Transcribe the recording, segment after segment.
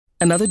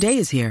Another day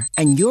is here,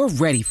 and you're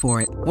ready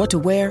for it. What to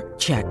wear?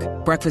 Check.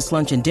 Breakfast,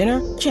 lunch, and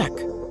dinner? Check.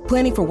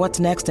 Planning for what's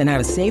next and how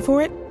to save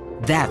for it?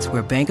 That's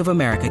where Bank of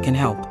America can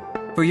help.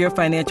 For your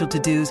financial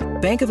to-dos,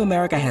 Bank of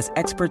America has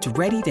experts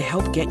ready to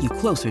help get you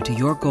closer to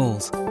your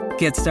goals.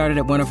 Get started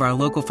at one of our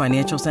local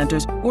financial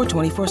centers or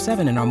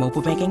 24/7 in our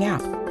mobile banking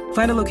app.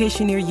 Find a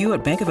location near you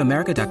at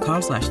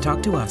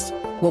bankofamerica.com/talktous.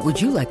 What would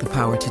you like the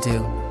power to do?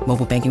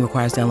 Mobile banking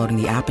requires downloading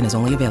the app and is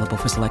only available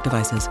for select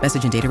devices.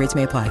 Message and data rates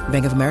may apply.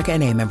 Bank of America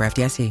N.A., member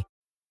FDIC.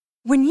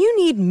 When you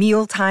need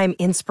mealtime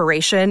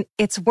inspiration,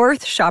 it's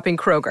worth shopping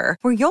Kroger,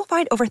 where you'll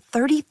find over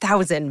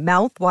 30,000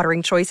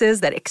 mouth-watering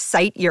choices that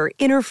excite your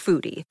inner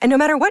foodie. And no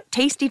matter what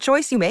tasty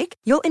choice you make,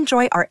 you'll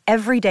enjoy our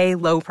everyday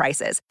low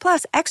prices,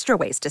 plus extra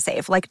ways to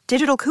save, like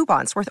digital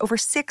coupons worth over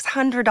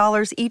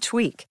 $600 each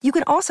week. You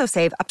can also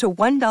save up to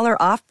 $1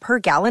 off per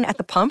gallon at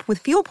the pump with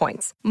fuel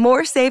points.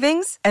 More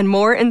savings and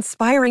more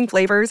inspiring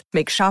flavors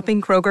make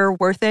shopping Kroger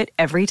worth it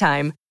every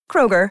time.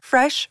 Kroger,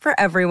 fresh for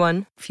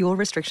everyone. Fuel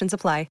restrictions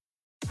apply.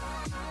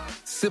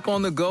 Sip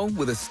on the go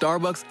with a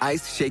Starbucks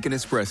Iced Shaken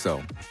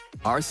Espresso.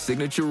 Our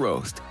signature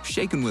roast,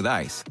 shaken with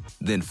ice,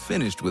 then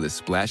finished with a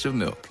splash of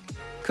milk.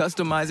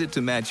 Customize it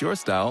to match your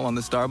style on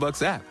the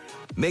Starbucks app.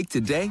 Make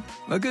today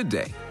a good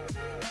day.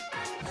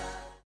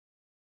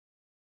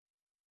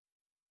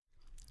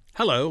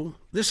 Hello,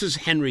 this is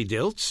Henry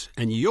Diltz,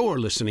 and you're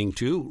listening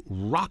to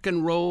Rock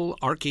and Roll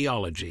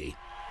Archaeology.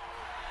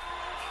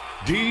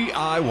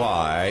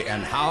 DIY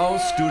and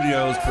House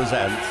Studios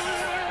presents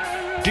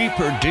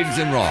Deeper Digs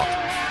in Rock,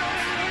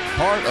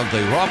 part of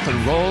the Rock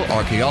and Roll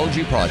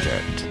Archaeology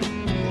Project.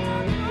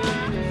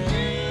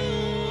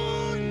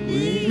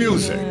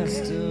 Music,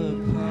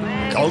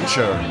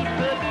 culture,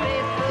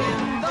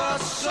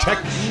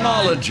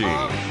 technology,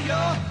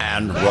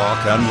 and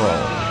rock and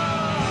roll.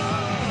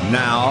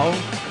 Now,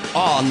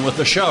 on with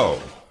the show.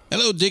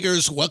 Hello,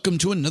 diggers. Welcome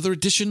to another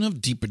edition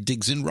of Deeper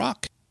Digs in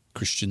Rock.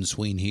 Christian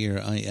Swain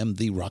here. I am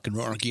the rock and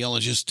roll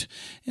archaeologist,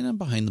 and I'm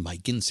behind the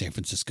mic in San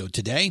Francisco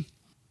today.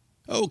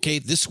 Okay,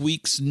 this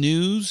week's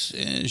news,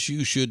 as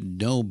you should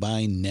know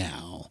by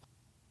now.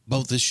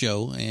 Both this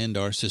show and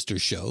our sister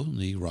show,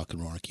 the Rock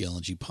and Roll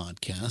Archaeology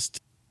Podcast,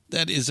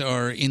 that is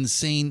our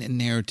insane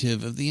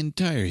narrative of the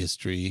entire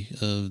history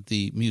of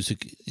the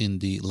music in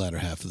the latter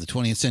half of the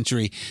 20th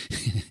century.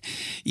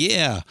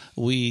 Yeah,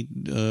 we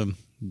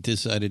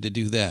decided to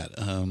do that.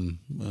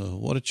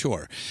 What a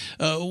chore.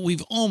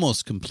 We've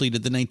almost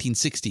completed the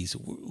 1960s.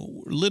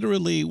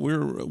 Literally,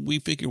 we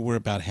figure we're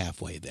about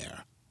halfway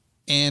there.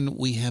 And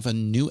we have a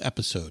new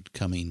episode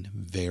coming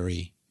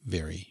very,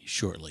 very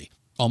shortly.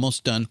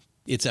 Almost done.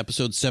 It's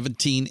episode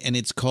 17, and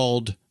it's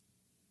called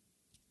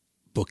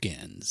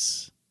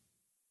Bookends.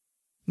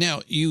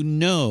 Now, you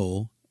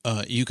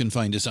can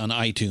find us on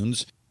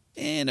iTunes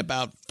and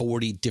about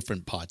 40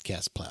 different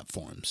podcast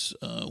platforms.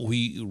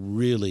 We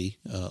really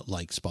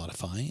like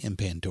Spotify and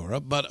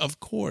Pandora, but of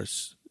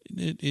course,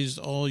 it is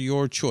all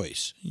your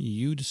choice.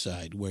 You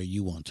decide where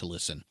you want to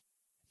listen.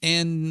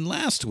 And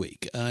last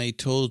week, I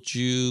told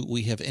you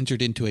we have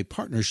entered into a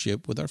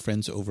partnership with our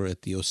friends over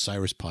at the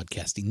Osiris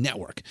Podcasting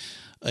Network,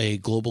 a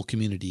global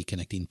community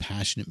connecting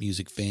passionate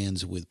music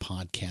fans with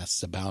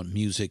podcasts about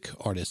music,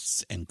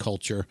 artists, and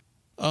culture,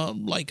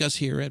 like us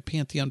here at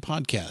Pantheon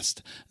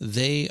Podcast.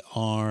 They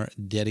are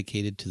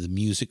dedicated to the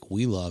music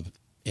we love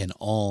and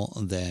all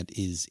that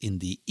is in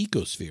the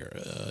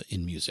ecosphere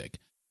in music.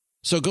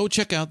 So go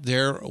check out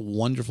their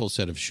wonderful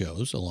set of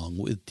shows, along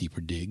with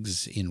Deeper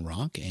Digs in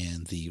Rock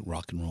and the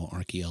Rock and Roll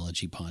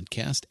Archaeology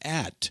Podcast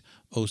at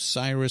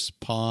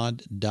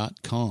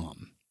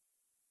osirispod.com.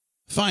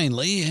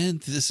 Finally, and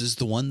this is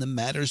the one that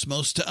matters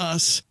most to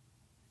us,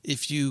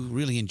 if you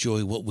really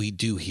enjoy what we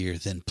do here,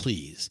 then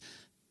please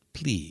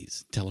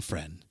tell a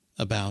friend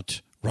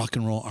about Rock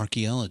and Roll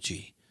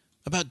Archaeology,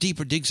 about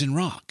Deeper Digs in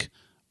Rock,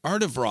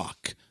 Art of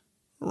Rock,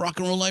 Rock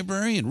and Roll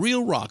Librarian,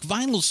 Real Rock,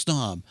 Vinyl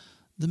Snob,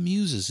 The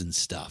Muses and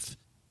Stuff,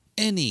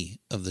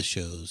 any of the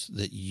shows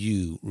that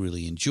you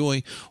really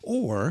enjoy,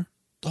 or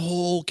the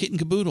whole kit and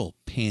caboodle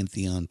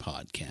Pantheon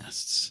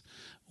Podcasts.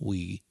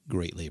 We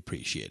greatly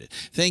appreciate it.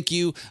 Thank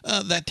you.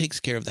 That takes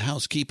care of the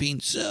housekeeping.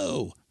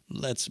 So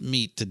let's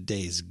meet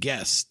today's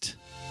guest.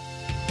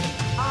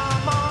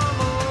 I'm on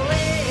the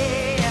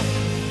way.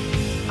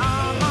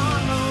 I'm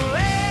on the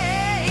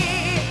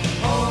way.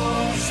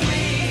 Home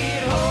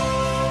sweet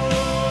home.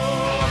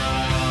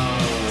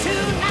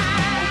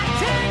 Tonight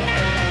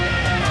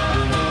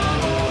I'm on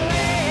the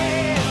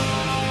way.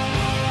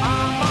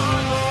 I'm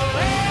on the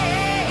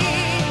way.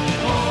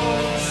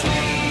 Home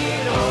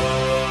sweet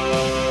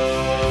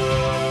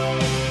home.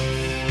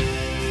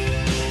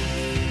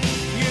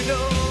 You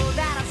know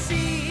that I've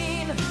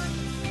seen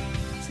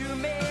too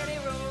many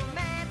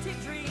romantic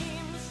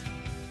dreams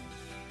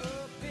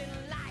up in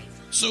lights.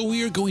 So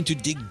we are going to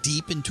dig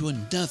deep into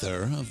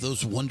another of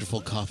those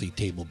wonderful coffee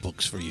table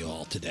books for you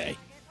all today.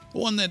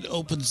 One that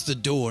opens the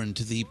door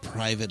into the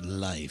private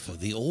life of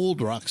the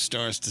old rock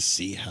stars to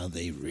see how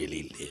they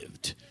really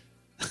lived.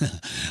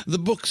 The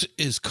book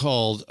is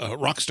called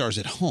Rock Stars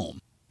at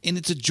Home, and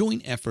it's a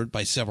joint effort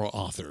by several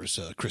authors,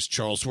 Chris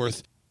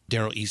Charlesworth,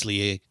 Daryl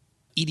Easley,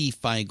 Edie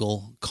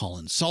Feigl,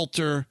 Colin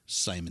Salter,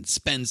 Simon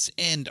Spence,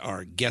 and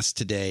our guest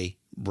today,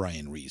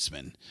 Brian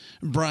Reisman.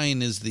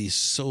 Brian is the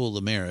sole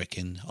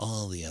American,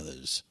 all the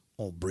others,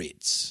 all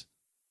Brits.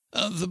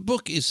 The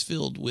book is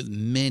filled with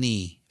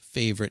many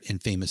favorite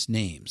and famous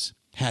names.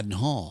 Haddon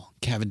Hall,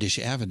 Cavendish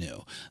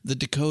Avenue, the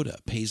Dakota,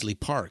 Paisley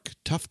Park,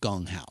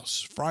 Tuffgong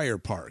House, Friar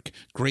Park,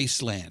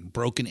 Graceland,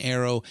 Broken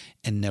Arrow,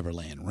 and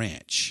Neverland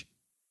Ranch.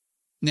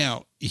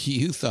 Now,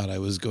 you thought I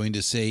was going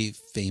to say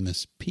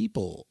famous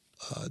people,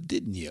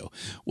 didn't you?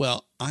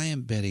 Well, I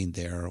am betting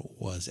there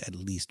was at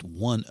least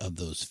one of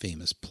those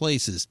famous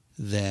places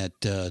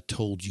that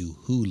told you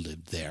who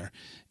lived there.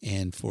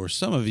 And for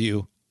some of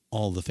you,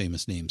 all the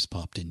famous names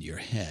popped into your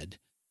head.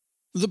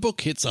 The book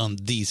hits on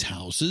these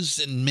houses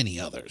and many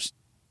others.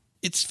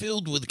 It's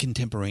filled with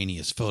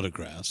contemporaneous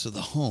photographs of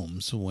the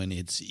homes when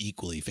its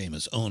equally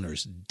famous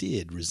owners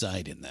did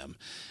reside in them.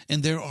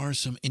 And there are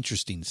some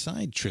interesting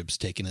side trips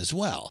taken as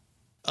well,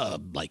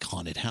 like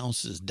haunted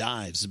houses,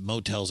 dives,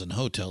 motels and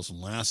hotels,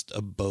 last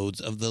abodes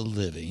of the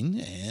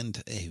living,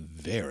 and a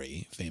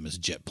very famous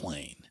jet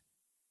plane.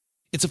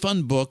 It's a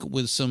fun book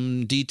with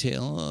some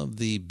detail of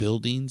the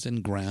buildings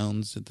and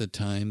grounds at the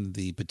time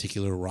the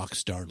particular rock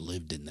star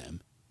lived in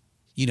them.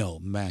 You know,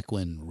 back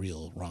when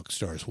real rock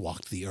stars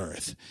walked the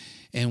earth,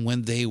 and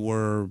when they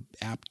were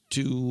apt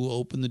to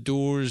open the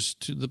doors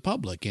to the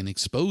public and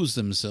expose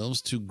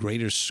themselves to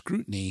greater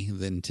scrutiny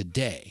than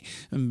today,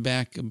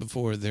 back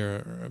before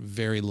their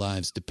very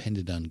lives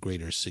depended on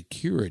greater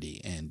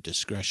security and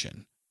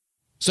discretion.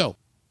 So,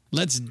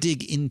 let's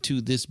dig into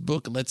this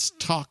book. Let's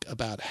talk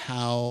about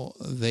how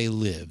they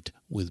lived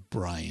with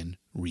Brian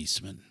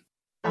Reisman.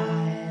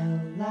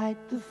 I'll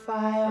light the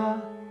fire.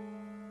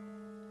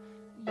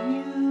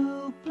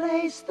 You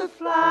place the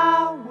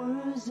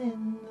flowers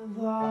in the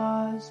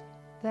vase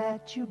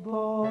that you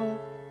bought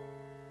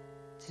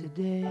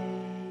today.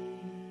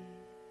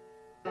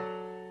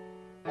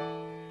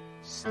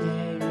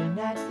 Staring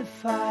at the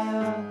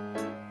fire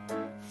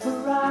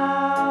for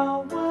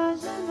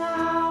hours and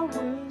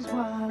hours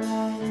while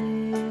I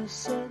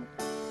listen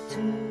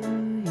to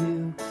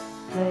you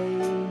play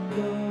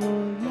your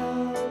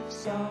love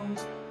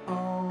songs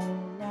all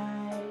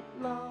night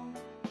long.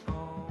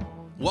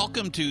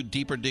 Welcome to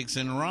Deeper Digs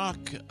in Rock.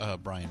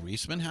 Brian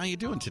Reisman, how you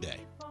doing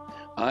today?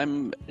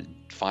 I'm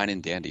fine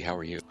and dandy. How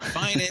are you?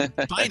 Fine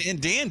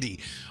and dandy.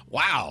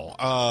 Wow.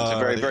 It's a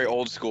very, very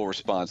old school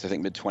response. I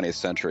think mid-20th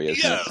century,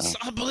 isn't it? Yes,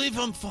 I believe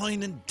I'm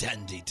fine and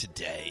dandy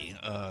today.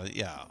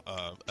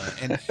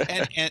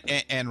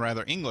 And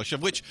rather English,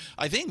 of which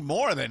I think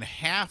more than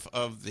half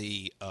of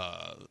the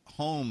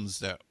homes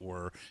that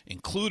were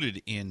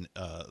included in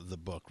the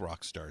book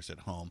Rock Stars at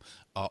Home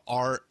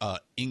are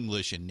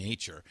English in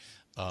nature.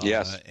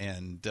 Yes,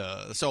 and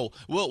so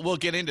we'll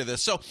get into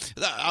this. So,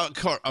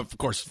 of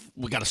course,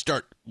 we got to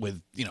start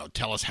with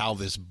tell us how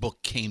this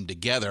book came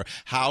together.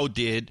 How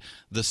did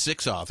the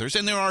six authors,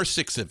 and there are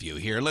six of you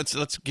here.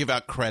 Let's give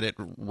out credit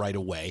right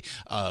away.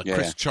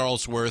 Chris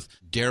Charlesworth,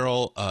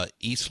 Daryl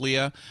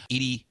Easley,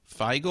 Edie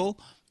Feigl,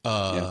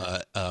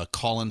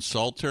 Colin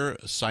Salter,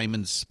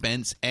 Simon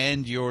Spence,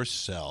 and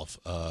yourself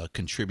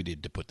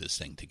contributed to put this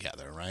thing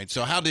together, right?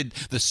 So, how did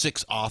the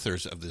six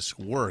authors of this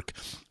work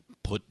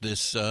put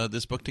this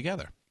book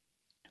together?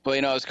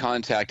 Well, I was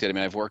contacted. I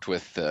mean, I've worked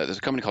with there's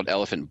a company called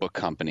Elephant Book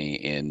Company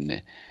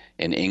in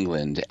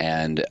England,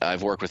 and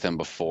I've worked with them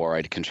before.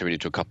 I'd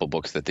contributed to a couple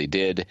books that they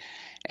did,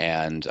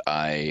 and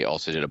I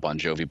also did a Bon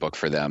Jovi book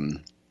for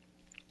them.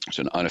 It's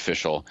an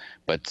unofficial,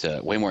 but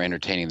way more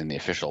entertaining than the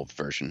official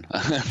version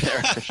of their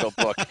official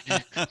book,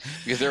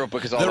 because their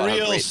book is all the about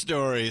real how great,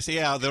 stories.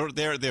 Yeah,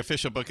 the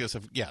official book is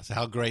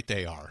how great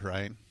they are,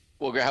 right?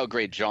 well, how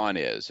great John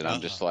is, and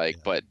I'm just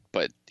like, but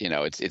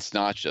it's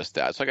not just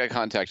that. So I got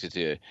contacted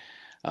to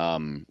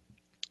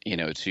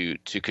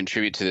to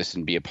contribute to this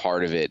and be a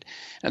part of it,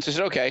 and so I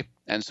said okay.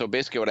 And so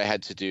basically, what I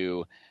had to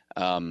do,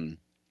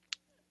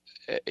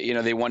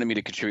 they wanted me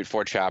to contribute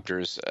 4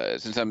 chapters.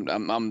 Since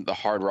I'm the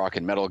hard rock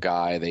and metal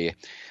guy,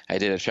 I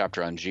did a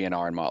chapter on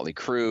GNR and Motley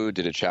Crue,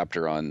 did a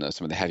chapter on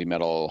some of the heavy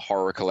metal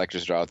horror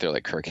collectors that are out there,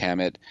 like Kirk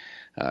Hammett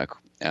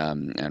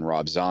and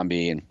Rob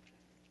Zombie,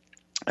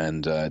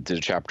 and did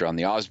a chapter on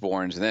the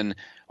Osbournes, and then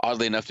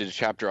oddly enough did a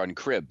chapter on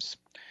Cribs,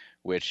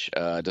 which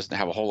doesn't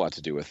have a whole lot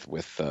to do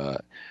with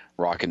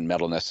rock and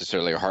metal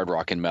necessarily, or hard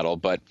rock and metal,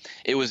 but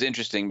it was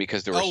interesting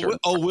because there were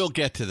we'll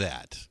get to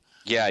that.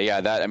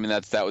 Yeah,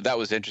 that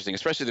was interesting,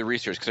 especially the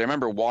research, because I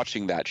remember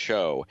watching that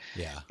show.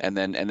 Yeah, and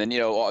then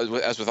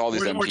as with all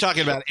these, we're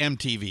talking about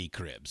MTV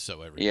Cribs,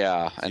 so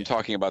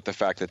talking about the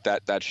fact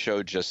that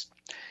show just.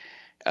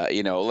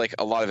 Like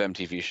a lot of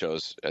MTV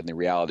shows in the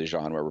reality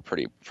genre were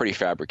pretty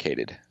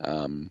fabricated.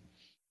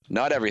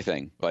 Not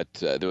everything, but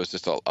there was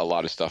just a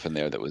lot of stuff in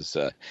there that was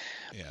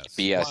Yes.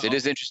 BS. Well, it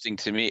is interesting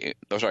to me.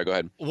 Oh, sorry, go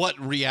ahead. What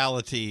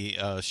reality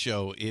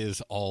show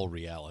is all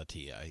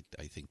reality? I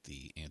think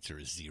the answer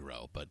is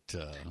zero, but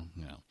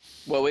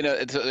Well, we know.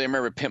 I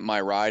remember Pimp My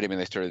Ride. I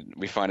mean,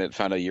 we found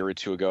a year or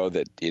two ago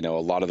that a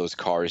lot of those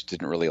cars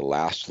didn't really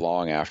last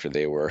long after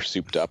they were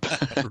souped up.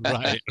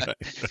 right. And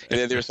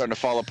then they were starting to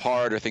fall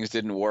apart, or things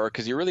didn't work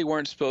because you really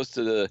weren't supposed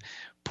to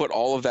put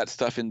all of that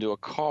stuff into a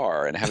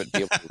car and have it be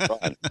able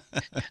to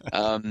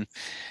run.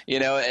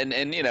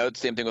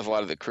 Same thing with a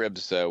lot of the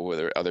cribs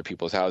with other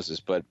people's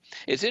houses. But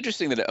it's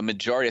interesting that a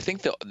majority, I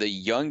think the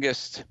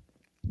youngest,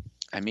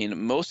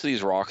 most of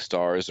these rock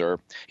stars are,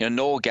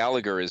 Noel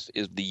Gallagher is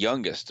the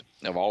youngest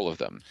of all of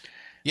them.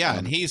 Yeah,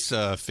 and he's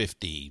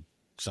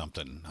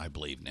 50-something, I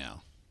believe,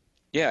 now.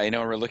 Yeah,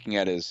 we're looking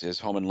at his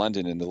home in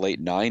London in the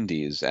late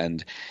 90s,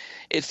 and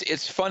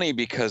it's funny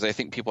because I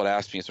think people had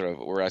asked me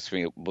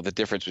the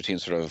difference between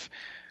sort of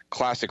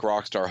classic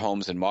rock star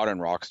homes and modern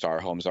rock star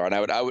homes are, and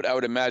I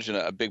would imagine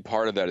a big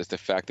part of that is the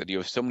fact that you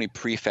have so many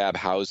prefab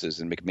houses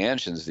and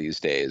McMansions these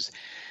days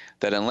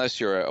that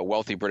unless you're a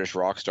wealthy British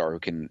rock star who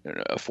can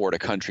afford a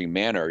country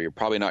manor, you're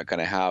probably not going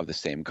to have the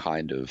same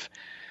kind of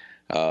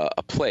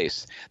a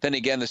place. Then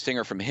again, the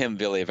singer from him,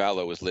 Ville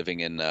Valo, was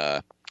living in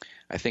I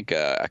think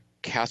a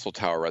castle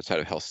tower outside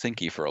of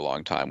Helsinki for a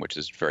long time, which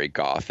is very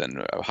goth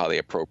and highly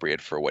appropriate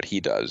for what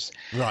he does.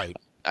 Right.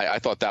 I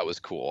thought that was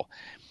cool,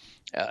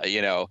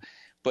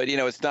 but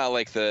it's not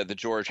like the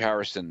George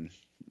Harrison,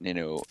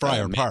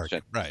 Friar Park,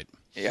 right?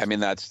 Yeah,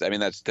 that's great.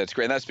 And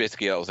that's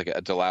basically it was like a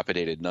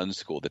dilapidated nun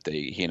school that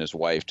he and his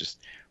wife just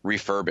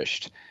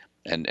refurbished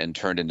and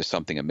turned into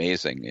something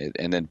amazing,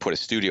 and then put a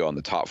studio on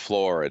the top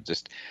floor. It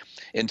just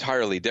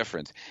entirely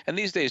different. And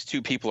these days,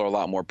 too, people are a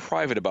lot more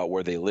private about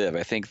where they live.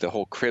 I think the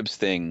whole cribs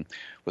thing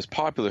was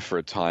popular for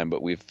a time,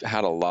 but we've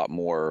had a lot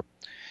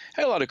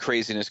of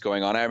craziness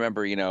going on. I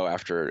remember,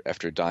 after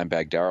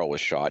Dimebag Darrell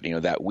was shot,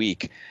 that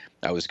week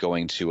I was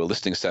going to a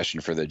listening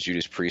session for the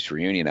Judas Priest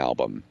reunion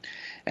album,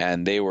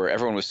 and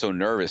everyone was so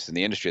nervous in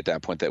the industry at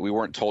that point that we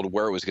weren't told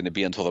where it was going to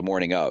be until the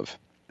morning of,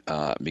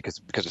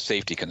 because of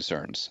safety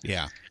concerns.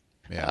 Yeah.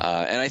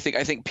 And I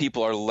think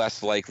people are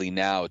less likely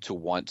now to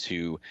want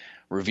to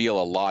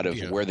reveal a lot of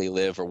where they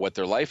live or what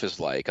their life is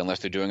like unless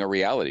they're doing a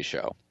reality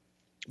show.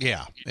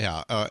 Yeah.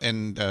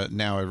 And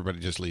now everybody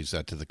just leaves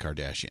that to the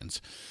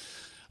Kardashians.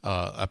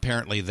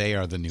 Apparently, they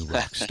are the new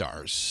rock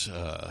stars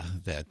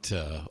that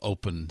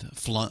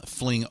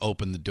fling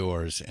open the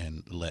doors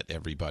and let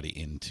everybody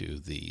into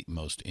the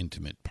most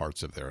intimate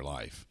parts of their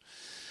life.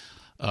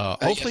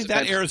 Hopefully,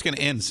 that era is going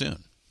to end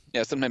soon.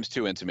 Yeah, sometimes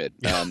too intimate.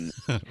 Right.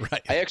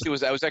 I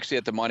was actually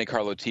at the Monte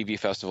Carlo TV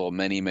Festival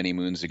many, many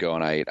moons ago,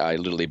 and I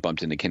literally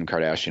bumped into Kim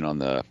Kardashian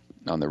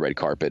on the red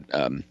carpet.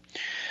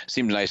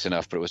 Seemed nice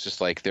enough, but it was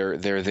just like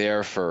they're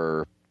there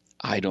for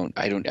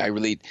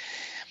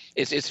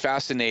It's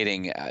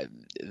fascinating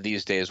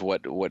these days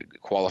what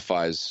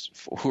qualifies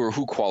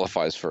who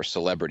qualifies for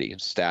celebrity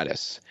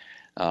status.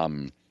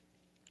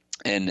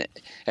 And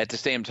at the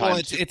same time, well,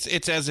 it's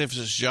as if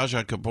Zsa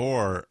Zsa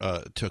Gabor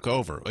took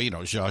over.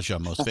 Zsa Zsa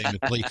most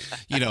famously,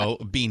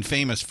 being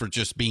famous for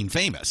just being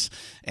famous,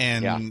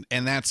 and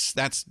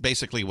that's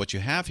basically what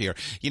you have here.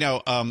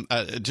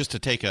 Just to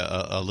take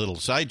a little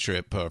side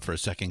trip for a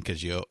second,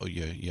 because you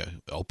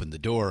opened the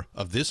door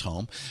of this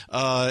home,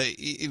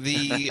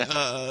 the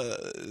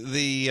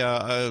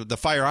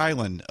Fire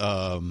Island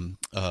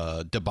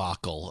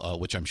debacle,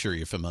 which I'm sure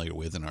you're familiar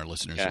with, and our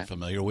listeners are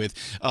familiar with.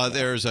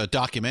 There's a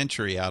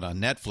documentary out on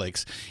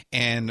Netflix,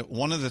 and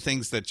one of the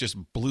things that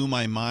just blew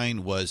my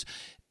mind was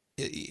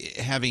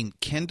having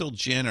Kendall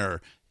Jenner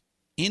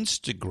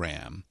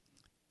Instagram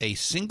a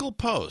single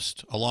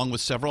post along with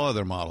several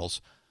other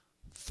models,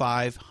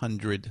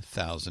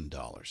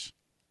 $500,000.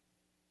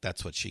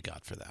 That's what she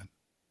got for that.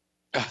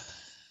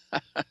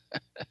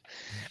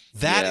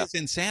 That is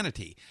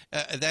insanity.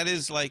 That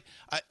is like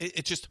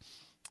it just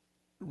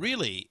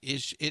really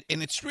is it,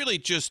 and it's really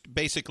just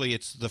basically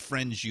it's the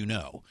friends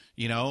so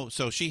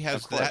she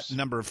has that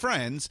number of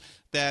friends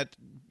that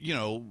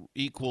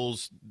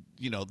equals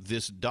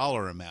this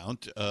dollar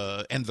amount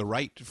and the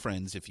right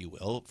friends, if you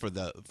will, for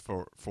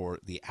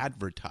the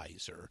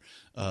advertiser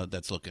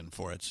that's looking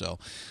for it. So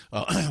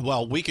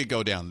well, we could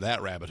go down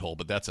that rabbit hole,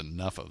 but that's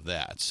enough of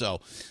that. So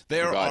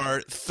there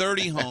are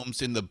 30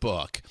 homes in the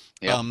book.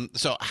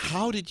 So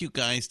how did you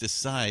guys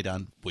decide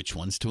on which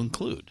ones to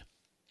include?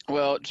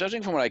 Well,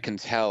 judging from what I can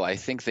tell, I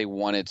think they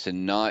wanted to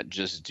not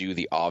just do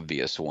the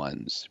obvious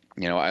ones.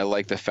 I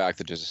like the fact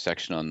that there's a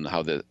section on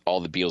how all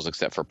the Beatles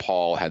except for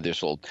Paul had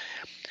this little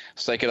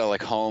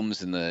psychedelic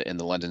homes in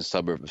the London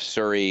suburb of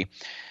Surrey.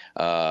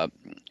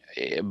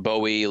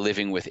 Bowie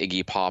living with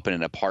Iggy Pop in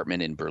an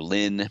apartment in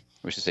Berlin,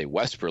 we should say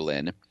West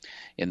Berlin,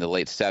 in the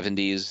late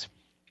 70s.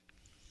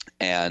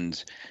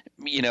 And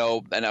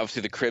and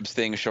obviously the Cribs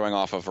thing showing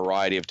off a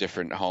variety of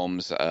different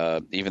homes.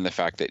 Even the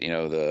fact that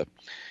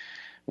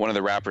one of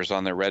the rappers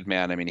on there,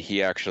 Redman, I mean,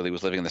 he actually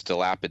was living in this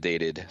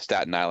dilapidated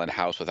Staten Island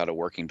house without a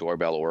working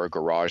doorbell or a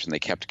garage, and they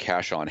kept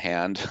cash on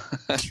hand.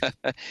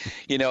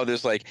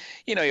 There's like,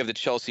 you have the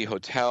Chelsea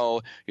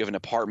Hotel, you have an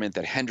apartment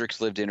that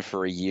Hendrix lived in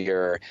for a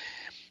year.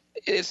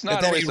 It's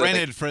not that he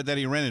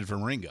rented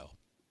from Ringo.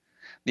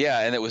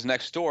 Yeah, and it was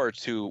next door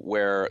to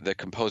where the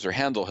composer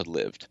Handel had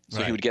lived.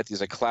 So he would get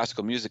these like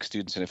classical music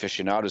students and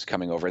aficionados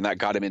coming over, and that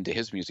got him into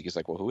his music. He's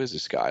like, well, who is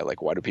this guy?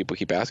 Like, why do people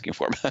keep asking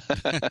for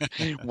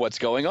him? What's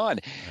going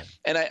on?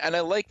 And I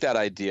like that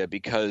idea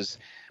because,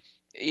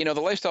 the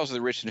Lifestyles of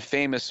the Rich and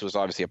Famous was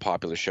obviously a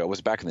popular show. It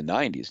was back in the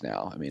 90s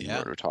now. I mean,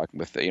 we're talking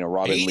with,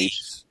 Robin 80s.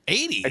 Leach.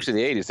 80s.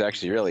 Actually, the 80s,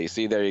 actually, really.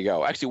 See, there you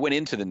go. Actually went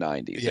into the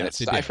 90s. Yes,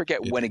 and I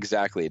forget when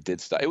exactly it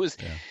did start. It was...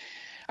 Yeah.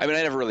 I mean,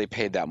 I never really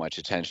paid that much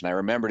attention. I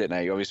remembered it, and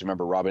I always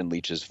remember Robin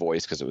Leach's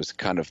voice because it was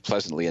kind of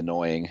pleasantly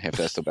annoying, if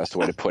that's the best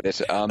way to put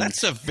it.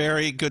 That's a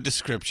very good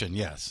description,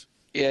 yes.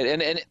 Yeah,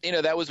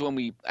 and that was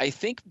when I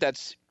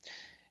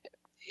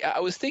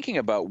was thinking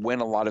about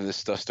when a lot of this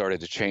stuff started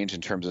to change in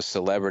terms of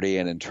celebrity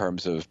and in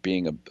terms of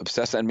being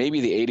obsessed, and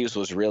maybe the 80s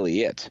was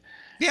really it.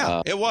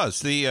 Yeah, it was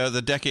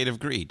the decade of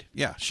greed.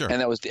 Yeah, sure.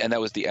 And that was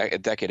the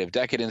decade of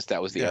decadence.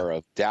 That was the era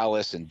of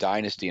Dallas and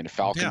Dynasty and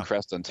Falcon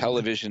Crest on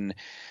television.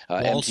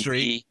 Wall MTV,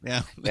 Street.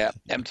 Yeah,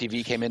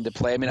 MTV came into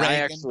play. I mean,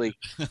 Reagan.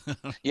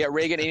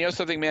 Reagan. And you know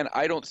something, man?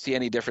 I don't see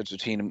any difference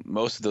between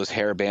most of those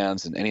hair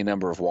bands and any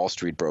number of Wall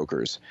Street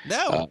brokers.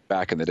 No.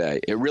 Back in the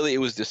day, it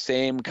was the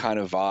same kind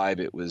of vibe.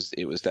 It was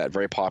that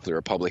very popular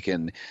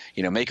Republican.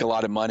 Make a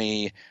lot of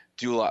money,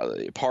 do a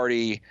lot,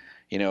 party.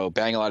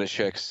 Bang a lot of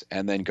chicks,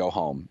 and then go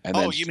home, and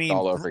then you mean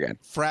all over again.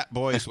 Frat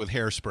boys with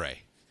hairspray.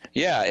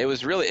 Yeah, it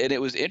was really, and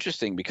it was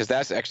interesting because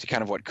that's actually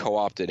kind of what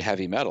co-opted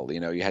heavy metal.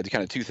 You had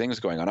kind of two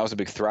things going on. I was a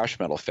big thrash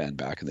metal fan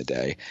back in the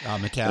day.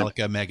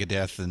 Metallica,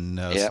 Megadeth, and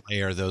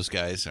Slayer, those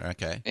guys.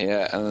 Okay.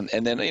 Yeah,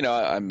 and then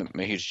I'm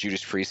a huge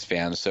Judas Priest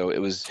fan, so it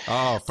was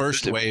the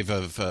first wave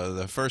of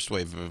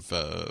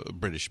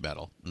British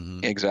metal.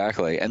 Mm-hmm.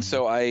 Exactly, and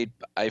so I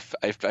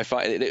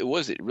find it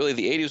was really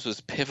the 80s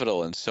was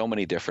pivotal in so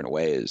many different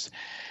ways.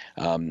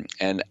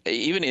 And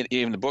even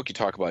in the book you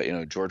talk about,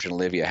 George and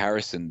Olivia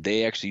Harrison,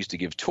 they actually used to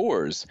give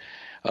tours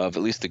of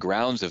at least the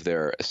grounds of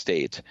their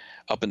estate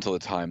up until the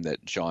time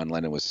that John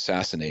Lennon was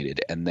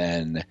assassinated. And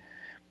then,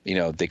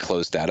 they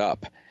closed that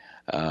up.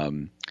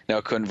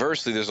 Now,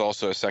 conversely, there's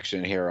also a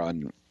section here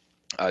on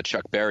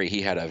Chuck Berry.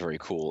 He had a very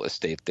cool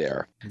estate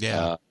there.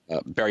 Yeah.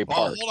 Berry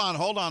Park.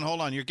 Hold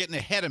on. You're getting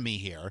ahead of me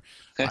here.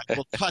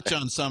 We'll touch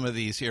on some of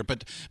these here,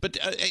 but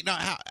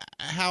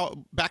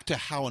how back to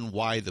how and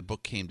why the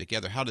book came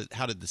together. How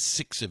did the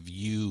six of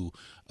you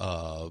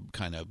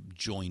kind of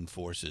join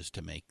forces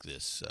to make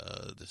this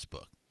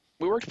book?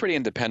 We worked pretty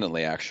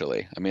independently,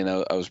 actually. I mean,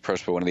 I was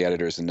approached by one of the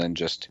editors, and then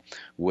just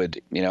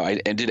would, I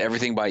did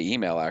everything by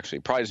email, actually.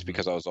 Probably just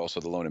because I was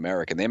also the lone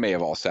American. They may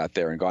have all sat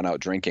there and gone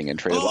out drinking and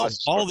traded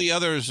lots. All the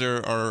others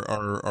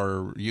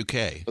are UK.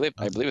 I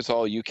believe it's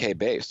all UK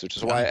based, which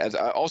is why,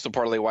 also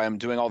partly why I'm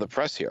doing all the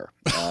press here.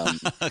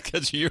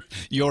 Because you're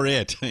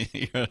it.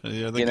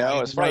 You're the guy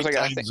as far as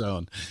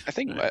zone. I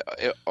think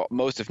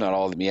most, if not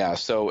all of them, yeah.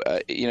 So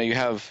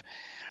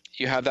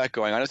you have that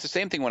going on. It's the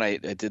same thing when I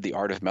did the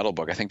Art of Metal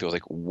book. I think there was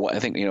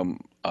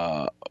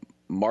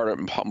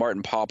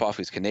Martin Popoff,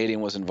 who's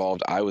Canadian, was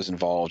involved. I was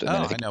involved, and then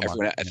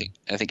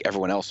I think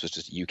everyone else was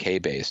just UK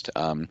based.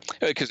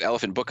 Because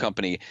Elephant Book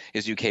Company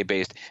is UK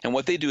based, and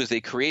what they do is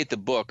they create the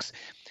books,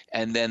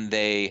 and then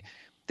they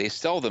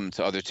sell them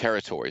to other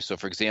territories. So,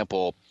 for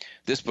example,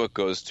 this book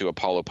goes to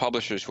Apollo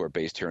Publishers, who are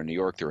based here in New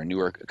York. They're a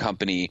Newark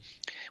company.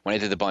 When I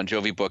did the Bon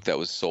Jovi book, that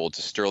was sold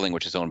to Sterling,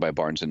 which is owned by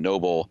Barnes and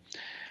Noble.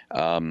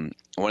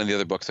 One of the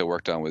other books I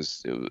worked on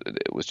was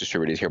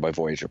distributed here by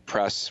Voyager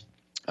Press,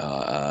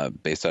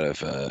 based out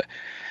of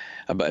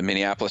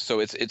Minneapolis. So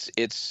it's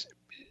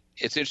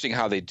interesting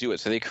how they do it.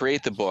 So they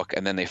create the book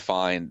and then they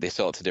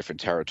sell it to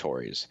different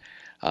territories,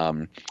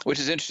 which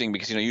is interesting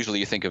because usually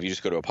you think of you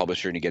just go to a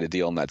publisher and you get a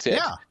deal and that's it.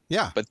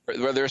 Yeah. But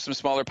there are some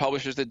smaller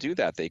publishers that do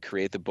that. They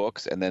create the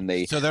books and then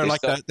they're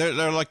like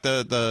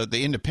the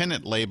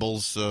independent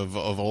labels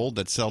of old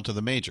that sell to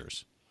the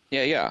majors.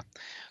 Yeah.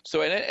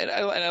 So and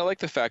I like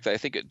the fact that I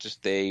think it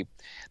just they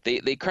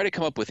try to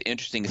come up with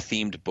interesting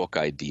themed book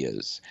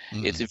ideas.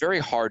 Mm. It's very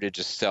hard to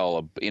just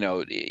sell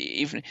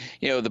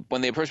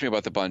when they approached me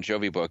about the Bon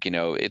Jovi book,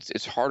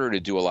 it's harder to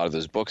do a lot of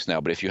those books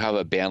now. But if you have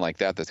a band like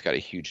that's got a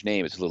huge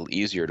name, it's a little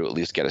easier to at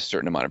least get a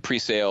certain amount of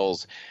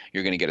pre-sales.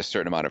 You're going to get a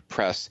certain amount of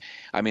press.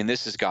 I mean,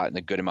 this has gotten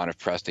a good amount of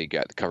press. They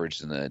got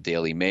coverage in the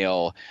Daily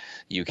Mail,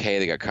 UK.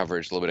 They got a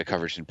little bit of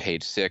coverage in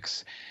Page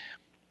Six.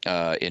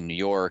 In New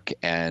York,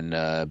 and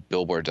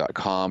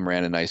Billboard.com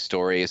ran a nice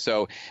story.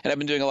 So, and I've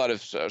been doing a lot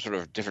of sort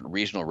of different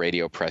regional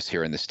radio press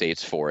here in the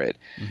States for it.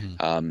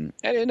 Mm-hmm.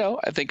 And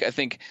I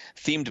think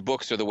themed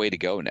books are the way to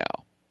go now.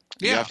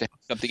 Yeah. You have to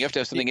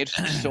have something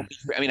interesting. So,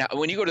 I mean,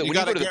 when you go to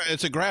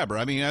it's a grabber.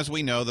 I mean, as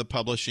we know, the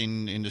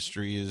publishing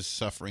industry is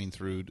suffering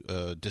through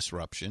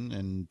disruption,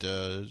 and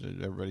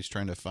everybody's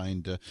trying to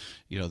find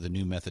the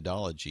new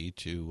methodology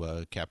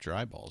to capture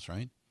eyeballs,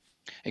 right?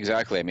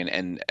 Exactly. I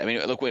mean,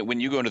 look, when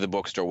you go into the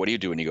bookstore, what do you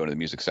do when you go into the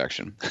music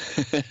section?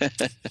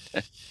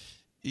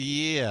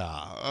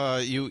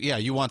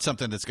 You want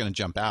something that's going to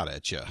jump out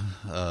at you.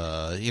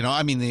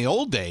 The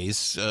old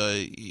days,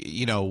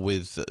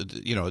 with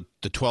the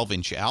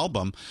 12-inch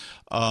album,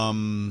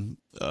 probably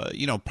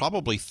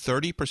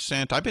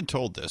 30%. I've been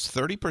told this.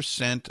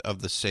 30%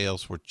 of the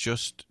sales were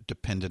just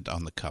dependent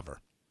on the cover.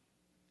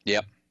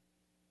 Yep.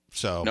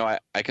 So no,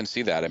 I can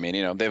see that. I mean,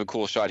 they have a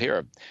cool shot here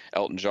of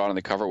Elton John on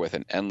the cover with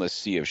an endless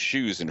sea of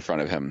shoes in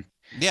front of him.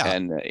 Yeah.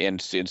 And in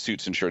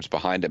suits and shirts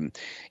behind him.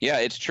 Yeah,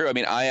 it's true. I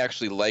mean, I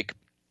actually like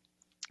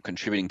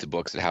contributing to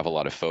books that have a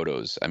lot of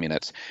photos. I mean,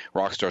 that's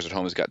Rockstars at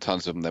Home has got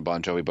tons of them. The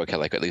Bon Jovi book had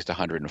like at least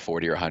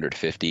 140 or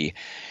 150,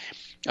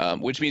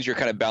 which means you're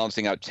kind of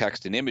balancing out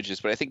text and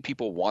images. But I think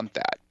people want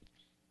that.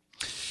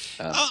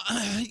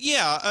 And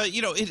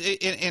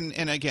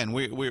again,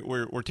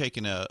 we're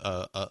taking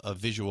a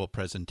visual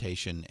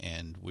presentation,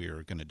 and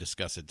we're going to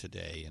discuss it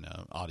today in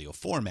an audio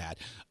format.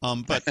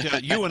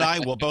 But you and I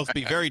will both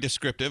be very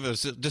descriptive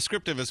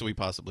as we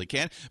possibly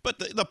can.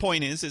 But the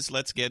point is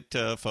let's get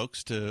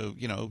folks to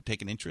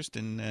take an interest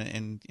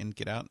and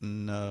get out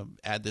and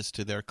add this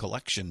to their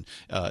collection.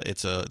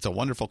 It's a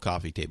wonderful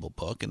coffee table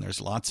book, and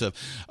there's lots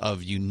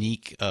of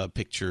unique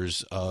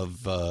pictures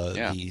of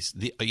these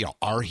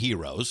our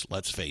heroes.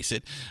 Let's face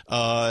it,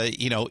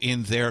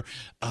 in their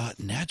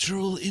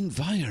natural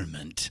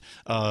environment,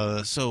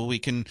 so we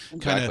can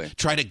kind of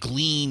try to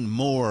glean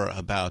more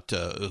about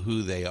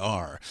who they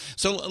are.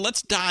 So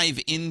let's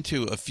dive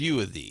into a few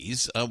of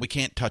these. We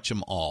can't touch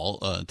them all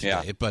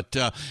today, but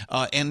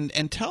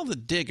and tell the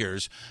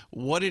diggers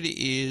what it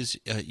is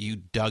you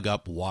dug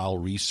up while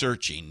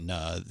researching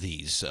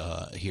these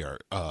here.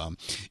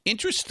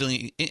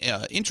 Interestingly,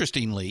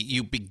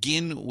 you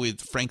begin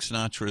with Frank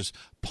Sinatra's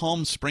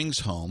Palm Springs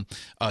home,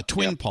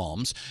 Twin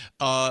Palms.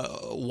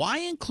 Why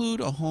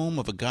include a home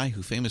of a guy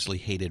who famously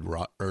hated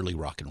early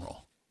rock and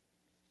roll?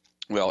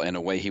 Well, in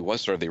a way, he was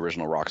sort of the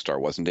original rock star,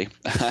 wasn't he?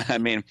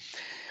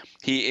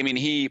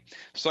 He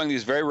sung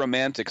these very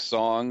romantic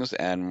songs,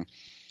 and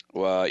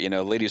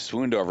ladies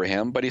swooned over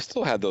him, but he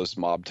still had those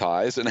mob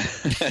ties and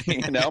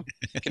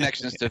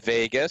connections to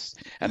Vegas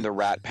and the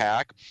Rat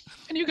Pack,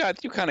 and you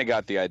kind of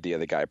got the idea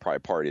the guy probably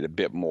partied a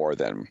bit more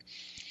than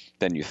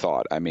you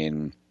thought. I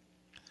mean,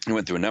 he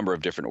went through a number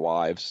of different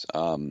wives.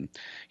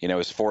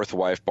 His fourth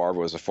wife,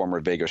 Barbara, was a former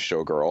Vegas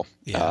showgirl,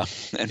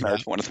 and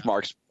married one of the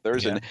Marx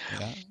brothers.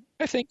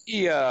 I think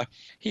he had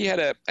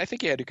a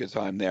good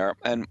time there,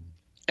 and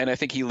I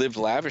think he lived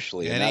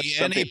lavishly.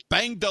 And he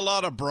banged a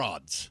lot of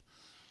broads.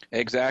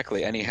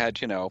 Exactly, and he had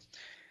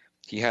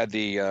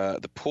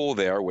the pool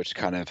there, which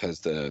kind of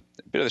has the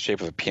bit of the shape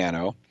of a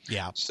piano.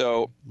 Yeah.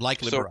 So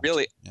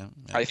really,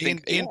 I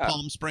think in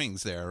Palm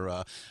Springs there,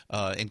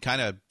 and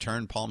kind of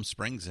turned Palm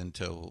Springs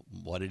into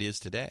what it is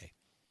today.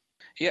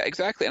 Yeah,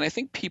 exactly. And I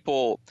think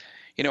people,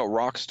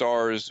 rock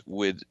stars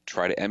would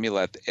try to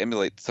emulate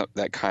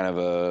that kind of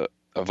a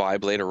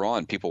vibe later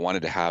on. People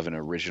wanted to have an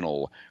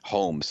original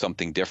home,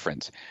 something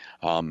different.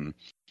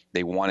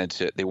 They wanted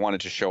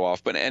to show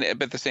off, but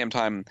at the same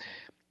time,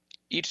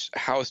 each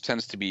house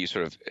tends to be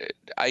sort of,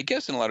 I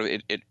guess in a lot of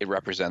it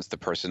represents the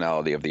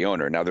personality of the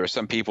owner. Now, there are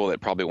some people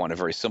that probably want a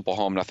very simple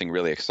home, nothing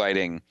really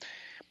exciting,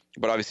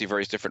 but obviously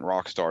various different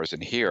rock stars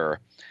in here,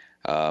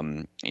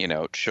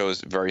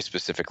 chose very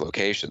specific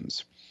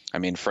locations. I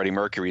mean, Freddie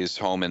Mercury's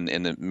home in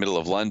the middle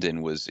of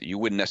London you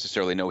wouldn't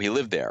necessarily know he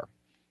lived there.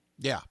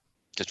 Yeah.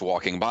 Just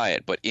walking by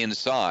it. But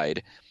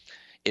inside,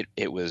 it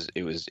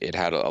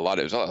had a lot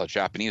of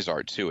Japanese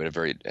art too. It had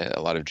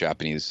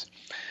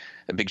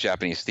a big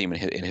Japanese theme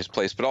in his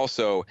place, but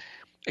also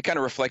it kind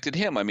of reflected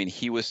him. I mean,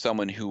 he was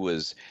someone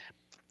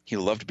he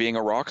loved being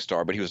a rock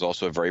star, but he was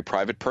also a very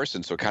private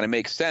person. So it kind of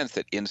makes sense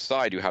that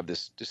inside you have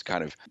this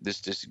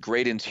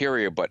great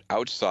interior, but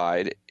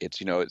outside it's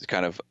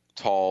kind of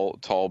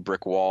tall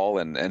brick wall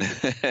and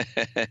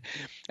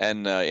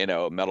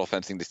metal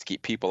fencing to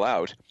keep people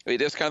out.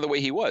 That's kind of the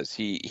way he was.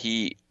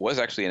 He was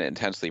actually an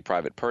intensely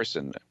private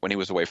person when he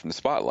was away from the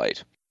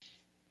spotlight.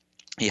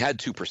 He had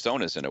two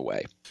personas in a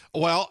way.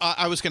 Well,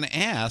 I was going to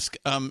ask,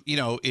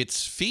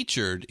 it's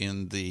featured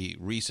in the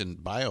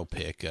recent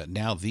biopic,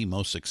 now the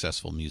most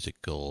successful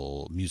music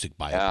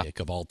biopic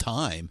of all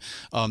time.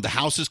 The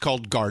house is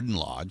called Garden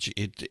Lodge.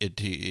 It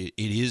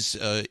is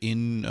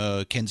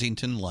in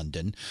Kensington,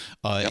 London.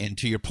 And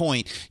to your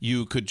point,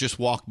 you could just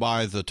walk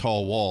by the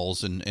tall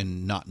walls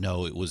and not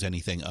know it was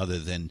anything other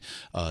than,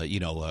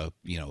 a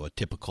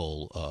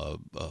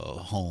typical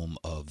home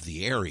of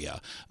the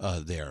area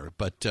there.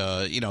 But,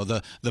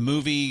 the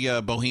movie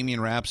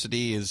Bohemian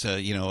Rhapsody is a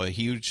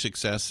huge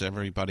success.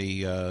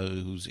 Everybody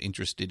who's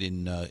interested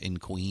in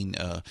Queen,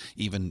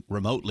 even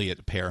remotely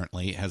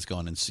apparently, has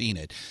gone and seen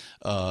it.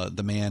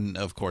 The man,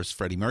 of course,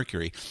 Freddie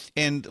Mercury,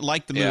 and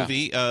like the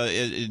movie,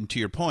 and to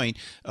your point,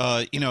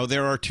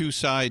 there are two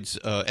sides,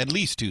 at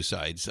least two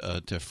sides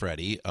to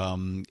Freddie,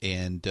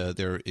 and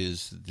there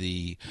is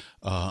the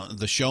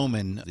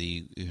showman,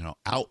 the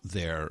out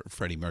there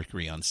Freddie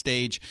Mercury on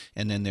stage,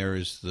 and then there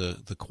is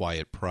the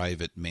quiet,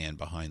 private man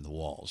behind the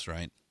walls,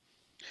 right?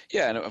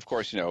 Yeah, and of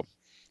course,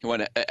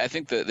 I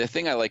think the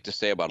thing I like to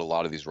say about a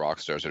lot of these rock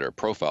stars that are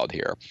profiled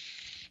here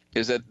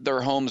is that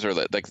their homes are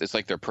it's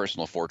like their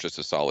personal fortress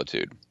of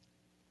solitude.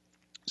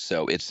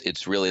 So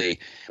it's really,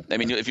 I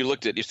mean, if you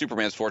looked at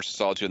Superman's Fortress of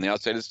Solitude on the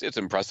outside, it's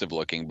impressive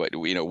looking, but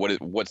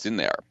what's in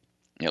there?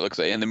 It looks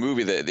like in the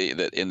movie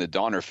in the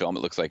Donner film,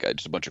 it looks like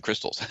just a bunch of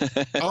crystals.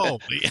 Oh,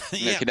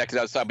 yeah. Connected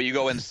outside, but you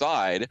go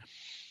inside,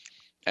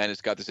 and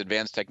it's got this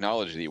advanced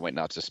technology that you might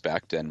not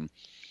suspect, and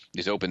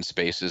these open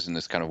spaces and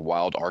this kind of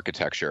wild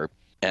architecture.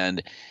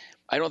 And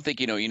I don't think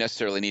you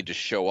necessarily need to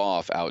show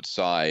off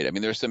outside. I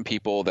mean, there's some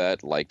people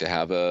that like to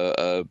have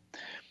a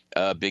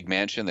big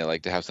mansion. They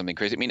like to have something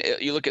crazy. I mean,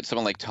 you look at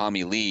someone like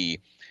Tommy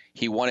Lee.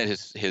 He wanted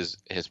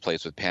his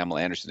place with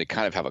Pamela Anderson to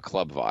kind of have a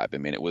club vibe. I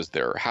mean, it was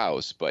their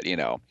house, but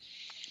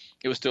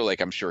it was still like,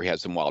 I'm sure he had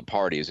some wild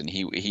parties, and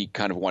he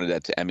kind of wanted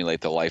that to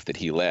emulate the life that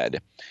he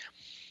led,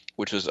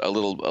 which was a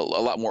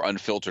lot more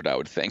unfiltered, I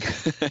would think,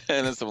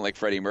 and then someone like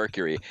Freddie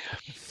Mercury.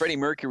 Freddie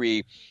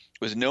Mercury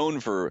was known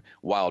for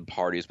wild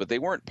parties, but they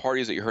weren't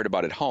parties that you heard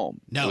about at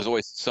home. No. It was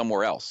always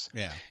somewhere else.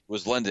 Yeah. It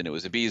was London. It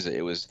was Ibiza.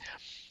 It was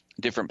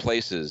different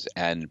places.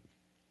 And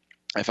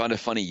I found a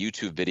funny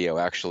YouTube video,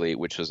 actually,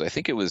 which was, I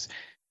think it was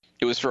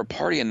for a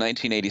party in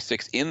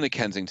 1986 in the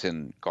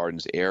Kensington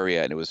Gardens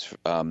area, and it was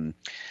I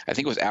think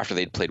it was after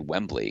they'd played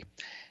Wembley.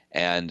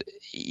 And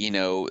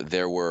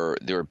there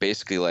were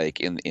basically like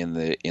in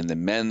the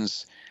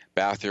men's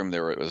bathroom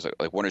there was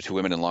like one or two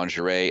women in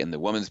lingerie. In the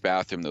women's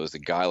bathroom there was a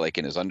guy like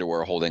in his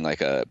underwear holding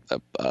like a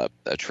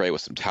tray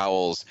with some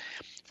towels.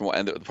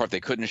 And the part they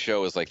couldn't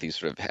show was like these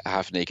sort of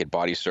half naked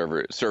body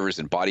servers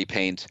in body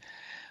paint.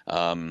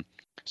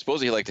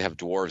 Supposedly he liked to have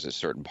dwarves at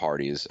certain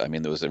parties. I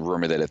mean, there was a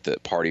rumor that at the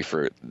party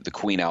for the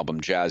Queen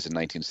album Jazz in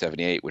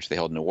 1978, which they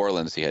held in New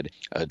Orleans, he had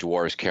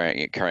dwarves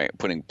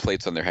putting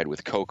plates on their head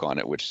with Coke on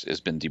it, which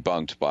has been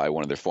debunked by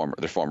one of their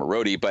former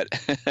roadie. But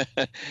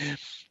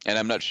and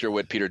I'm not sure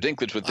what Peter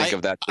Dinklage would think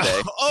of that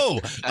today.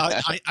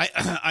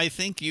 I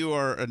think you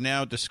are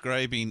now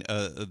describing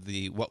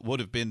what would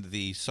have been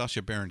the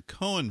Sacha Baron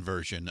Cohen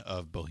version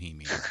of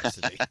Bohemian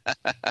Rhapsody.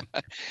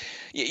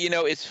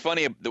 It's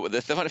funny.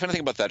 The funny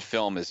thing about that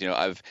film is,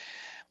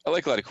 I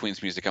like a lot of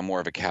Queen's music. I'm more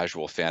of a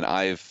casual fan.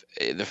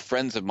 The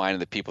friends of mine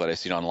and the people that I've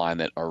seen online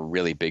that are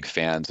really big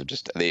fans of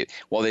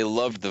while they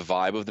loved the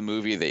vibe of the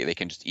movie, they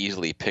can just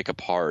easily pick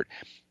apart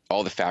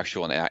all the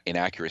factual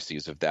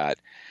inaccuracies of that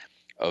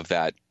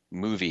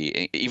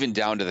movie, even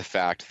down to the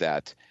fact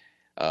that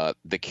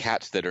the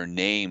cats that are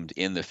named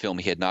in the film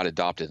he had not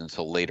adopted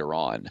until later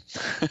on.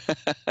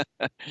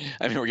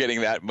 I mean, we're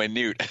getting that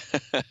minute.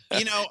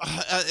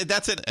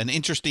 That's an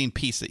interesting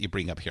piece that you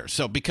bring up here.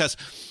 So because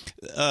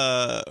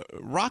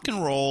rock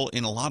and roll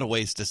in a lot of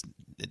ways just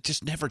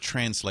never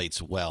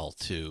translates well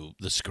to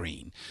the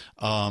screen.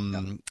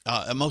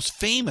 Most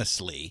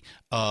famously,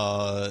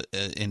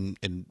 and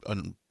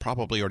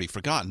probably already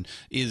forgotten,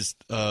 is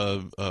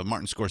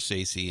Martin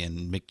Scorsese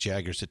and Mick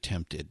Jagger's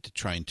attempted to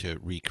trying to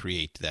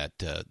recreate that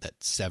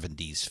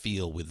 70s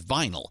feel with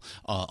vinyl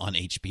on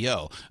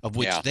HBO, of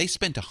which they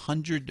spent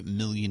 $100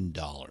 million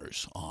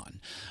on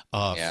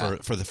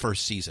for the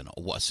first season,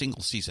 a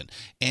single season,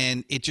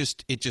 and it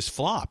just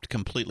flopped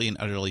completely and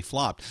utterly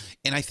flopped.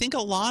 And I think a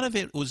lot of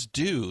it was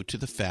due to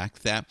the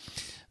fact that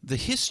the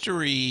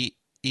history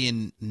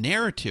in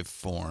narrative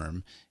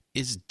form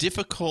is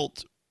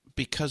difficult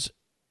because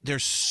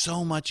there's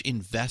so much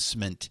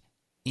investment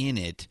in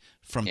it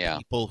from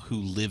people who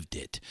lived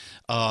it.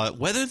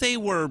 Whether they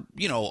were,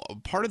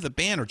 part of the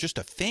band or just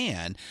a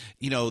fan,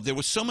 there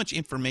was so much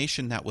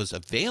information that was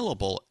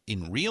available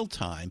in real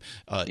time.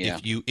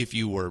 If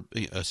you were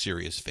a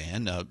serious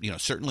fan,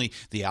 certainly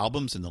the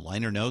albums and the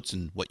liner notes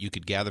and what you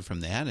could gather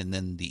from that, and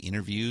then the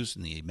interviews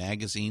and the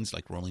magazines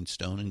like Rolling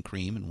Stone and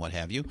Cream and what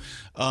have you.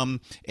 And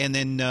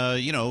then,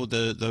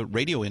 the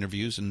radio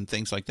interviews and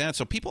things like that.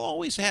 So people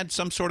always had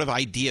some sort of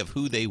idea of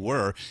who they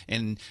were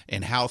and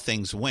how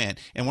things went.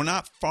 And we're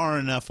not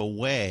far enough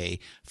away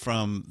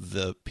from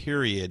the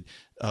period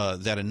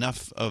that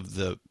enough of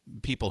the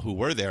people who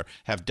were there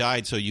have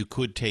died so you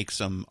could take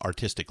some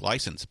artistic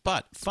license.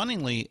 But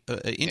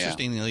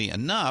interestingly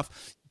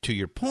enough, to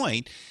your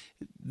point,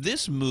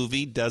 this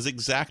movie does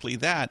exactly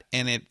that,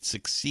 and it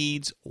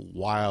succeeds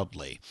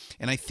wildly.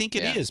 And I think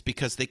it is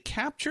because they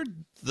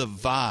captured the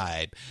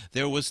vibe.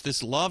 There was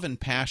this love and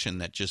passion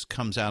that just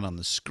comes out on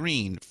the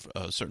screen,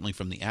 certainly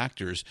from the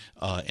actors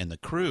and the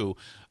crew.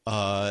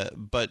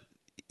 But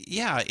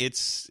yeah,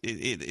 it's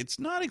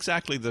not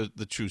exactly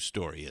the true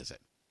story, is it?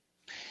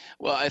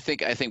 Well, I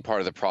think part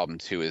of the problem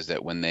too is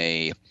that when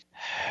I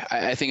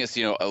think it's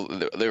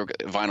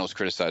vinyl's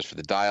criticized for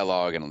the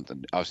dialogue,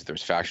 and obviously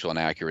there's factual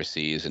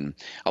inaccuracies, and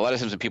a lot of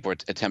times when people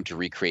attempt to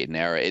recreate an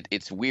era,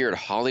 it's weird.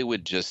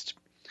 Hollywood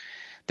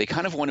they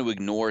kind of want to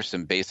ignore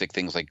some basic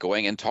things like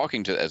going and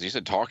talking to, as you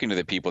said, talking to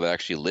the people that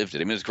actually lived it.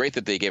 I mean, it was great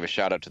that they gave a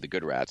shout out to the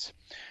Good Rats.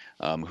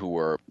 Who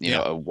were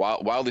a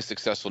wildly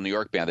successful New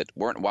York band that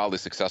weren't wildly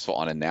successful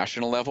on a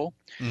national level,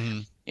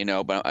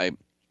 But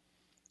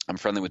I'm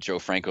friendly with Joe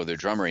Franco, their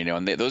drummer,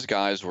 and those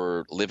guys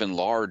were living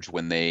large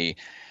when they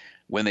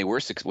when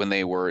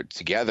they were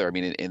together, I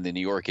mean, in the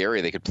New York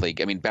area, they could play.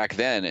 I mean, back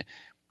then,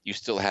 you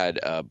still had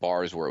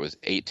bars where it was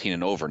 18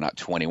 and over, not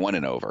 21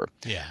 and over.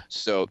 Yeah.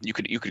 So you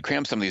could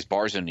cram some of these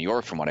bars in New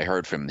York, from what I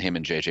heard from him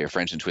and JJ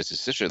French and Twisted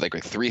Sister, like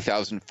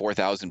 3,000,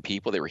 4,000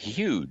 people. They were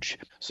huge.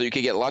 So you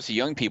could get lots of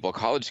young people,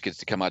 college kids,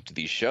 to come out to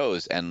these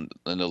shows, and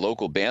the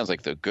local bands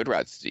like the Good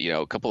Rats,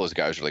 a couple of those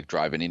guys were like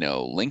driving,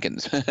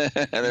 Lincolns. And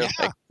they're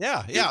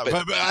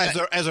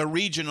but as a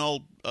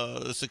regional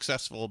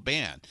successful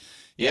band.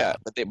 Yeah,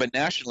 but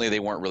nationally they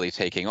weren't really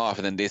taking off.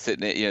 And then they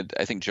said,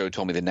 I think Joe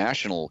told me the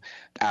national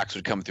acts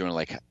would come through and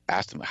like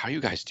ask them, "How are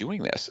you guys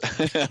doing this?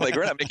 Like,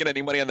 we're not making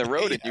any money on the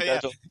road, and you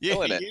guys are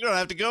killing it. You don't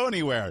have to go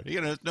anywhere.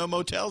 No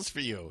motels for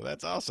you.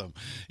 That's awesome."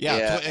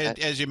 Yeah.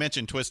 As you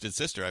mentioned, Twisted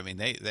Sister. I mean,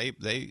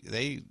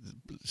 they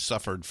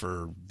suffered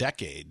for a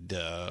decade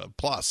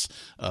plus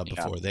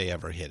before they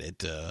ever hit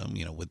it.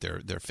 With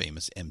their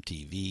famous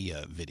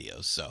MTV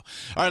videos. So,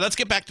 all right, let's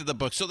get back to the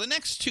book. So the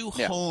next two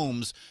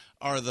homes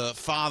are the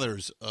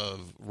fathers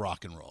of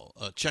rock and roll.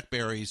 Chuck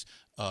Berry's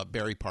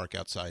Berry Park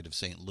outside of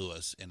St.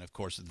 Louis, and of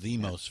course the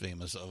most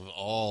famous of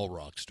all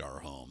rock star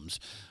homes,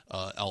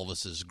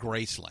 Elvis's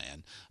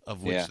Graceland,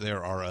 of which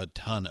there are a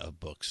ton of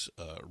books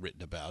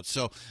written about.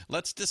 So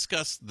let's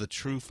discuss the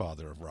true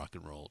father of rock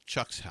and roll,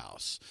 Chuck's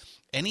house.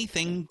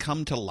 Anything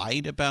come to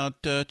light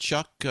about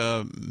Chuck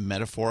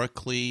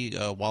metaphorically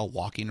while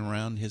walking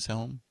around his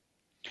home?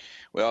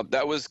 Well,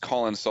 that was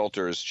Colin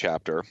Salter's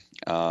chapter,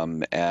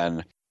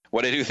 and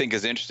what I do think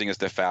is interesting is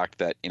the fact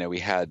that, we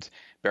had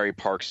Berry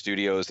Park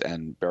Studios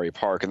and Berry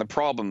Park, and the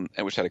problem,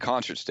 which had a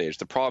concert stage.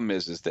 The problem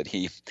is that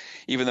he,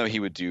 even though he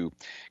would do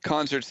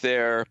concerts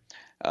there,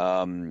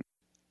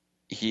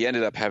 he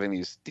ended up having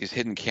these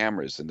hidden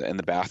cameras in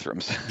the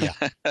bathrooms,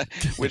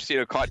 which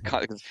caught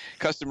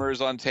customers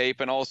on tape,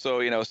 and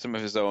also some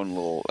of his own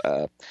little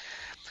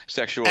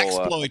sexual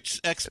exploits.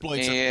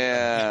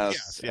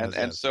 Yes.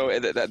 And so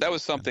that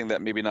was something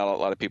that maybe not a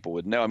lot of people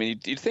would know. I mean,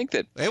 you'd think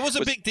that it was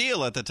a big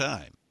deal at the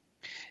time.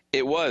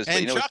 It was.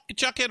 And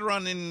Chuck had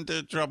run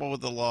into trouble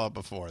with the law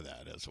before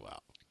that as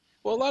well.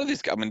 Well, a lot of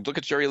these guys, I mean, look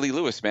at Jerry Lee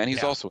Lewis, man.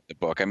 He's also in the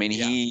book. I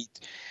mean,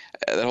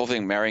 that whole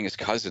thing, marrying his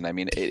cousin. I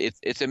mean,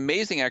 it's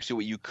amazing actually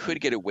what you could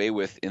get away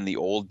with in the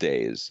old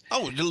days.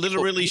 Oh,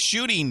 literally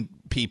shooting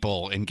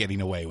people and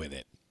getting away with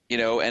it.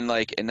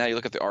 And now you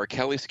look at the R.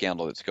 Kelly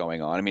scandal that's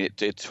going on. I mean,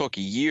 it took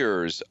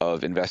years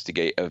of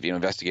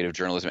investigative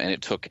journalism, and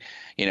it took,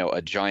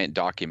 a giant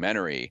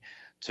documentary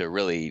to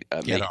really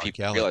make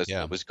people realize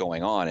what was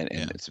going on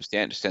and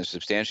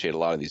substantiate a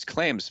lot of these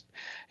claims,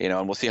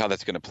 and we'll see how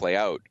that's going to play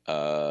out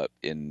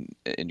in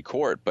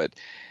court. But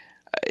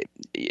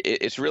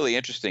it's really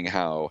interesting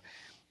how,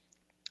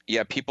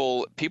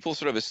 people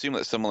sort of assume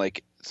that someone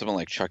like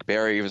Chuck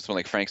Berry, even someone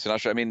like Frank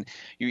Sinatra. I mean,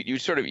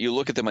 you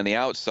look at them on the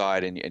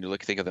outside and you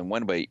think of them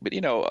one way, but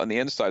on the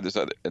inside there's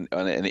other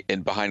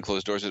and behind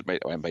closed doors there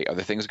might be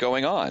other things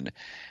going on.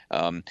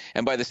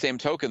 And by the same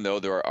token, though,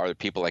 there are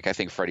people like I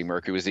think Freddie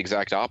Mercury was the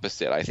exact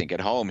opposite. I think at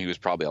home he was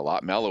probably a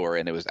lot mellower,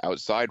 and it was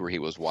outside where he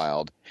was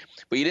wild.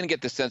 But you didn't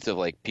get the sense of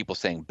like people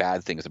saying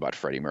bad things about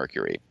Freddie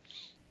Mercury.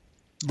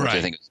 Which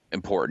I think is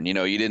important.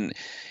 You didn't,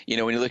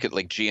 when you look at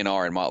like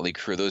GNR and Motley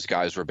Crue, those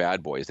guys were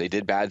bad boys. They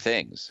did bad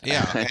things.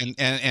 Yeah,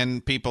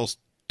 and people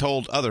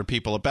told other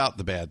people about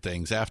the bad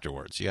things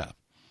afterwards. Yeah,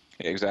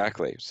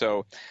 exactly.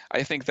 So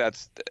I think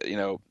that's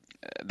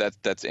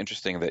that's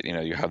interesting that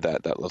you have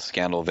that little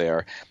scandal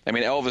there. I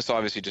mean, Elvis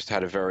obviously just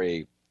had a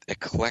very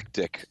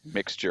eclectic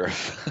mixture.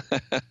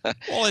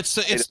 Well,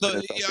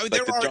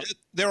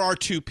 there are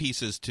two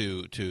pieces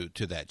to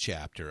that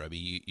chapter. I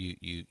mean,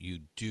 you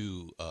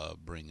do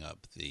bring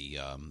up the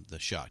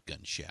Shotgun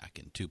Shack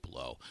in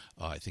Tupelo.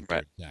 I think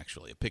there's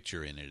actually a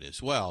picture in it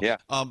as well. Yeah.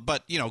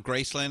 But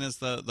Graceland is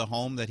the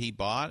home that he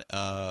bought.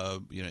 At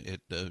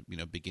the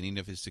beginning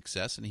of his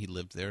success, and he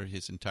lived there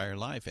his entire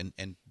life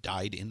and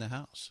died in the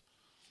house.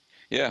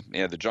 Yeah.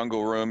 The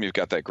Jungle Room. You've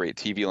got that great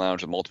TV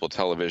lounge with multiple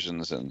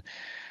televisions and.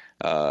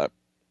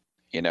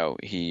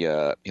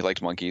 He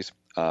liked monkeys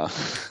very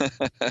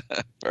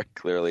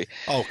clearly.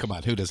 Oh, come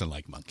on. Who doesn't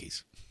like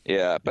monkeys?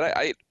 Yeah.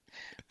 But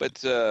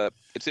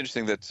it's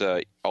interesting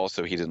that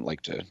also he didn't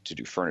like to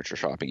do furniture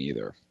shopping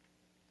either.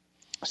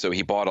 So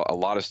he bought a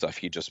lot of stuff.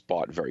 He just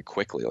bought very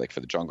quickly, like for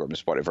the Jungle Room,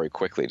 just bought it very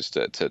quickly. Just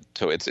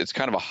to it's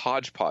kind of a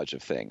hodgepodge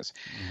of things.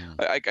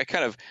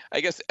 Mm.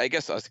 I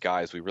guess us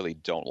guys, we really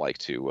don't like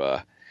to,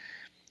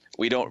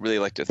 we don't really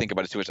like to think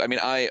about it too much. I mean,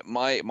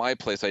 my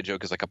place, I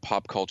joke, is like a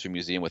pop culture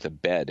museum with a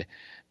bed,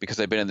 because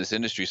I've been in this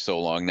industry so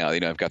long now.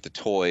 I've got the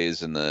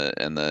toys and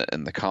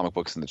the comic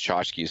books and the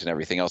tchotchkes and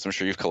everything else. I'm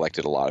sure you've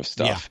collected a lot of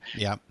stuff.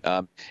 Yeah.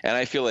 And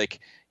I feel like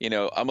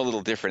I'm a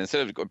little different.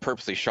 Instead of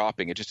purposely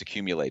shopping, it just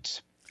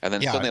accumulates. And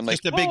then suddenly I'm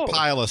like, just a big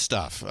pile of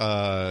stuff,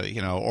 like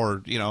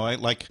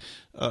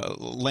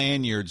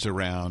lanyards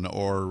around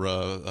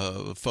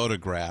or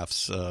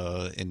photographs,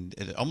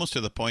 and almost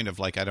to the point of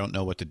like I don't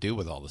know what to do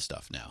with all the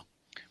stuff now.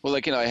 Well,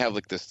 I have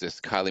like this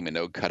Kylie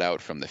Minogue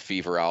cutout from the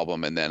Fever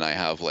album, and then I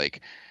have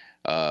like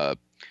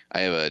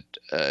I have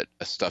a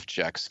stuffed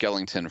Jack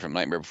Skellington from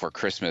Nightmare Before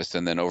Christmas,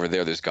 and then over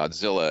there's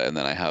Godzilla, and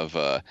then I have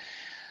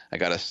I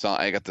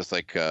got this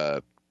like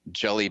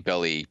Jelly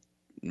Belly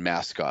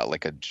mascot,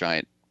 like a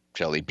giant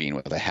jelly bean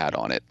with a hat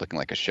on it, looking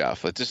like a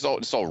chef. It's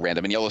just all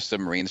random and Yellow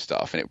Submarine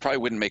stuff, and it probably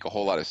wouldn't make a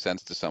whole lot of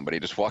sense to somebody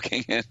just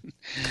walking in.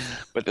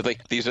 But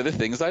like, these are the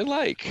things I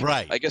like.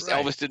 Right. I guess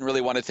right. Elvis didn't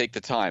really want to take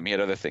the time; he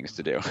had other things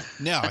to do.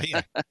 No,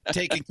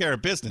 taking care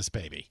of business,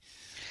 baby.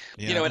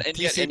 You know, and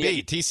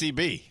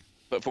TCB.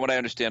 But from what I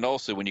understand,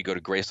 also when you go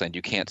to Graceland,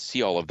 you can't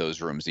see all of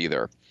those rooms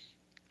either.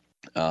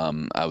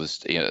 I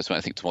was, so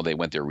I think they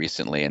went there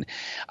recently, and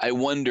I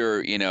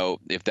wonder,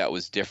 if that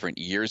was different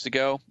years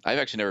ago. I've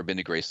actually never been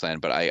to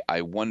Graceland, but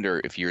I wonder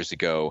if years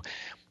ago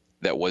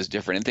that was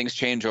different. And things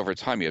change over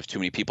time. You have too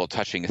many people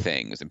touching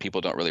things, and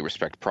people don't really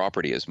respect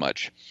property as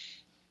much.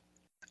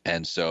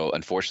 And so,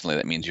 unfortunately,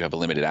 that means you have a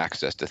limited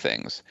access to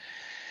things.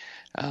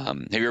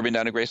 Have you ever been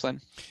down to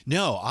Graceland?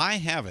 No, I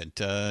haven't.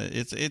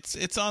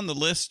 It's on the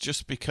list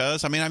just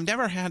because. I mean, I've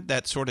never had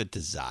that sort of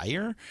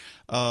desire.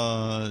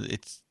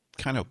 It's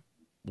kind of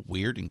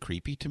weird and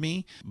creepy to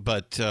me,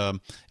 but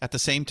at the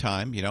same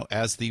time,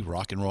 as the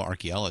rock and roll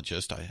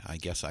archaeologist, I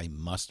guess I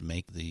must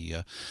make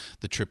the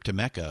trip to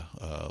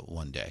Mecca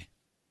one day.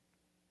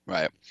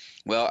 Right.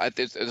 Well,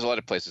 there's a lot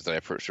of places that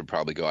I should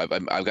probably go.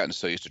 I've gotten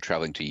so used to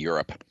traveling to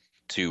Europe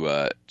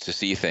to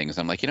see things.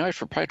 I'm like, I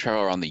should probably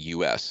travel around the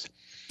U.S.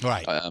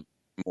 Right.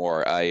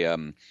 More.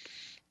 And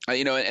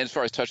as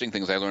far as touching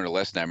things, I learned a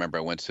lesson. I remember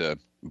I went to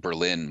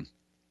Berlin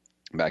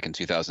back in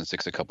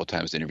 2006 a couple of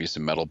times to interview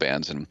some metal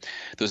bands, and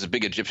there was a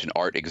big Egyptian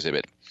art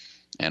exhibit,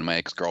 and my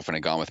ex-girlfriend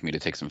had gone with me to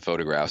take some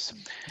photographs.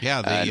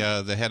 Yeah,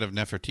 the head of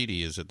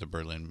Nefertiti is at the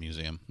Berlin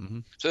Museum. Mm-hmm.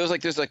 So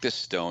there's like this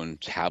stone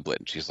tablet,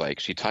 and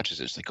she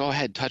touches it. She's like, "Go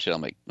ahead, touch it." I'm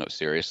like, "No,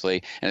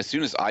 seriously." And as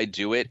soon as I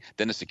do it,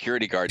 then a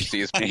security guard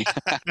sees me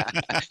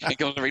and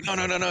comes over.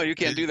 No, you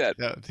can't do that.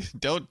 No,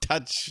 don't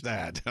touch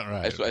that. All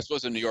right. I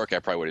suppose in New York I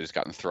probably would have just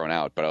gotten thrown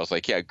out, but I was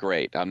like, "Yeah,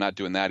 great. I'm not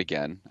doing that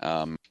again."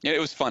 It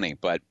was funny,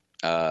 but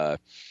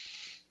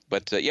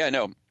yeah,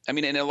 no. I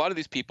mean, and a lot of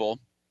these people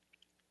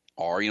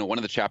are, one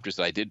of the chapters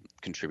that I did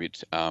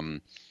contribute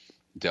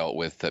dealt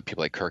with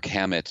people like Kirk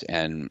Hammett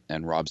and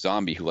Rob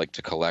Zombie, who like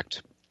to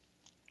collect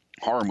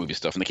horror movie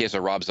stuff. In the case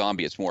of Rob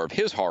Zombie, it's more of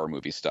his horror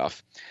movie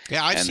stuff.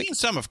 Yeah, I've seen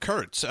some of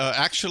Kurt's.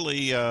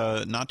 Actually,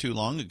 not too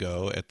long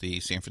ago at the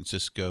San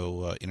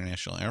Francisco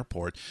International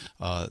Airport,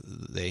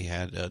 they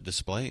had a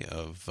display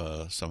of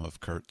some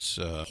of Kurt's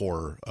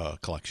horror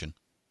collection.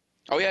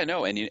 Oh yeah,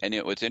 no, and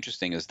what's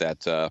interesting is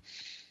that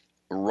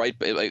right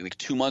like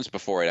 2 months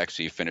before I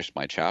actually finished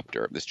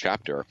this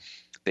chapter,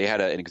 they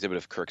had an exhibit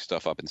of Kirk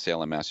stuff up in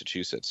Salem,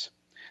 Massachusetts,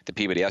 the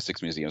Peabody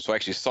Essex Museum. So I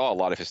actually saw a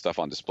lot of his stuff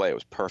on display. It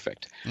was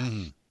perfect.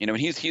 Mm-hmm.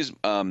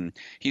 And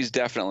he's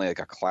definitely like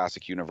a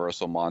classic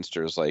Universal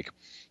Monsters, like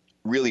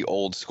really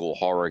old school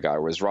horror guy,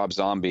 whereas Rob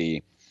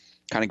Zombie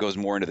kind of goes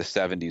more into the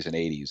 70s and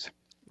 80s.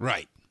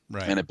 Right.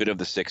 And a bit of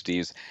the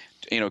 60s.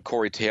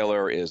 Corey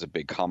Taylor is a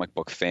big comic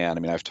book fan. I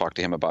mean, I've talked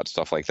to him about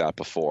stuff like that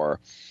before.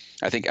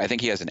 I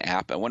think he has an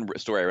app. One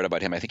story I read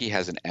about him, I think he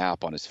has an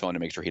app on his phone to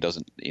make sure he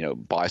doesn't,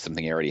 buy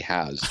something he already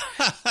has.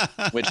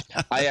 Which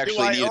I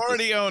actually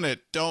already own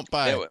it. Don't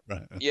buy it.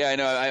 Right. Yeah, I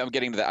know. I'm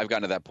getting to that. I've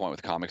gotten to that point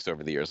with comics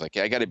over the years. Like,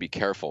 I got to be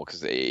careful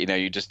because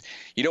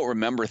you don't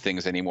remember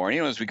things anymore. And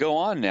as we go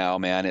on now,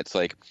 man, it's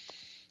like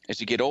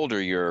as you get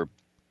older, you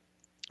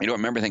don't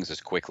remember things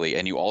as quickly,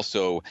 and you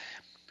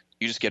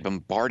just get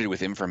bombarded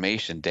with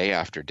information day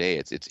after day.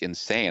 It's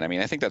insane. I mean,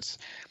 I think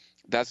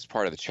that's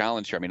part of the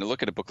challenge here. I mean,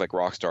 look at a book like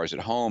Rockstars at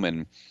Home,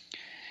 and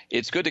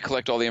it's good to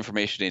collect all the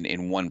information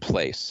in one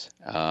place.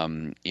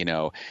 I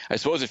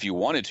suppose if you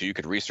wanted to, you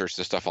could research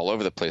this stuff all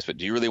over the place, but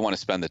do you really want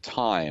to spend the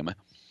time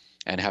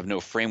and have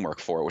no framework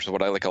for it, which is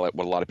what I like what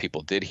a lot of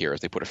people did here,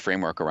 is they put a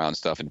framework around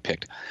stuff and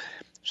picked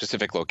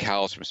specific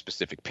locales from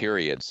specific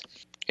periods.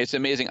 It's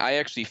amazing. I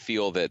actually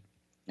feel that,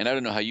 and I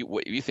don't know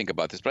what you think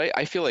about this, but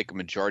I feel like a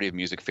majority of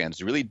music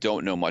fans really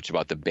don't know much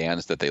about the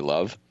bands that they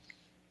love.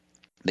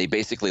 They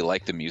basically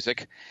like the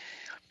music.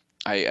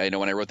 I know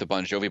when I wrote the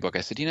Bon Jovi book,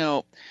 I said,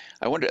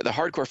 I wonder, the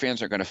hardcore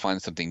fans aren't going to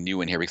find something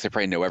new in here because they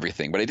probably know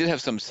everything. But I did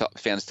have some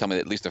fans tell me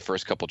that at least the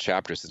first couple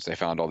chapters, since I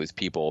found all these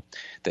people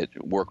that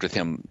worked with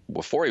him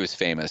before he was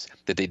famous,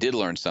 that they did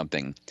learn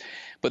something.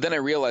 But then I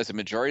realized the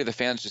majority of the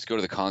fans just go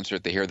to the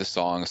concert, they hear the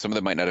song. Some of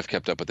them might not have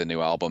kept up with the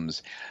new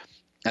albums,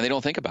 and they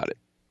don't think about it.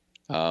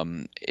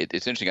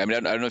 It's interesting. I mean,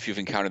 I don't know if you've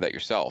encountered that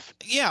yourself.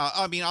 Yeah,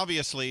 I mean,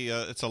 obviously,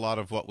 it's a lot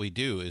of what we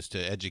do is to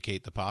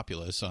educate the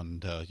populace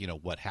on,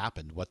 what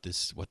happened, what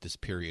this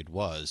period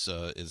was.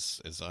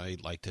 As I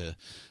like to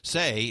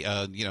say,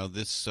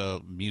 this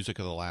music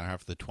of the latter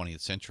half of the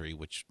 20th century,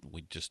 which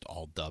we just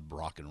all dub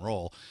rock and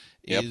roll,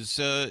 is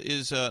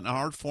an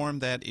art form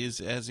that is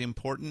as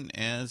important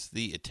as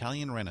the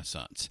Italian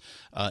Renaissance.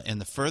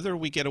 And the further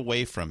we get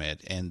away from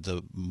it, and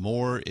the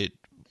more it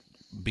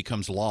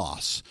becomes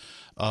loss,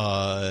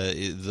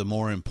 the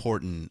more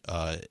important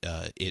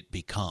it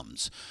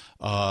becomes.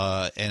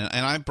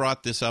 And I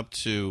brought this up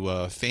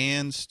to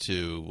fans,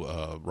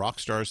 to rock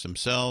stars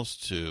themselves,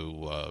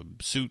 to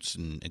suits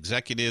and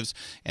executives,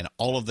 and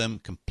all of them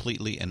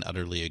completely and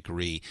utterly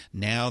agree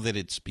now that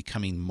it's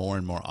becoming more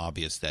and more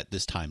obvious that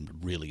this time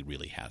really,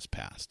 really has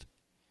passed.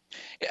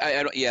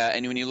 And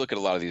when you look at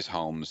a lot of these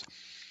homes,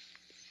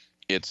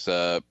 it's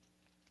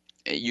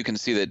you can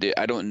see that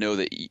I don't know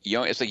that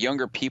it's like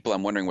younger people.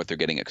 I'm wondering what they're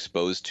getting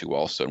exposed to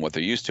also and what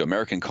they're used to.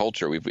 American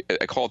culture.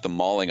 I call it the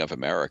mauling of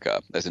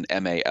America, as an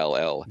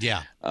MALL.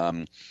 Yeah.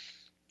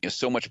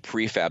 So much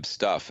prefab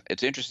stuff.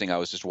 It's interesting. I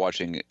was just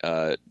watching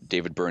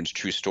David Byrne's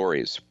True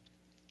Stories,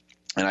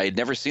 and I had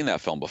never seen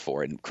that film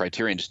before. And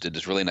Criterion just did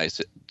this really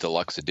nice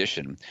deluxe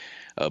edition,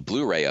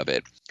 Blu-ray of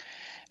it.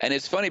 And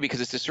it's funny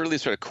because it's this really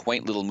sort of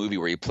quaint little movie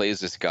where he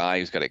plays this guy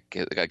who's got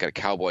a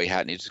cowboy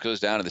hat, and he just goes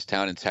down to this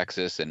town in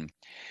Texas, and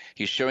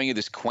he's showing you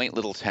this quaint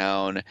little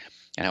town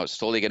and how it's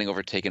slowly getting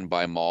overtaken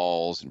by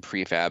malls and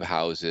prefab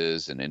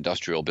houses and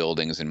industrial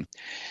buildings. And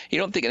you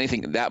don't think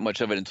anything that much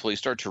of it until you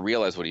start to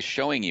realize what he's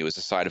showing you is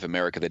a side of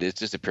America that is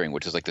disappearing,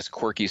 which is like this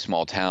quirky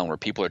small town where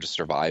people are just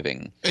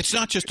surviving. It's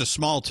not just a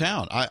small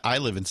town. I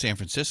live in San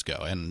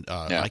Francisco, and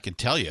I can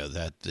tell you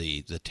that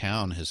the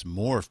town has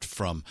morphed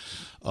from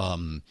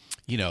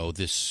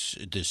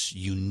this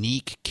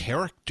unique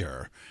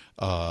character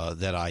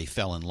that I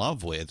fell in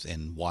love with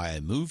and why I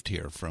moved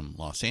here from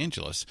Los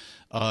Angeles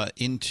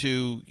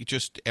into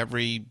just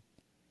every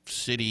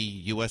city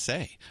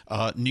USA.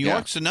 New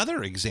York's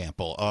another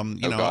example.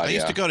 I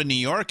used to go to New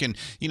York, and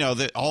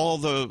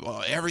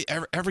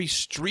every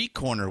street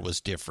corner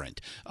was different.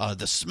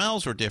 The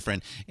smells were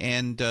different,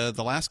 and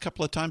the last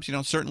couple of times,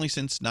 certainly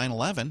since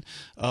 9/11,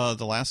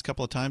 the last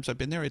couple of times I've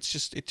been there, it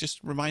just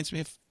reminds me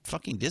of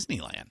fucking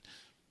Disneyland.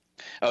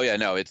 Oh yeah,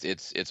 no,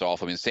 it's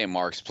awful. I mean, St.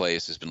 Mark's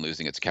Place has been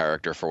losing its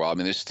character for a while. I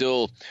mean, there's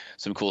still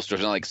some cool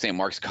stores. Not like St.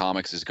 Mark's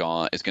Comics is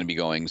gone. It's going to be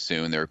going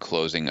soon. They're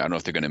closing. I don't know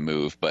if they're going to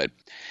move, but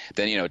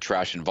then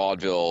Trash and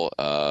Vaudeville,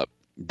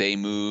 they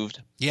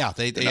moved. Yeah,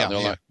 I mean,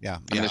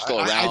 they're still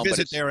around. I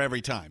visit there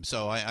every time,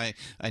 so I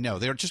know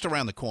they're just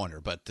around the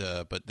corner, but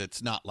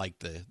it's not like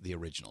the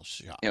original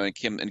shop.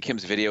 And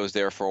Kim's Video is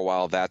there for a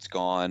while. That's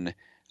gone.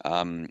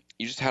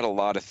 You just had a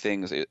lot of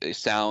things. It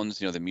sounds,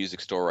 the music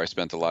store where I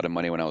spent a lot of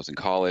money when I was in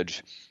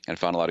college and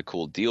found a lot of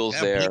cool deals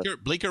there.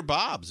 Bleecker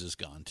Bob's is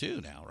gone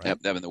too now, right?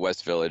 Yep, in the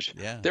West Village.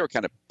 Yeah. They were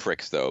kind of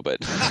pricks though, but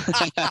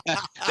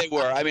they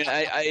were. I mean,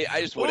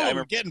 I just I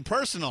remember getting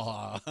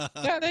personal. I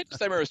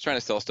remember I was trying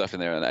to sell stuff in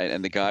there,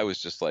 and the guy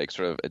was just like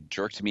sort of a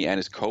jerk to me and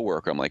his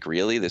coworker. I'm like,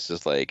 really? This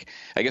is like,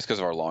 I guess because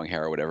of our long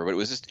hair or whatever, but it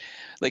was just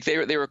like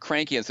they were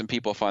cranky, and some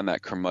people find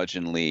that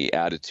curmudgeonly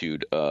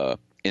attitude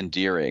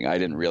endearing. I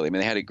didn't really. I mean,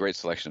 they had a great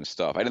selection of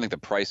stuff. I didn't think the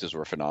prices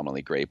were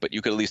phenomenally great, but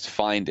you could at least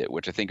find it,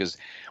 which I think is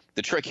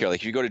the trick here. Like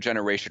if you go to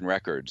Generation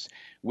Records,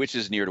 which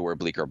is near to where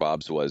Bleecker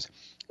Bob's was,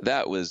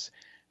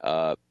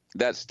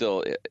 that's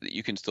still,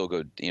 you can still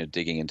go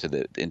digging into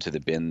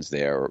the bins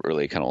there, or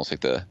really kind of almost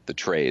like the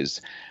trays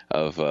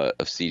of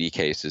CD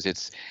cases.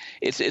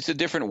 It's a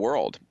different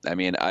world. I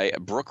mean,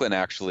 Brooklyn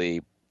actually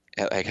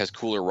has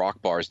cooler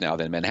rock bars now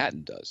than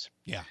Manhattan does.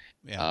 Yeah.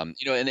 And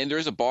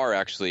there's a bar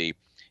actually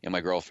in my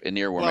girlfriend.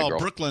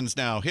 Brooklyn's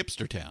now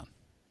hipster town.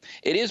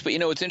 It is, but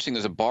it's interesting.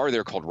 There's a bar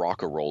there called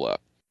Rockarola.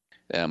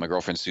 My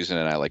girlfriend Susan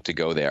and I like to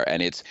go there,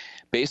 and it's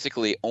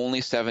basically only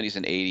 70s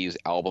and 80s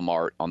album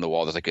art on the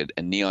wall. There's like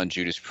a neon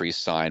Judas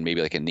Priest sign,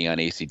 maybe like a neon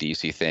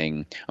AC/DC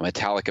thing, a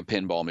Metallica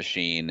pinball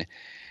machine.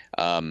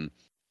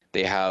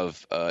 They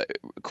have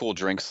cool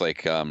drinks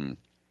like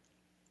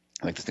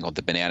this thing called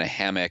the Banana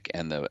Hammock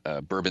and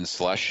the Bourbon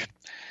Slush.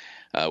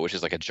 Which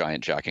is like a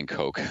giant Jack and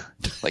Coke,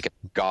 like a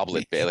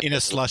goblet in a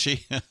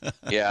slushy.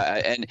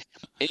 Yeah, and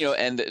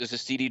there's a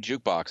CD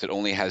jukebox that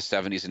only has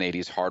 70s and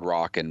 80s hard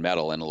rock and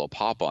metal and a little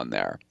pop on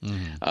there.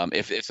 Mm-hmm.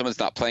 If someone's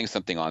not playing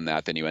something on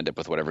that, then you end up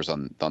with whatever's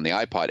on the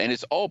iPod, and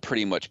it's all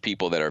pretty much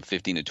people that are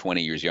 15 to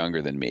 20 years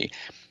younger than me.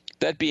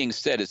 That being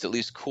said, it's at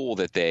least cool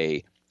that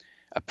they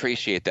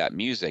appreciate that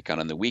music, and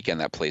on the weekend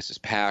that place is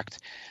packed.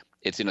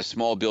 It's in a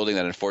small building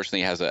that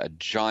unfortunately has a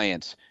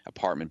giant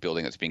apartment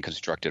building that's being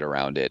constructed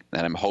around it,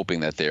 and I'm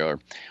hoping that they are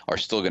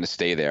still going to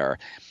stay there.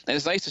 And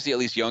it's nice to see at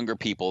least younger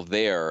people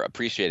there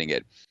appreciating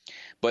it.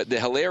 But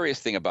the hilarious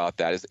thing about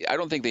that is I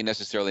don't think they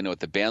necessarily know what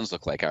the bands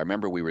look like. I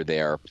remember we were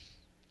there. I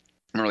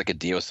remember like a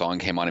Dio song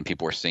came on and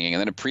people were singing, and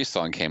then a Priest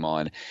song came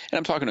on, and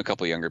I'm talking to a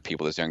couple of younger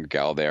people, this younger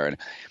gal there,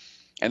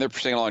 and they're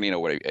singing along.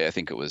 What I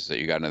think it was,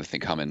 You Got Another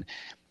Thing Coming,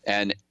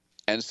 and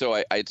so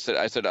I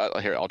said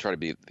here, I'll try to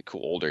be the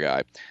cool older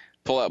guy.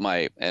 I pulled out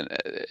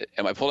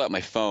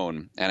my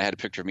phone, and I had a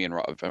picture of me and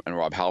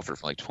Rob Halford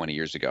from like 20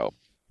 years ago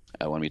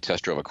when we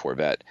test drove a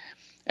Corvette.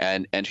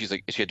 And she's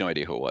like, she had no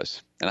idea who it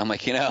was. And I'm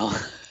like,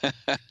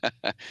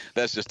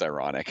 that's just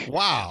ironic.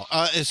 Wow.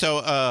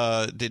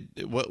 So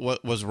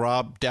what was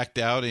Rob decked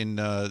out in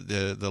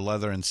the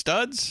leather and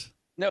studs?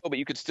 No, but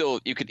you could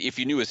if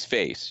you knew his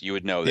face, you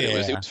would know that it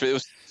was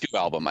the 2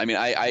 album. I mean,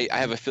 I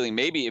have a feeling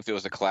maybe if it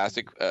was a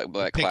classic,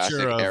 classic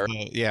era,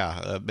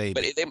 maybe.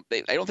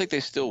 But I don't think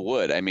they still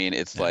would. I mean,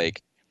 it's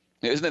like,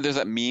 isn't it? There's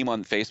that meme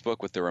on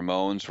Facebook with the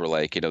Ramones, where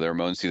like, the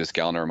Ramones see this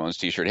gal in a Ramones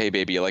t-shirt. Hey,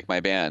 baby, you like my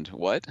band?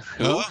 What?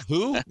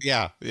 Who?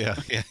 Yeah.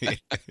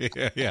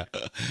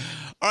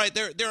 All right,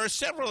 there are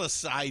several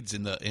asides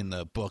in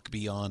the book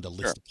beyond a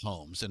list of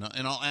poems, and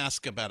I'll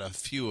ask about a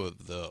few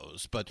of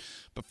those. But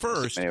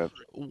first,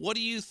 what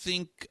do you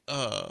think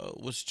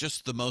was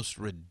just the most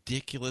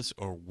ridiculous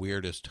or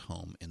weirdest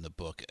home in the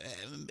book?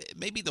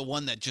 Maybe the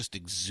one that just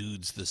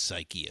exudes the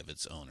psyche of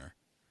its owner.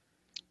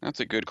 That's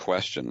a good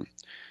question.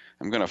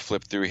 I'm going to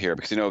flip through here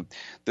because,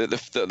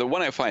 the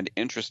one I find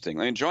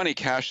interesting, I mean, Johnny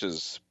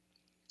Cash's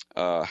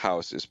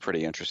house is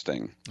pretty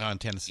interesting. In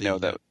Tennessee.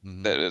 That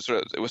it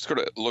sort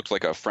of looked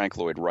like a Frank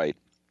Lloyd Wright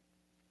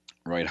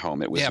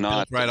home. It was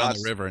not built right on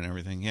the river and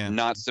everything. Yeah.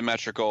 Not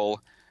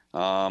symmetrical. A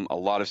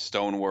lot of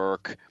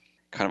stonework,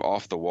 kind of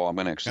off the wall. I'm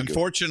going to actually.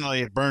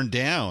 Unfortunately, it burned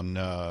down.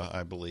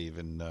 I believe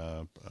in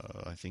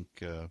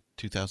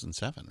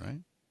 2007, right?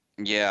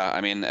 Yeah.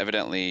 I mean,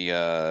 evidently.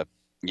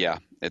 Yeah,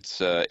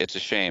 it's a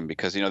shame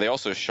because they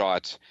also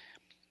shot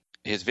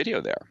his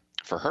video there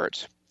for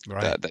Hurt,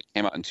 that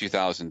came out in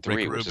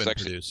 2003, which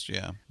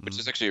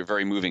is actually a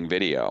very moving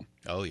video.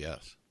 Oh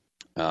yes.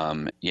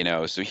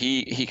 So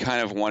he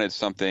kind of wanted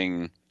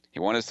something. He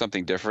wanted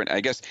something different.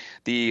 I guess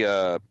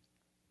the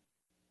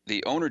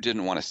owner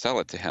didn't want to sell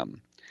it to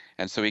him,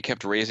 and so he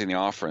kept raising the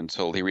offer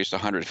until he reached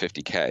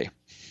 $150K.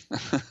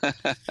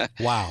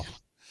 Wow.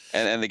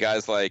 And the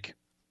guy's like,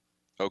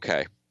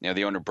 okay.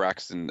 The owner,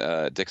 Braxton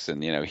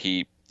Dixon,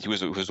 he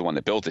was the one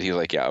that built it. He was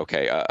like, yeah,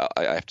 okay,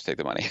 I have to take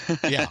the money.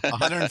 Yeah,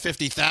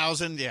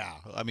 $150,000. Yeah,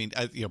 I mean,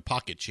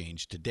 pocket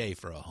change today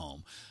for a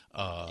home.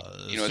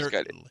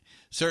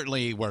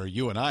 Certainly where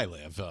you and I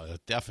live,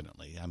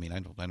 definitely. I mean, I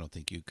don't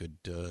think you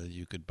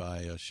could buy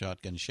a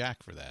shotgun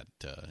shack for that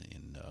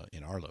in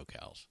our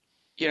locales.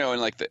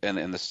 And like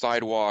the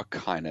sidewalk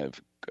kind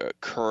of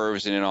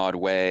curves in an odd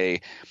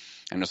way.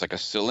 And there's like a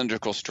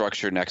cylindrical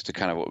structure next to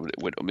kind of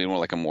what would be more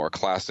like a more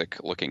classic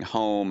looking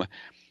home.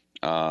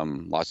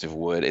 Lots of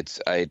wood. It's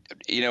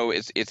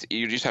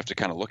you just have to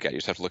kind of look at it. You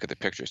just have to look at the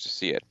pictures to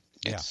see it.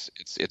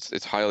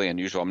 It's highly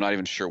unusual. I'm not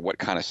even sure what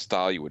kind of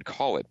style you would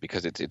call it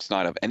because it's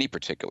not of any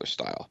particular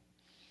style.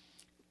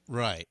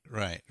 Right.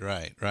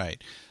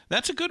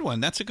 That's a good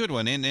one.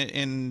 And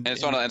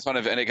it's on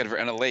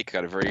a lake,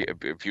 got a very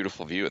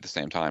beautiful view at the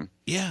same time.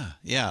 Yeah.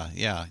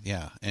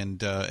 And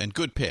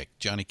good pick.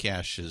 Johnny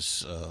Cash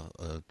is.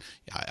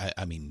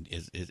 I mean,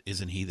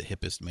 isn't he the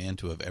hippest man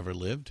to have ever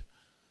lived?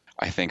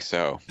 I think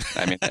so.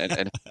 I mean,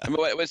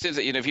 what is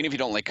it? Even if you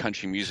don't like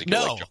country music, you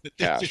like Johnny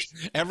Cash.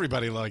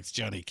 Everybody likes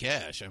Johnny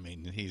Cash. I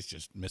mean, he's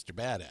just Mr.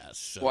 Badass.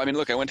 So. Well, I mean,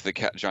 look, I went to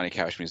the Johnny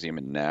Cash Museum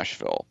in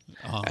Nashville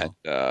when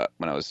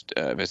I was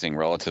visiting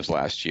relatives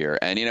last year,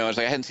 and I was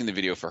like, I hadn't seen the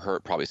video for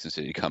Hurt probably since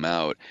it had come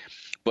out,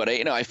 but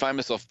I find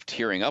myself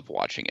tearing up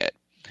watching it.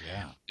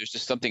 Yeah, there's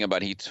just something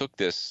about he took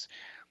this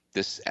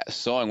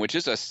song, which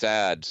is a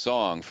sad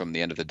song from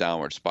the end of the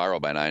Downward Spiral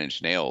by Nine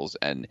Inch Nails,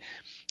 and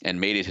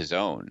made it his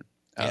own.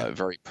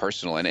 Very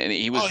personal, and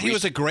he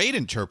was a great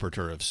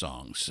interpreter of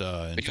songs.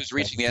 But he was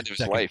reaching the end of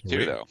his life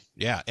too, though.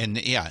 Yeah, and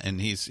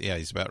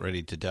he's about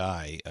ready to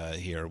die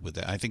here with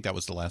that. I think that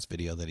was the last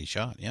video that he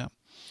shot. Yeah.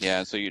 Yeah,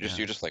 and so you're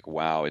just like,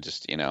 wow. It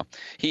just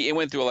he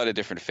went through a lot of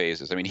different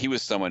phases. I mean, he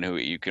was someone who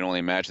you can only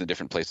imagine the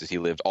different places he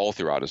lived all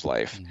throughout his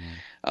life.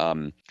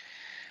 Mm-hmm.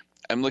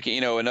 I'm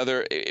looking,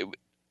 another,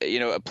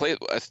 a play.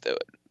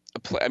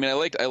 I mean, I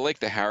like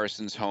the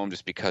Harrison's home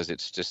just because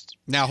it's just.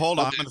 Now hold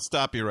on, I'm going to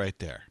stop you right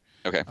there.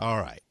 Okay. All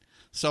right.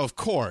 So, of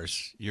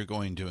course, you're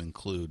going to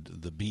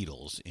include the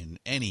Beatles in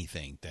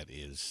anything that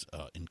is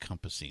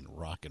encompassing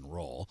rock and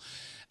roll.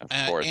 Of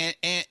course.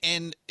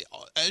 And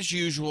as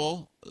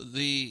usual,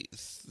 the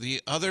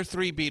other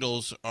 3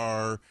 Beatles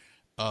are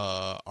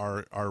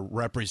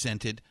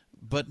represented,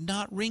 but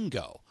not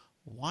Ringo.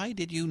 Why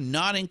did you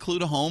not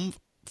include a home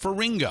for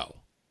Ringo?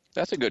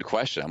 That's a good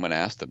question. I'm going to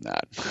ask them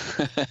that.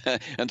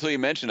 Until you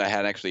mentioned, I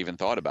hadn't actually even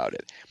thought about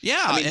it.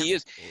 Yeah, I mean,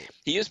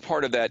 he is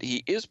part of that.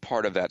 He is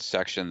part of that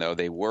section, though.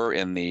 They were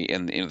in the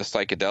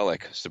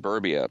psychedelic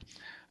suburbia.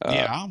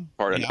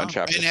 Part of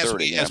chapter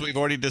 30. As we've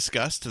already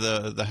discussed,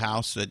 the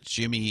house that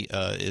Jimi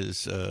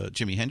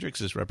Hendrix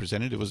is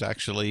represented, it was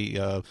actually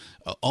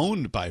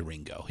owned by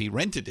Ringo. He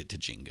rented it to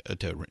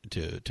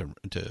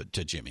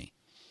Jimi.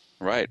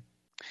 Right.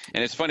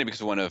 And it's funny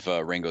because one of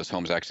Ringo's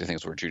homes actually, I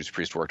think, is where Judas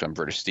Priest worked on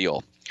British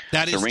Steel.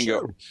 That is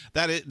true.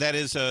 That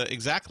is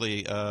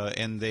exactly.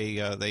 And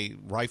they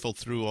rifled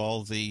through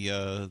all the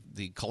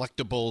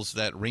collectibles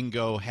that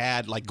Ringo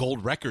had, like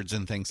gold records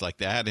and things like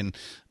that, and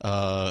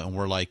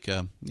we're like,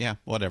 yeah,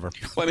 whatever.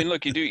 Well, I mean,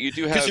 look, you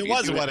do have because it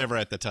was whatever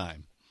at the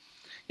time.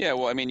 Yeah,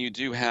 well, I mean, you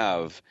do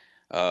have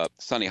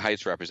Sunny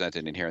Heights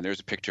represented in here, and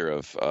there's a picture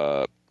of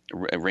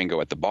Ringo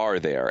at the bar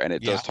there, and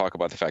it does talk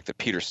about the fact that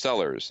Peter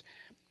Sellers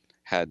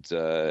had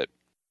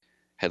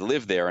had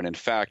lived there. And in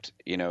fact,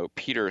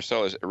 Peter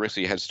Sellers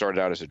originally had started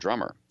out as a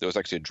drummer. There was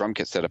actually a drum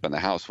kit set up in the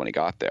house when he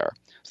got there.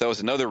 So that was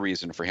another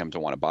reason for him to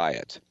want to buy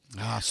it.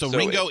 So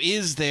Ringo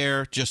is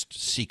there just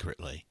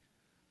secretly.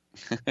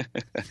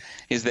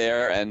 He's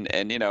there, and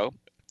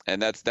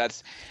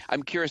that's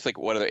I'm curious, like,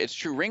 what other, it's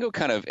true, Ringo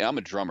kind of, I'm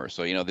a drummer,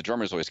 so the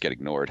drummers always get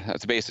ignored.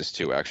 That's a bassist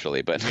too,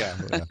 actually, but yeah.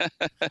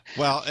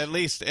 Well, at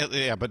least,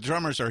 but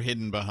drummers are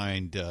hidden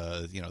behind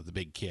the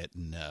big kit,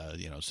 and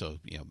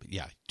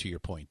to your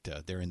point,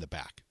 they're in the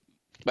back.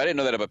 But I didn't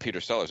know that about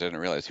Peter Sellers. I didn't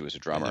realize he was a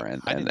drummer,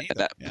 and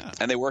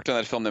they worked on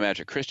that film, The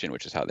Magic Christian,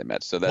 which is how they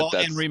met. So that's...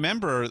 and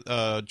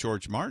remember,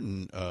 George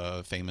Martin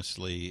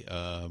famously,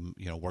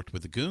 worked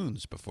with the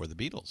Goons before the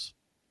Beatles.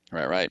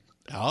 Right.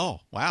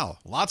 Oh, wow!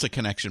 Lots of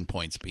connection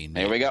points being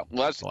made. There we go.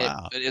 Well,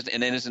 wow.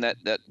 And then isn't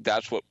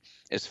that's what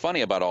is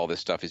funny about all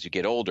this stuff? As you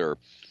get older,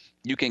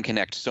 you can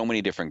connect so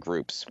many different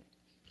groups.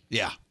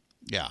 Yeah.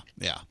 And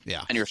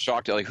you're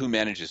shocked at, like, who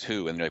manages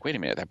who, and you're like, wait a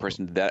minute, that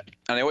person did that.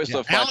 And I always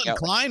love finding out. Alan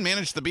Klein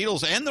managed the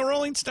Beatles and the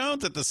Rolling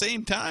Stones at the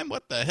same time.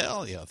 What the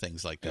hell?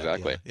 Things like that.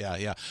 Exactly.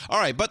 Yeah. All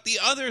right, but the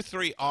other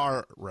three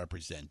are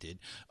represented.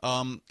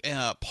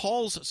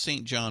 Paul's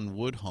St. John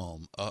Wood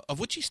home, of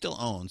which he still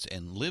owns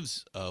and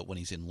lives when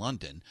he's in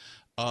London.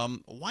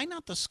 Why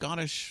not the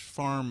Scottish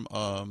farm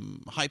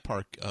High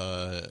Park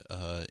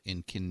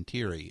in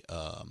Kintyre,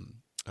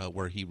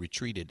 where he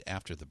retreated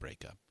after the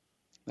breakup?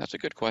 That's a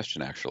good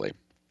question, actually.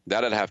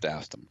 That I'd have to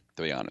ask them,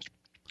 to be honest,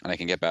 and I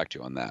can get back to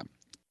you on that.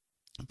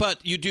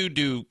 But you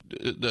do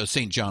the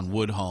St. John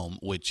Wood home,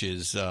 which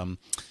is, it's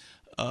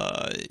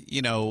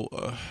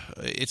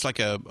like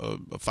a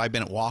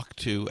 5-minute walk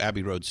to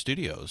Abbey Road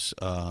Studios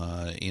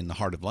in the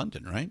heart of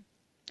London, right?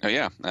 Oh,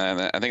 yeah.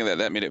 I think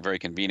that made it very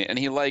convenient. And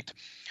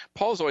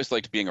Paul's always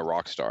liked being a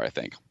rock star, I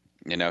think.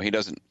 He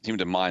doesn't seem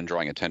to mind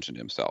drawing attention to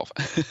himself.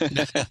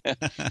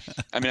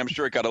 I mean, I'm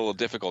sure it got a little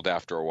difficult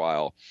after a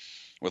while,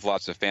 with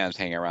lots of fans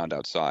hanging around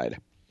outside.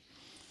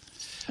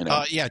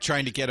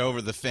 Trying to get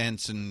over the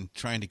fence and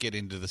trying to get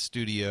into the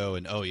studio,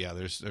 and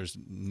there's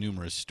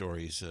numerous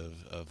stories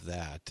of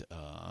that,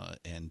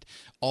 and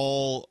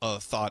all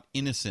thought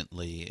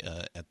innocently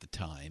at the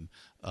time.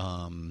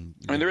 I mean,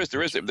 there is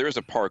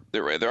a park.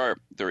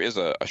 There is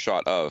a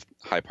shot of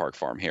High Park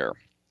Farm here,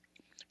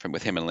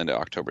 with him and Linda,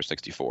 October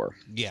 '64.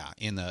 Yeah,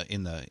 in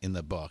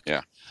the book. Yeah.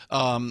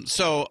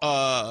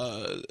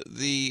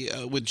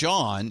 With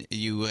John,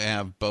 you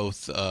have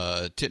both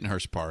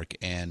Tittenhurst Park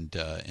and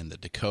the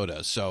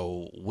Dakota.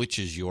 So which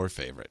is your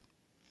favorite?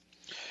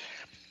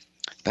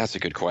 That's a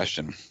good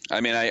question.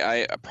 I mean,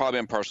 I probably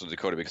am partial to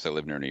Dakota because I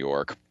live near New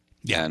York.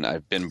 Yeah. And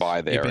I've been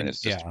by there, and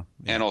it's just,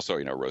 and also,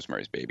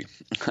 Rosemary's Baby.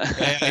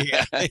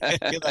 yeah,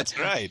 that's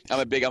right. I'm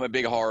a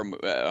big horror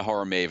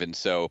maven,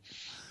 so.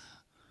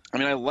 I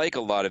mean, I like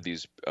a lot of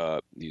these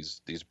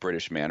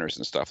British manors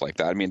and stuff like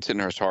that. I mean,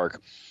 Tittenhurst Park,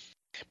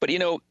 but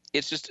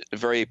it's just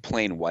very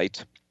plain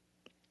white,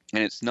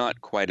 and it's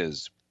not quite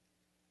as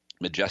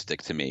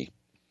majestic to me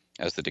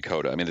as the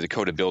Dakota. I mean, the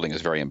Dakota building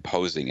is very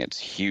imposing. It's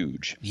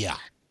huge. Yeah.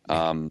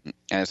 And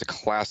it's a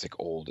classic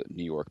old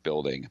New York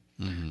building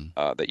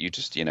that you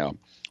just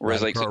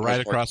whereas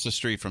right across the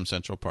street from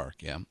Central Park.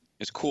 Yeah.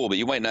 It's cool, but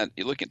you might not.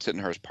 You look at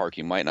Tittenhurst Park,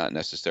 you might not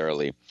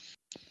necessarily.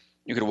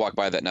 You could walk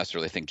by that and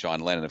necessarily think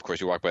John Lennon. Of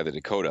course, you walk by the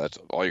Dakota, that's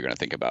all you're going to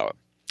think about.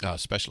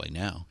 Especially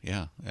now,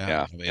 yeah.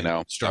 I mean,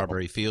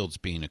 Strawberry Fields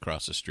being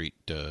across the street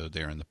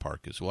there in the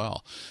park as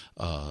well,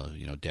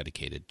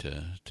 dedicated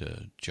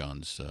to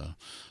John's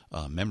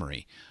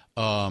memory.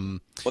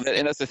 And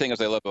that's the thing is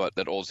I love about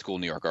that old school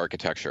New York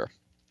architecture,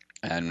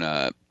 and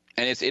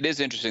it is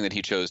interesting that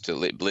he chose to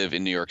live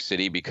in New York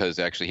City because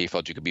actually he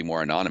felt you could be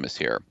more anonymous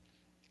here.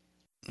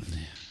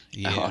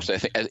 Yeah. So I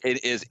think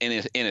it is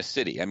in a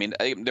city. I mean,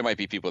 there might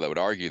be people that would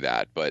argue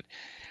that, but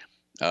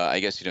I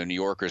guess New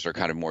Yorkers are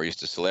kind of more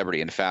used to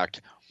celebrity. In fact,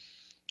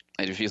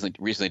 I just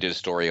recently did a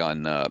story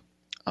on the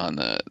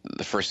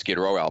first Skid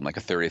Row album, like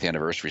a 30th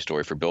anniversary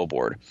story for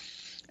Billboard,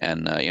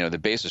 and the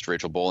bassist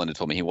Rachel Boland had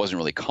told me he wasn't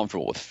really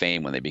comfortable with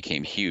fame when they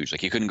became huge.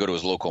 Like he couldn't go to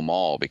his local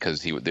mall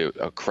because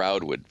a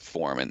crowd would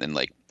form, and then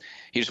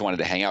he just wanted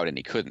to hang out and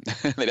he couldn't.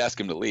 They'd ask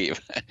him to leave.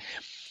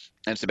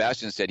 And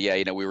Sebastian said,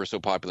 we were so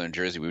popular in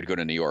Jersey, we would go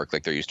to New York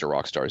like they're used to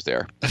rock stars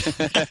there.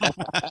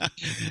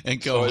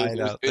 And go hide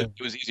out there. It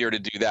was easier to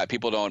do that.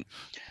 People don't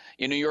 –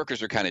 New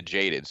Yorkers are kind of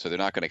jaded, so they're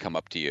not going to come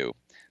up to you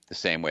the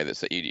same way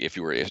that if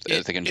you were in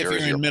Jersey. If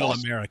you're in Middle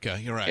America,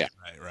 you're right. Yeah.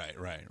 Right.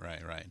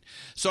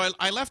 So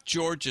I left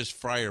George's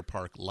Friar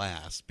Park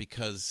last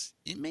because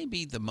it may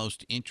be the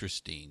most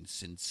interesting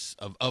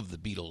of the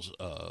Beatles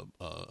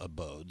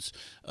abodes.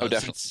 Definitely.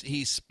 Since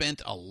he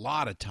spent a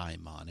lot of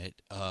time on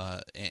it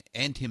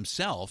and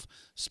himself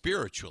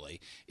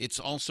spiritually. It's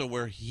also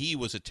where he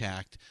was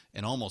attacked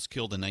and almost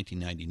killed in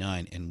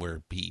 1999 and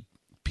where he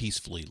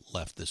peacefully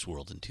left this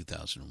world in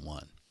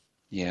 2001.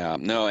 Yeah,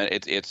 no,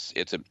 it's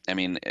a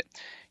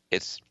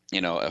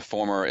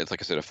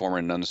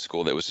former nuns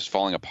school that was just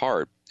falling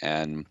apart,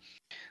 and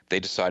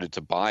they decided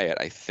to buy it.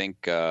 I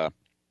think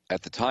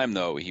At the time,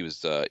 though, he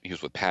was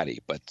with Patty,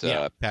 but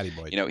Patty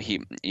Boyd.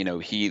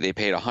 They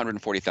paid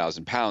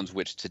 £140,000,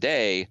 which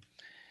today,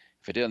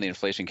 if I did on the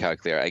inflation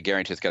calculator, I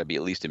guarantee it's got to be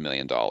at least $1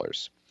 million.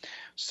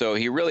 So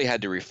he really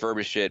had to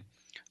refurbish it.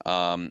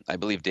 I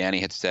believe Danny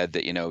had said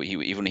that,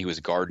 even when he was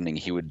gardening,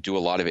 he would do a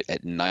lot of it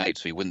at night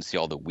so he wouldn't see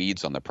all the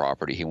weeds on the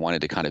property. He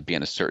wanted to kind of be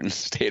in a certain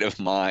state of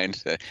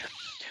mind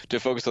to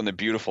focus on the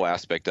beautiful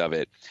aspect of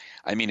it.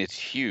 I mean, it's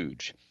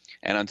huge.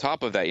 And on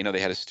top of that, they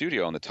had a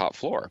studio on the top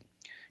floor.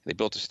 They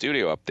built a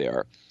studio up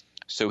there.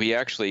 So he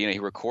actually, he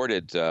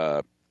recorded,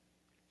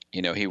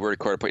 he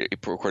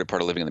recorded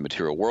part of Living in the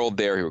Material World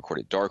there. He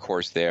recorded Dark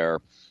Horse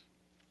there.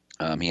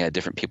 He had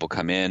different people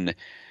come in,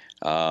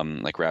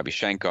 like Ravi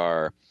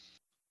Shankar.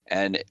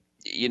 And,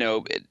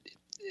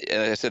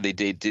 as I said, they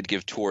did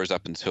give tours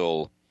up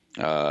until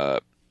they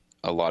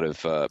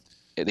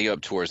gave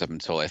up tours up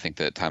until I think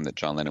the time that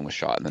John Lennon was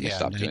shot, and then they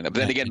stopped doing that.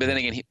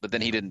 But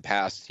then he didn't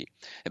pass. He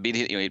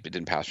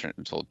didn't pass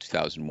until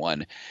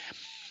 2001.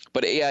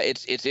 But yeah,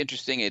 it's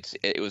interesting.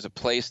 It was a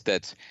place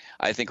that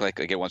I think, like,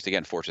 again, once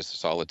again, Fortress of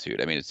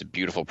Solitude. I mean, it's a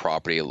beautiful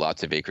property,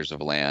 lots of acres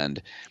of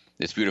land.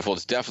 It's beautiful.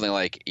 It's definitely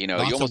like,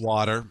 lots of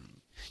water.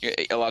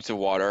 Lots of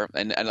water,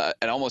 and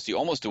almost you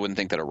wouldn't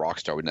think that a rock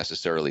star would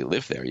necessarily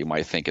live there. You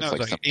might think it's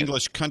like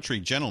English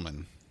country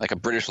gentleman, like a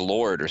British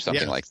lord or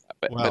something like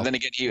that. But then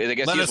again, I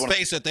guess let us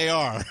face it, they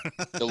are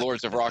the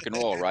lords of rock and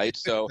roll, right?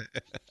 So,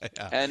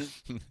 and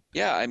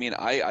I mean,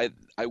 I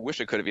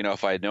wish I could have,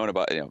 if I had known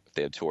about, if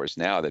they had tours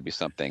now, that'd be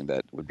something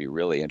that would be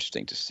really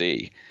interesting to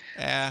see.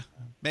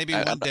 Maybe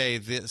one day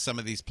some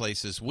of these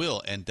places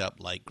will end up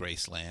like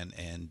Graceland,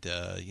 and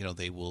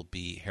they will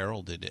be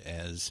heralded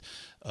as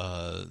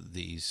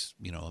these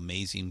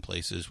amazing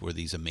places where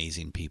these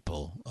amazing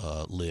people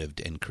lived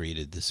and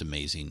created this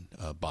amazing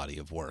body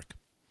of work.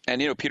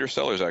 And Peter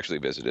Sellers actually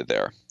visited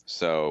there,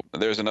 so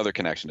there's another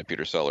connection to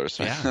Peter Sellers.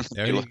 Yeah,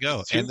 there you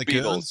go. And the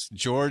Beatles,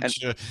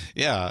 George.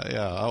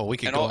 Oh, we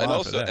could go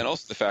on for that. And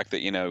also the fact that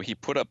he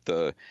put up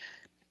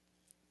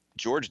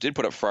George did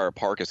put up Friar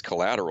Park as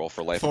collateral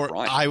for Life of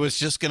Brian. I was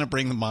just going to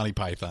bring the Monty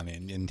Python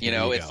in. And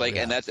it's like,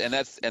 and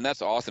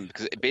that's awesome,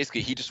 because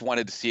basically he just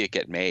wanted to see it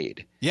get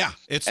made. Yeah,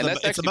 it's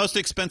the most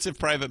expensive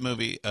private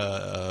movie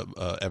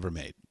ever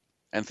made.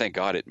 And thank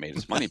God it made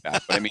its money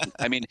back. But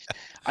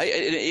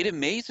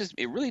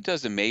it really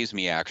does amaze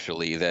me,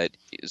 actually, that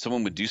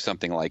someone would do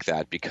something like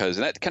that, because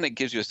that kind of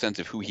gives you a sense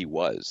of who he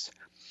was.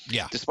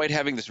 Yeah. Despite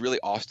having this really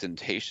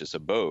ostentatious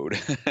abode,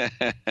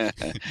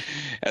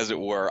 as it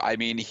were, I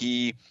mean,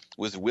 he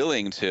was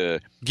willing to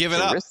give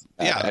it up.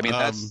 Yeah. I mean,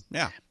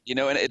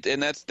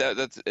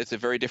 it's a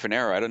very different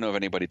era. I don't know of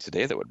anybody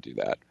today that would do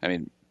that. I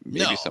mean,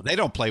 maybe they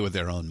don't play with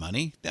their own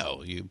money.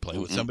 No, you play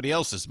with somebody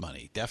else's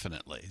money,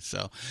 definitely.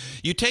 So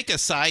you take a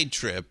side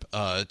trip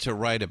to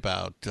write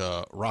about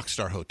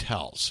Rockstar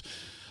Hotels.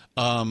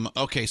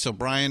 Okay, so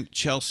Brian,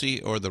 Chelsea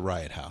or the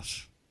Riot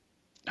House?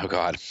 Oh,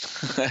 God.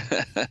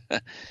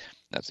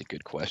 That's a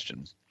good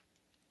question.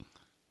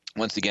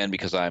 Once again,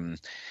 because I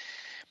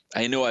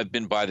know I've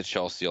been by the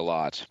Chelsea a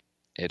lot.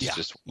 It's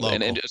just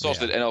local, and it's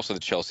also and also the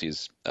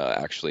Chelsea's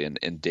actually,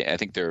 and I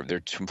think they're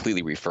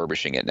completely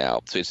refurbishing it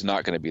now, so it's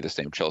not going to be the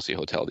same Chelsea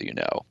hotel that you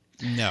know.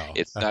 No,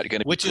 it's not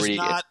going to be.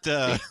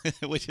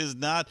 Which is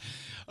not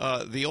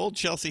the old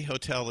Chelsea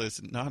hotel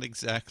is not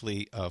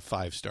exactly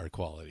 5-star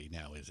quality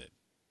now, is it?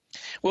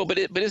 Well, but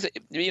is it,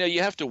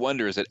 you have to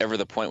wonder, is it ever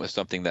the point with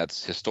something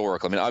that's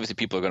historical? I mean, obviously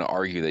people are going to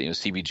argue that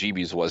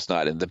CBGB's was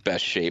not in the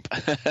best shape.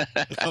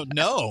 Oh,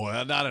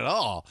 no, not at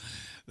all.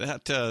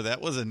 That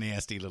was a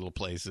nasty little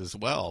place as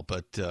well.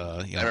 But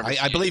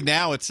I believe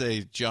now it's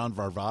a John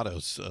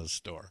Varvatos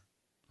store.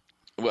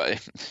 Well,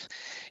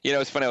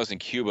 it's funny. I was in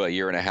Cuba a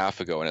year and a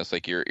half ago, and it's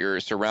like you're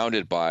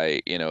surrounded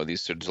by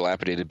these sort of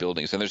dilapidated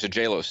buildings, and there's a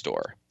JLo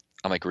store.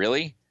 I'm like,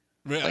 really?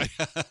 Really?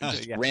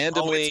 Just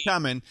randomly. Oh, it's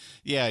coming.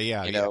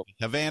 Yeah.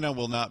 Havana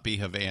will not be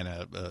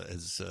Havana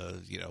as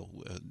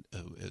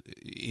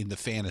in the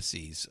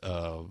fantasies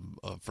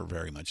for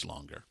very much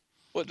longer.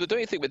 Well, don't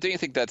you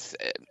think that's?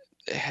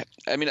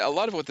 I mean, a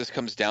lot of what this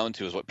comes down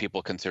to is what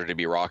people consider to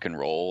be rock and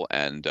roll,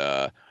 and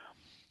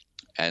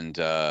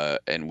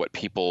what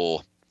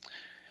people.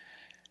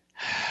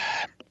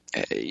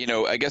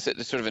 I guess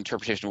it's sort of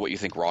interpretation of what you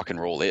think rock and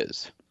roll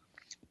is.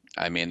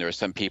 I mean, there are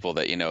some people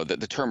that that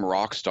the term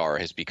rock star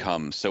has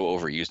become so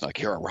overused. Like,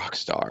 you're a rock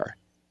star.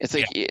 It's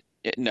like,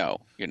 no,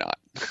 you're not.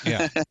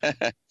 Yeah.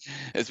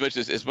 as much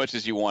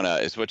as you want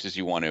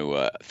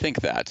to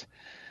think that,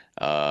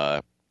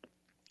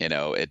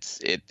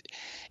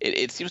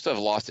 it seems to have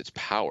lost its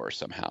power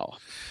somehow.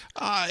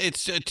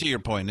 It's to your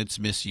point. It's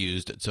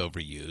misused. It's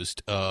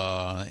overused.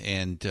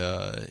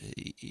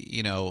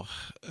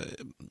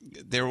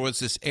 There was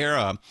this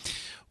era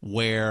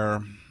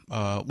where.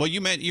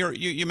 You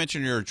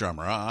mentioned you're a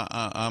drummer.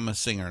 I'm a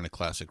singer in a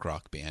classic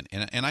rock band,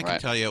 and I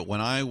can tell you,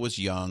 when I was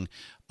young,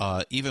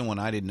 even when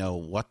I didn't know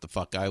what the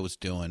fuck I was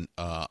doing,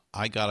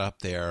 I got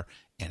up there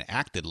and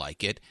acted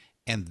like it,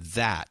 and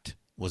that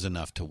was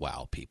enough to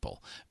wow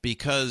people,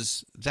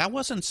 because that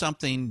wasn't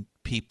something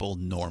people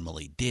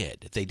normally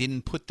did. They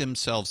didn't put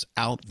themselves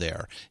out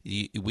there.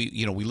 We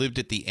lived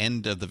at the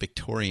end of the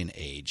Victorian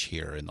age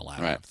here in the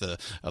latter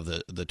of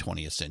the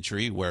 20th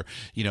century, where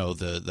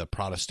the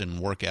Protestant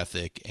work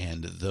ethic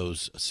and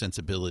those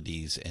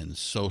sensibilities and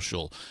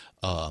social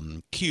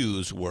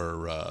cues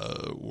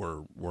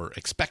were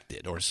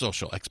expected, or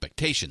social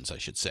expectations, I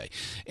should say,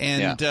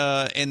 and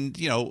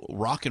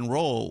rock and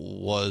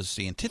roll was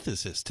the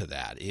antithesis to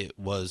that. It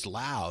was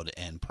loud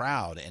and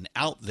proud and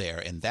out there,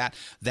 and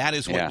that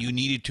is what you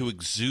needed to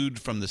exude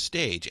from the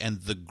stage.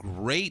 And the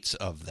greats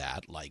of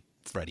that, like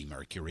Freddie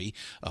Mercury,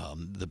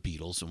 the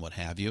Beatles, and what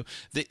have you,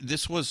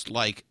 this was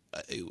like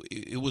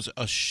it was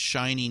a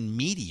shining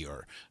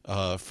meteor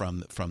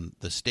from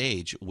the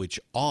stage, which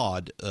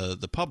awed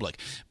the public.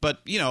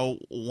 But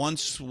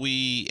once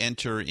we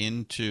enter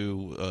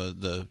into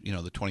the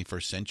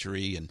 21st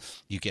century, and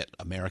you get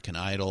American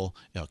Idol,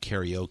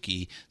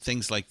 karaoke,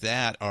 things like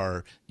that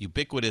are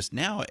ubiquitous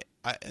now.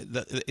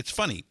 It's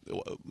funny.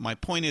 My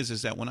point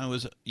is that when I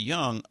was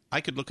young,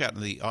 I could look out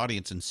in the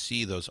audience and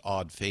see those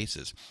odd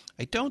faces.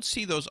 I don't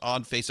see those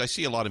odd faces. I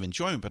see a lot of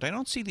enjoyment, but I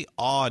don't see the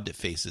odd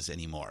faces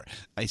anymore.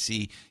 I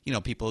see,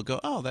 people go,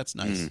 "Oh, that's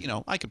nice."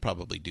 I could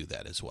probably do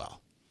that as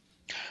well.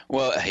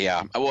 Well,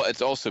 yeah. Well,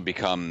 it's also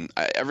become,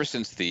 ever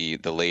since the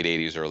late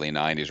 80s, early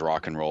 90s,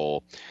 rock and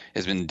roll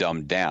has been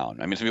dumbed down.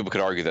 I mean, some people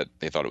could argue that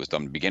they thought it was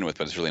dumb to begin with,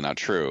 but it's really not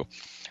true.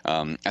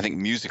 I think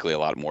musically a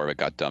lot more of it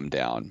got dumbed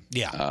down.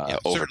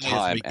 Over time.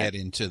 As we get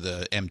into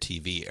the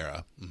MTV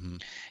era. Mm-hmm.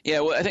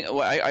 Yeah,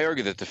 well, I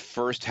argue that the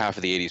first half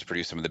of the 80s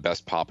produced some of the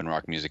best pop and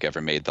rock music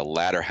ever made. The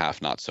latter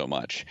half, not so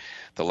much.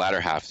 The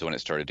latter half is when it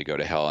started to go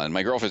to hell. And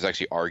my girlfriend's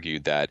actually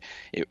argued that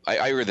I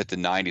argue that the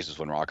 90s is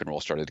when rock and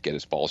roll started to get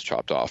its balls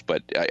chopped off.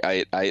 But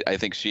I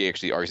think she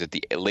actually argues that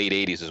the late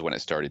 80s is when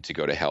it started to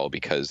go to hell,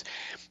 because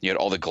you had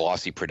all the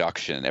glossy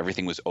production.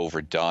 Everything was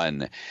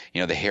overdone.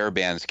 The hair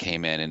bands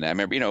came in. And I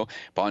remember,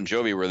 Bon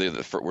Jovi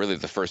were really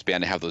the first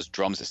band to have those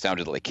drums that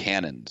sounded like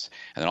cannons.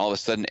 And then all of a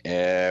sudden,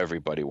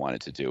 everybody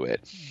wanted to do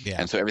it. Yeah.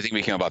 And so everything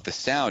became about the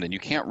sound, and you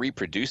can't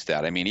reproduce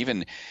that. I mean,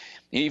 even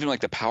like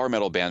the power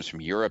metal bands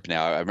from Europe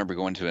now. I remember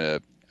going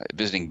to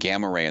visiting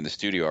Gamma Ray in the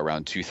studio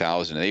around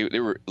 2000. They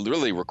were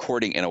literally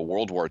recording in a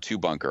World War II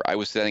bunker. I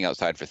was standing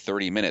outside for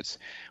 30 minutes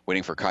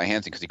waiting for Kai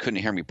Hansen because he couldn't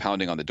hear me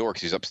pounding on the door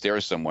because he's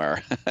upstairs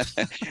somewhere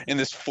in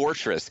this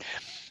fortress.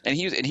 And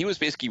he was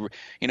basically,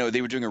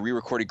 they were doing a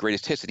re-recorded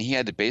greatest hits, and he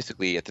had to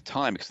basically, at the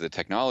time, because of the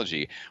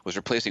technology, was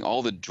replacing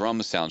all the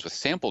drum sounds with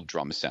sampled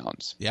drum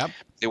sounds. Yep.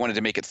 They wanted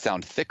to make it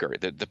sound thicker.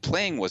 The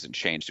playing wasn't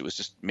changed. It was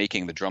just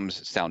making the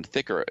drums sound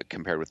thicker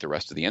compared with the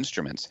rest of the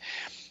instruments.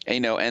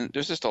 And, and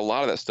there's just a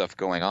lot of that stuff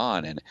going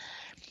on. And,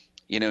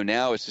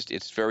 now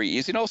it's very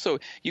easy. And also,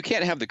 you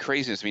can't have the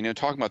craziness. I mean,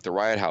 talking about the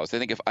Riot House, I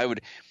think if I would,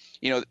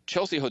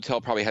 Chelsea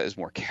Hotel probably has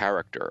more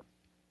character.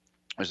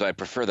 So I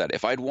prefer that.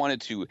 If I'd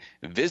wanted to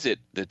visit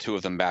the two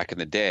of them back in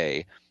the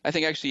day, I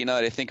think actually,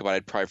 that I think about it,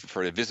 I'd probably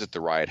prefer to visit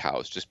the Riot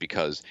House, just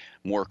because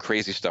more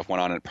crazy stuff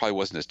went on and it probably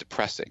wasn't as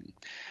depressing.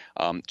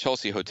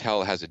 Chelsea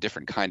Hotel has a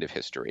different kind of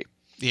history.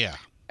 Yeah.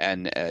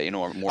 And,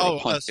 more.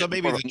 So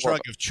maybe the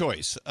drug of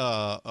choice,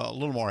 a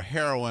little more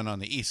heroin on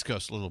the East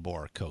Coast, a little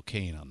more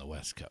cocaine on the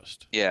West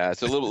Coast. Yeah,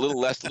 it's a little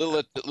less,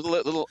 more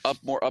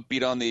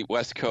upbeat on the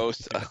West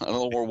Coast, a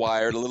little more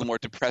wired, a little more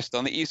depressed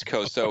on the East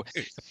Coast. So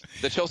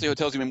the Chelsea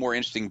Hotel is going to be a more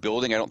interesting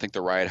building. I don't think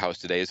the Riot House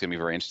today is going to be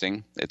very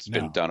interesting. It's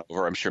been done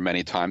over, I'm sure,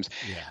 many times.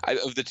 Yeah.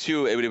 Of the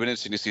two, it would have been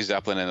interesting to see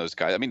Zeppelin and those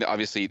guys. I mean,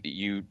 obviously,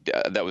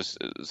 that was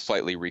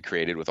slightly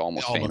recreated with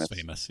Almost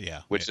Famous.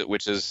 Yeah.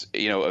 Which is,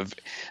 of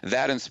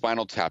that and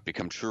Spinal Tap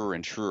become truer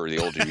and truer the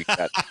older you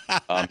get.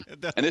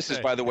 And this is,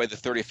 by the way, the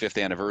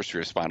 35th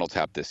anniversary of Spinal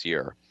Tap this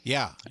year.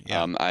 Yeah.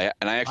 I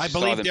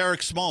believe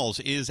Derek Smalls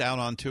is out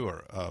on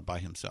tour by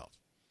himself.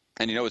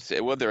 And they're going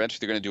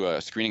to do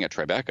a screening at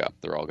Tribeca.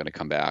 They're all going to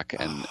come back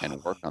and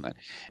work on that.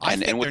 I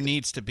think there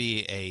needs to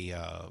be a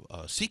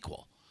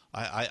sequel.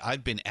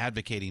 I've been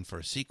advocating for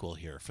a sequel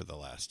here for the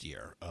last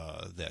year,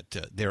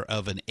 that they're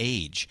of an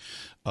age,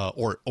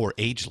 or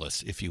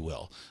ageless, if you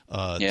will,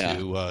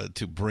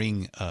 to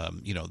bring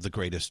the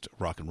greatest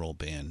rock and roll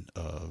band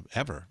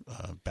ever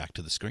back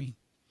to the screen.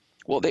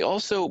 Well,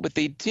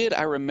 they did.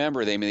 I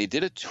remember they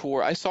did a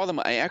tour. I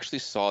actually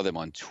saw them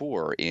on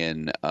tour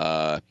in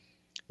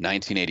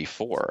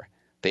 1984.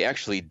 They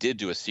actually did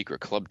do a secret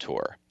club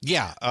tour.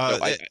 Yeah,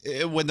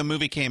 when the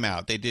movie came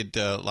out, they did.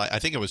 I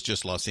think it was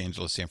just Los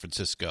Angeles, San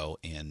Francisco,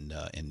 and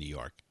New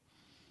York.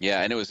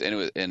 Yeah, and I was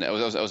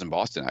in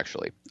Boston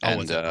actually,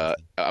 and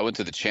I went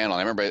to the Channel.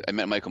 I remember I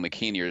met Michael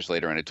McKean years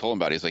later, and I told him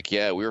about it. He's like,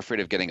 "Yeah, we were afraid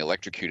of getting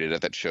electrocuted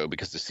at that show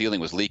because the ceiling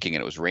was leaking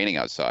and it was raining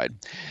outside."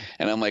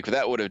 And I'm like,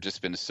 "That would have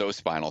just been so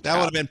Spinal Tap. That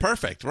would have been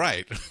perfect,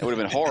 right?" It would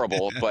have been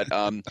horrible, but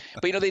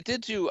they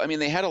did do. I mean,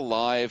 they had a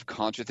live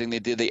concert thing.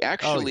 They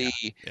actually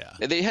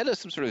they had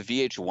some sort of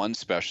VH1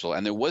 special,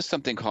 and there was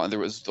something called. There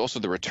was also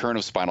the Return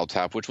of Spinal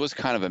Tap, which was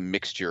kind of a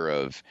mixture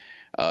of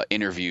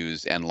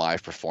interviews and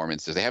live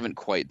performances. They haven't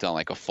quite done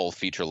like a full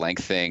feature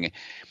length thing.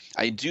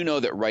 I do know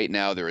that right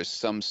now there is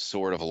some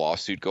sort of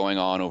lawsuit going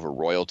on over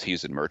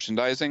royalties and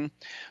merchandising.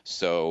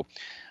 So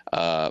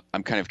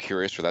I'm kind of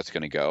curious where that's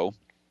going to go.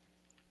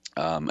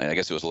 And I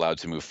guess it was allowed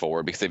to move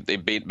forward because they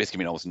basically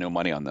made almost no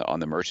money on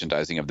the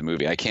merchandising of the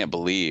movie. I can't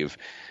believe.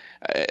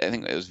 I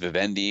think it was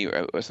Vivendi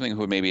or something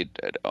who maybe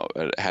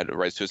had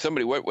rights to it.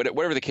 Somebody,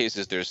 whatever the case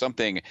is, there's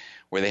something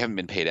where they haven't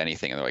been paid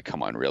anything, and they're like,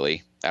 "Come on,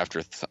 really?" After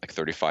like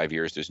 35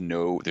 years, there's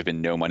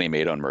been no money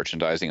made on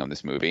merchandising on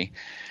this movie.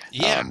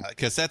 Yeah,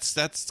 because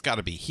that's got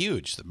to be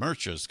huge. The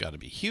merch has got to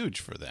be huge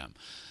for them.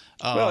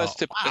 Well, that's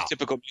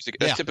typical music.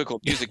 That's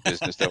typical music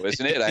business, though,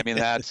 isn't it? I mean,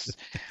 that's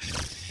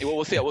well,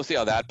 we'll see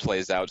how that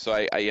plays out. So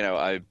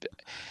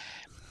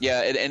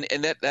Yeah,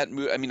 and that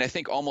I mean, I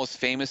think Almost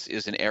Famous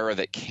is an era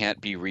that can't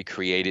be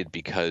recreated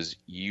because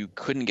you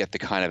couldn't get the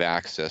kind of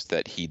access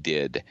that he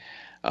did.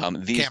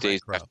 These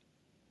days,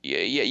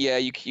 yeah,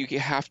 you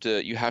have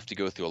to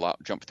go through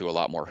jump through a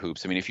lot more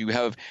hoops. I mean, if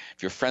you're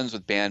friends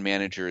with band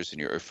managers and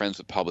you're friends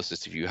with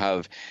publicists, if you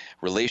have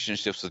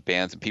relationships with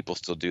bands, and people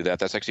still do that,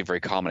 that's actually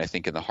very common, I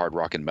think, in the hard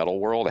rock and metal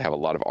world. I have a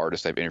lot of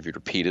artists I've interviewed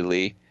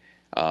repeatedly,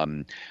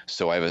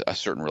 so I have a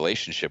certain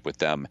relationship with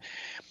them.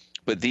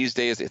 But these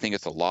days, I think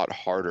it's a lot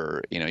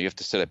harder. You have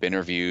to set up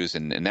interviews,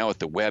 and now with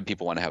the web,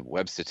 people want to have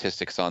web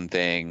statistics on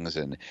things,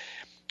 and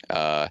show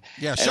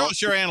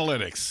us your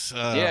analytics.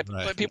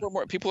 But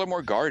people are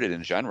more guarded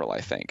in general,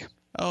 I think.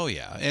 Oh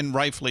yeah, and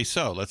rightfully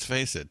so. Let's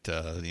face it.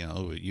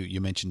 You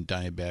mentioned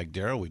Dimebag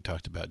Darrell. We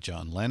talked about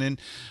John Lennon.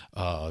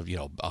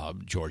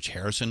 George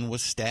Harrison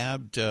was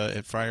stabbed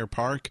at Friar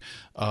Park.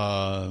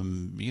 A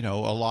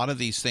lot of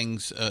these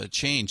things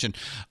change, and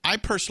I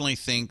personally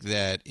think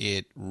that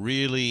it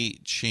really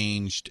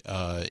changed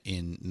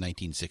in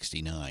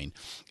 1969.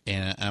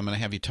 And I'm going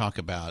to have you talk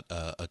about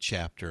a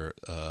chapter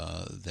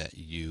that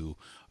you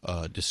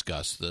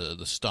discuss, the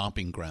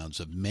stomping grounds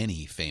of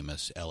many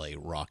famous L.A.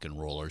 rock and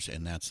rollers,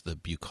 and that's the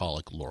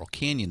bucolic Laurel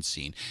Canyon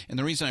scene. And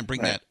the reason I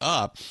bring that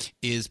up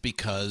is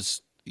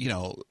because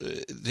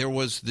there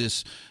was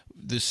this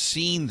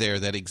scene there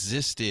that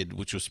existed,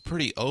 which was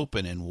pretty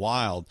open and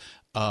wild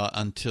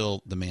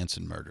until the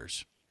Manson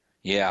murders.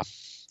 Yeah.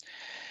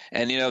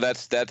 And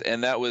that's that,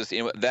 and that was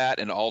that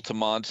and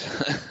Altamont.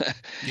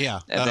 Yeah,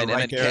 and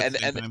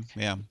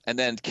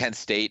then Kent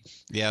State.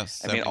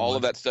 Yes, I mean all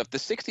of that stuff. The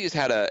 '60s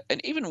had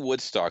and even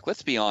Woodstock.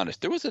 Let's be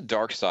honest, there was a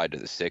dark side to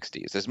the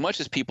 '60s. As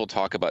much as people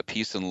talk about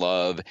peace and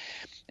love,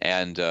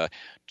 and the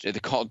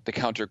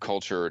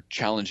counterculture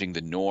challenging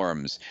the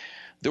norms,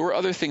 there were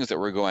other things that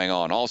were going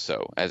on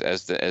also,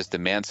 as the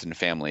Manson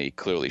family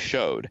clearly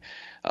showed.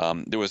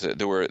 There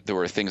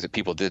were things that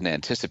people didn't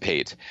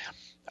anticipate.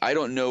 I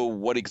don't know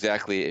what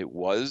exactly it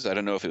was. I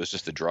don't know if it was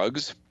just the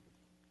drugs.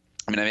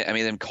 I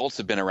mean, cults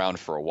have been around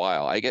for a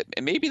while.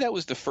 Maybe that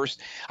was the first.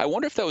 I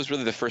wonder if that was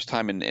really the first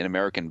time in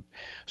American,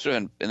 sort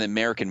of in the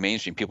American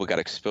mainstream, people got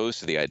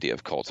exposed to the idea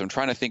of cults. I'm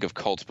trying to think of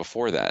cults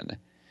before then.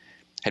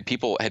 Had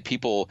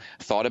people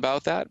thought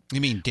about that?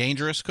 You mean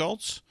dangerous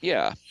cults?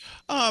 Yeah.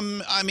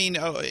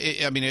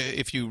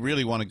 If you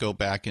really want to go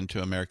back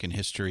into American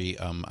history,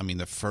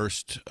 the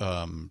first,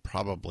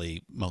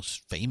 probably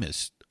most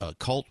famous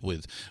cult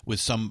with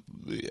some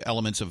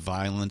elements of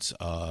violence,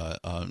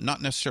 not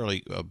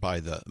necessarily by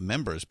the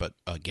members, but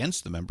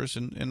against the members,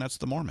 and that's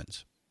the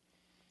Mormons.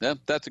 Yeah,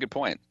 that's a good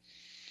point.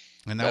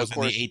 And that was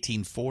in the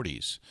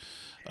 1840s.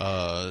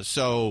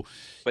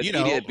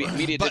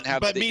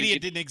 Media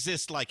didn't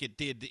exist like it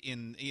did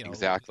in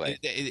exactly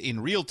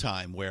in real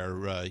time,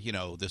 where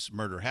this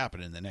murder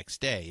happened, and the next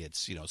day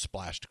it's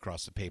splashed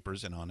across the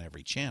papers and on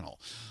every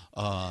channel,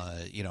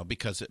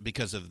 because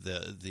of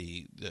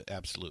the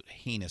absolute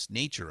heinous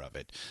nature of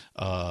it,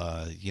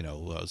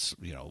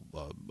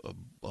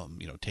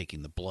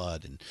 taking the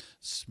blood and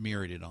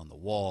smearing it on the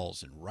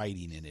walls and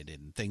writing in it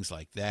and things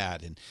like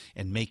that, and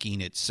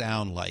making it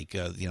sound like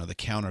the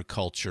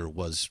counterculture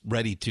was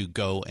ready to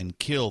go and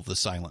kill the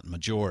silent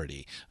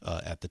majority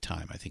at the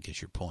time, I think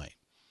is your point.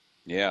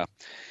 Yeah.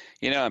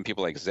 And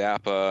people like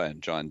Zappa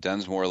and John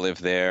Densmore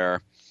lived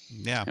there.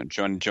 Yeah. And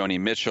Joni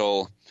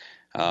Mitchell.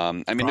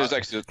 There's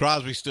actually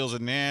Crosby, Stills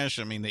and Nash.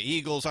 the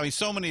Eagles.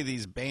 So many of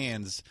these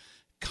bands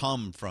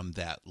come from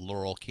that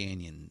Laurel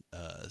Canyon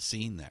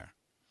scene there.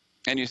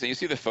 And you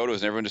see the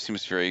photos, and everyone just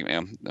seems very,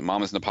 the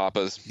Mamas and the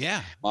Papas.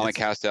 Yeah, Mama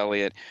Cass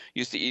Elliot.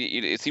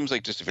 It seems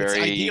like just very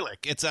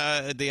idyllic. It's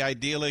the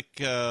idyllic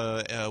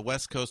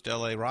West Coast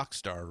LA rock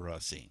star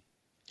scene.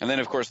 And then,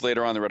 of course,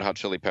 later on, the Red Hot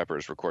Chili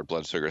Peppers record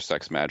 "Blood Sugar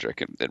Sex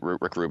Magic" at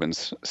Rick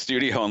Rubin's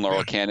studio in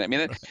Laurel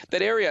Canyon.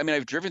 That area.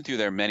 I've driven through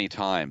there many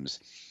times.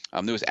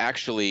 There was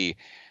actually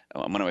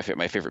one of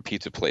my favorite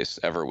pizza place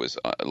ever was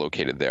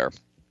located there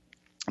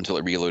until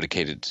it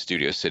relocated to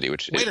Studio City.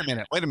 Wait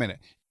a minute.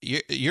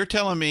 You're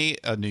telling me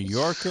a New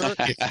Yorker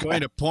is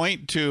going to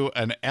point to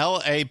an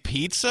L.A.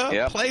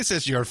 pizza place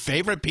as your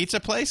favorite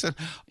pizza place?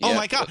 Oh,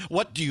 my God.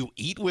 What, do you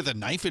eat with a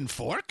knife and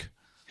fork?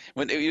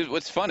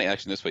 What's funny,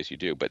 actually, in this place you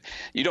do, but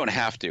you don't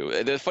have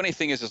to. The funny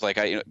thing is like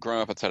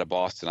growing up outside of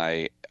Boston,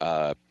 I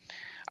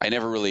I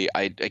never really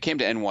I came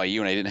to NYU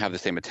and I didn't have the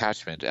same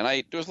attachment. And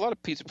there was a lot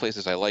of pizza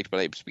places I liked,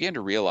 but I began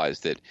to realize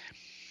that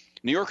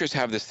New Yorkers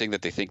have this thing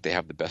that they think they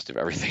have the best of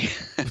everything.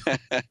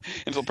 And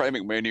it'll probably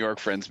make my New York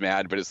friends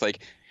mad, but it's like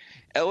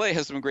LA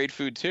has some great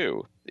food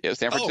too.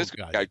 San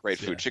Francisco got great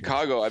food.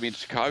 Chicago, I mean,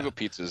 Chicago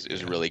pizza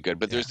is really good,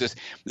 but there's this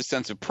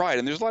sense of pride,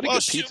 and there's a lot of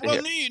good pizza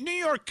here. New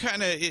York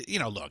kind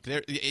of, look,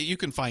 you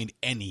can find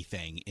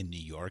anything in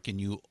New York,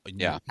 and you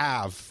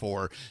have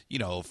for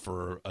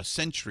a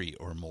century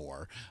or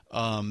more.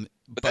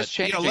 But that's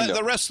changing,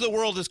 the rest of the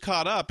world is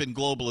caught up in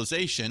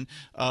globalization.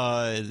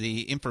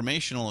 The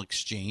informational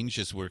exchange,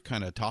 as we're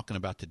kind of talking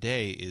about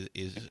today,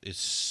 is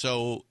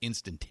so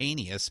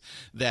instantaneous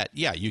that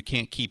you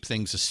can't keep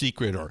things a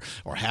secret or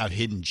have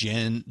hidden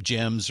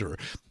gems or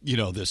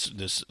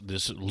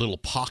this little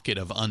pocket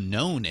of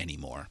unknown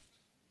anymore.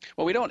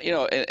 Well, we don't,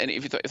 and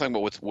if you're talking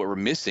about what we're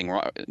missing,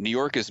 New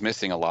York is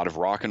missing a lot of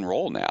rock and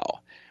roll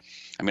now.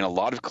 I mean, a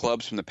lot of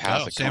clubs from the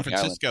past. Like San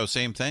Francisco,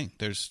 same thing.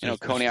 There's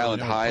Coney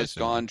Island High is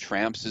gone.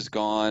 Tramps is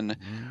gone.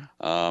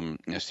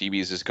 Mm-hmm.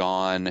 CB's is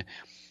gone.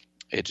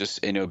 It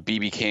just,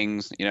 BB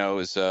King's,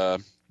 is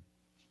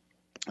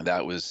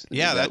that was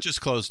that just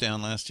closed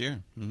down last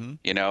year.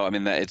 Mm-hmm. I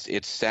mean,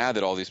 it's sad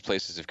that all these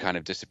places have kind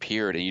of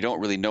disappeared, and you don't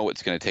really know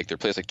what's going to take their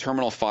place. Like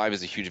Terminal 5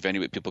 is a huge venue,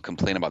 but people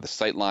complain about the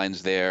sight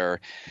lines there,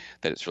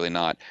 that it's really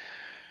not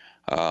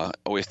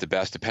always the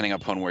best, depending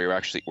upon where you're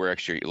actually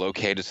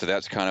located. So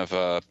that's kind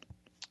of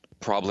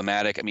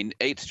problematic. I mean,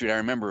 8th Street, I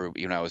remember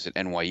when I was at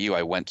NYU,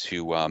 I went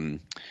to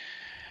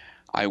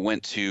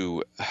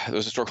there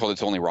was a store called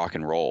It's Only Rock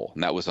and Roll,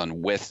 and that was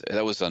on West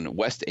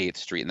 8th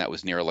Street, and that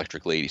was near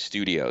Electric Lady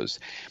Studios.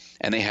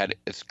 And they had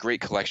this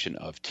great collection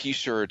of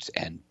T-shirts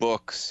and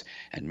books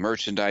and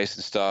merchandise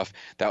and stuff.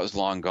 That was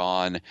long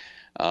gone.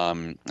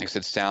 Like I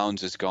said,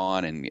 Sounds is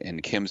gone,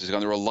 and Kim's is gone.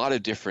 There were a lot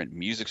of different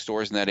music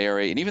stores in that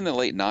area, and even in the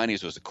late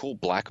 90s, there was a cool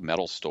black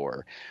metal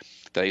store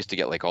that I used to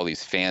get, like all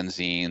these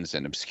fanzines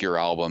and obscure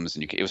albums.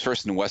 And it was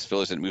first in West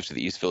Village, and it moved to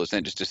the East Village, and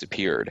then it just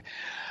disappeared.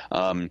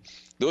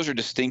 Those are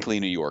distinctly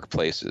New York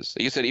places.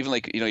 Like you said, even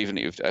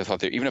if I thought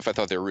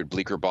they were rude,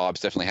 Bleecker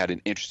Bob's definitely had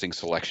an interesting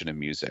selection of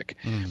music.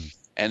 Mm.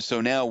 And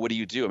so now, what do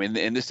you do? I mean,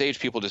 in this age,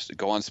 people just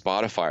go on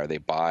Spotify or they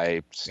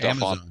buy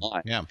stuff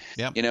online. Yeah.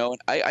 And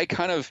I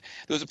kind of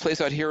 – there was a place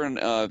out here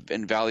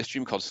in Valley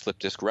Stream called Slip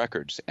Disc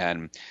Records,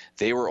 and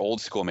they were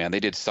old school, man. They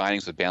did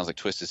signings with bands like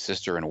Twisted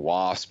Sister and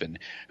Wasp and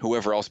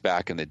whoever else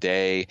back in the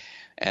day.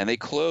 And they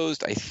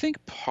closed, I think,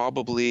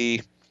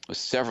 probably – it was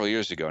several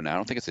years ago now. I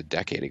don't think it's a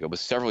decade ago, but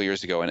several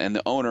years ago. And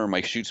the owner,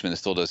 Mike Schutzman,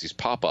 still does these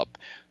pop-up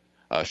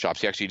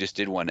shops. He actually just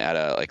did one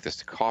at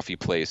this coffee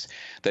place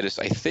that is,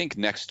 I think,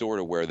 next door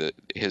to where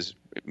his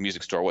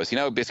music store was. He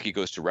now basically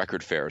goes to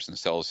record fairs and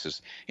sells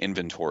his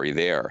inventory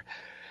there.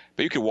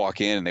 But you could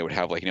walk in and they would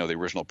have the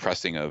original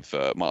pressing of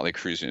Motley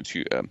Crue's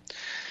the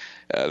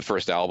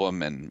first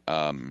album, and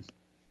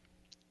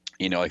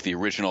like the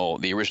original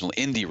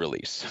indie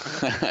release,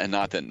 and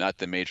not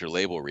the major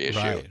label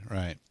reissue.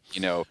 Right.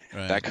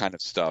 That kind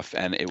of stuff.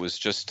 And it was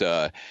just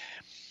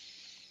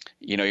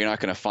you're not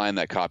going to find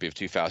that copy of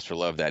Too Fast for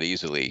Love that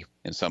easily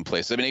in some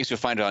places. I mean, I used to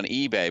find it on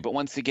eBay, but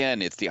once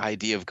again, it's the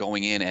idea of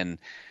going in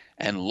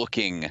and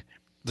looking.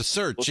 The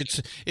search.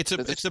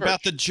 It's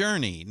about the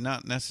journey,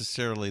 not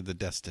necessarily the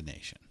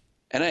destination.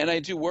 And I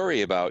do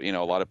worry about,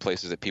 a lot of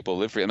places that people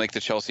live for. Like the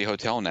Chelsea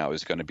Hotel now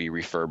is going to be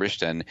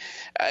refurbished. And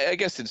I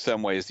guess in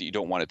some ways you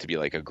don't want it to be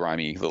like a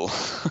grimy little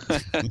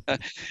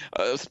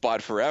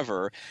spot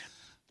forever.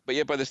 But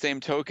yet by the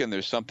same token,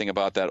 there's something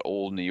about that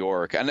old New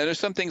York. And then there's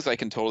some things I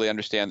can totally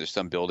understand. There's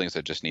some buildings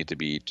that just need to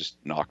be just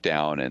knocked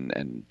down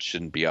and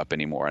shouldn't be up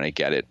anymore. And I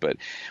get it. But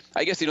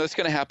I guess, it's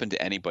going to happen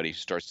to anybody who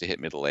starts to hit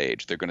middle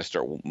age. They're going to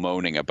start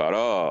moaning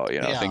about,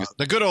 things.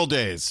 The good old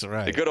days,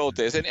 right. The good old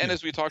days. And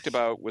as we talked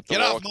about with the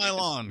Get off my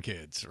lawn,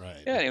 kids,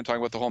 right. Yeah, talking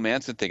about the whole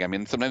Manson thing. I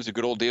mean, sometimes the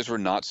good old days were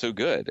not so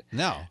good.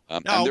 No,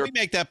 we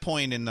make that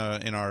point in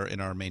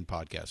our main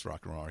podcast,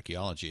 Rock and Roll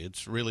Archaeology.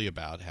 It's really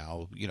about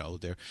how,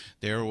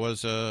 there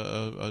was a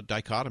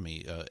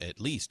dichotomy at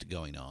least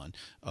going on,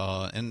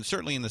 and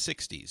certainly in the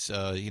 60s,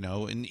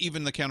 and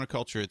even the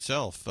counterculture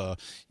itself, we're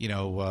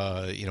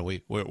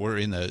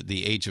in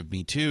the age of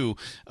Me Too,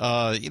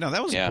 that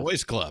was a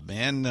boys club,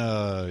 man.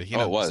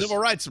 It was. Civil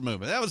rights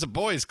movement, that was a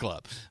boys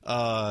club,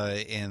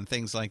 and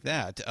things like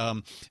that.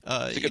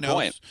 That's a good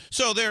point.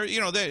 So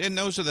and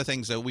those are the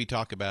things that we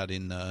talk about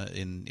in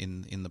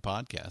the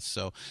podcast.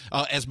 So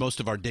as most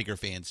of our Digger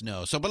fans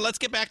know. So, but let's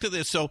get back to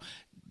this. So.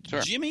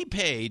 Sure. Jimmy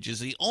Page is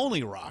the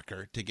only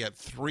rocker to get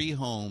 3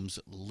 homes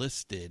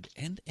listed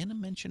and a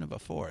mention of a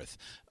 4th.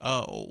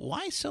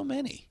 Why so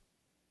many?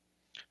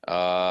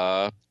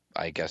 I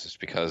guess it's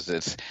because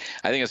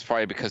I think it's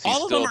probably because he's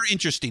all of them are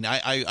interesting.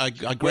 I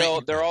agree.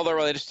 Well, they're all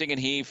really interesting, and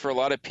he, for a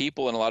lot of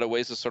people, in a lot of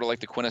ways, is sort of like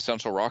the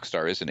quintessential rock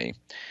star, isn't he?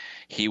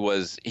 He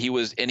was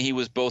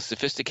both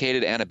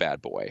sophisticated and a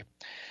bad boy.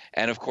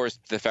 And of course,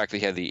 the fact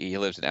that he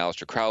lives in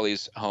Aleister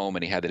Crowley's home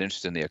and he had that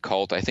interest in the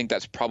occult, I think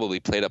that's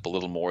probably played up a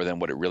little more than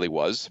what it really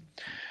was.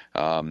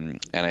 And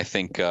I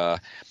think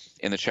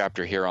in the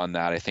chapter here on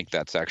that. I think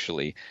that's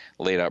actually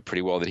laid out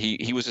pretty well, that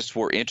he was just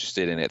more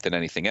interested in it than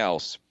anything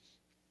else.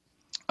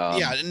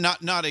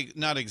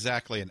 Not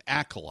exactly an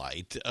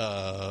acolyte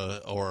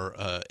or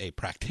a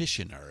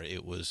practitioner.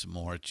 It was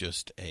more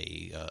just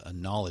a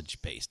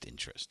knowledge-based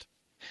interest.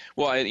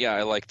 Well,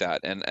 I like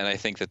that, and I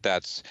think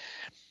that's,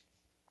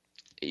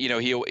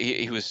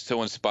 he was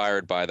so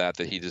inspired by that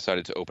he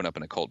decided to open up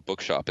an occult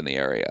bookshop in the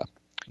area.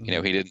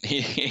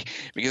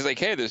 Mm-hmm. Because like,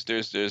 hey, there's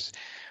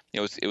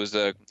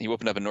he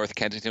opened up in North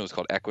Kensington. It was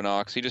called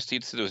Equinox. He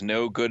said there was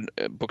no good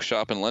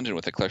bookshop in London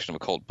with a collection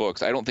of occult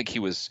books. I don't think he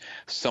was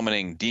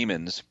summoning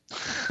demons.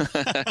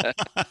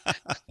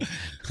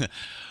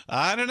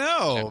 I don't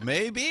know,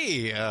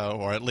 maybe,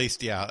 or at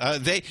least, yeah.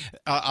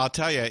 I'll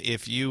tell you,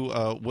 if you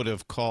would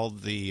have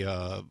called the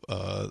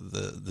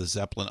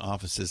Zeppelin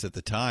offices at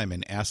the time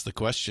and asked the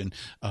question,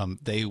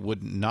 they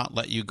would not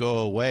let you go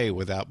away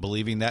without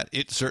believing that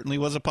it certainly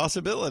was a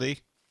possibility.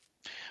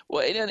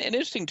 Well, and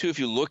interesting too, if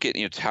you look at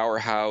Tower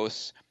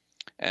House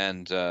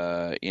and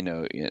Deanery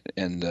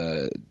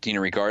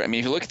Garden. I mean,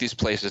 if you look at these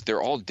places,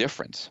 they're all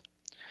different.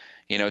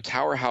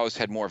 Tower House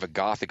had more of a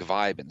Gothic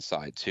vibe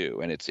inside too,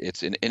 and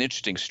it's an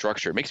interesting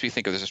structure. It makes me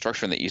think of there's a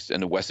structure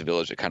in the West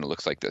Village that kind of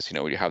looks like this.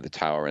 Where you have the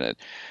tower and a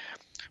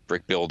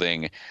brick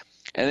building,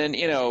 and then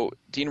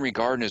Deanery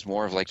Garden is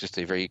more of like just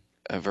a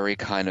very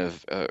kind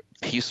of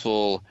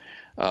peaceful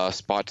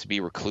spot to be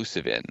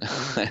reclusive in.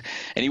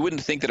 And you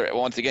wouldn't think that,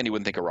 once again, you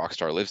wouldn't think a rock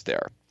star lives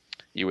there.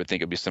 You would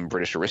think it'd be some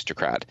British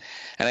aristocrat.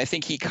 And I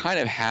think he kind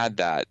of had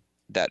that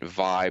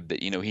vibe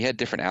that, he had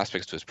different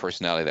aspects to his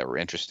personality that were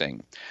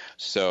interesting.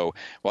 So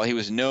while he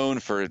was known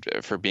for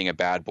being a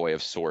bad boy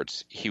of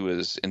sorts, he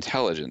was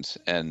intelligent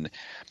and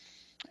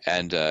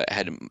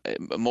had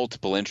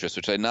multiple interests,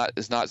 which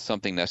is not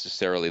something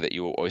necessarily that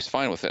you will always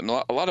find with him.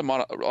 A lot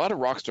of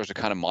rock stars are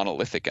kind of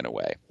monolithic in a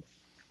way.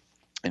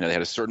 They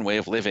had a certain way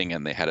of living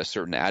and they had a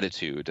certain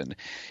attitude. And,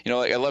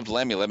 like I loved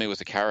Lemmy. Lemmy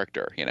was a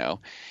character,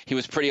 He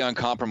was pretty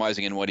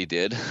uncompromising in what he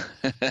did.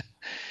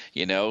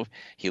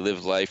 He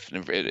lived life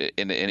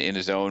in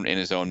his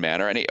own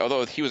manner. And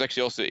although he was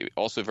actually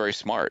also very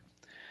smart.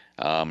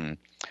 I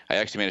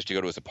actually managed to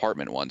go to his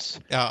apartment once.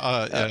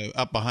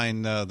 Up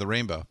behind the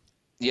Rainbow.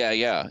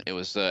 Yeah. It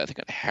was, I think,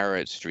 on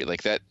Harrod Street.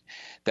 Like that.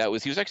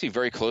 He was actually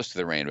very close to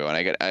the Rainbow,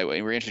 and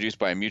we were introduced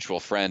by a mutual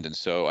friend, and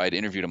so I'd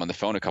interviewed him on the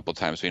phone a couple of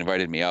times. So he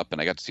invited me up,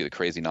 and I got to see the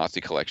crazy Nazi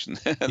collection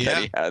that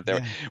he had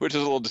there, which is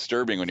a little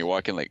disturbing when you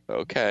walk in. Like,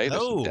 okay,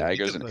 there's some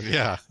daggers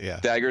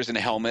and daggers and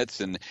helmets,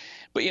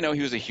 but he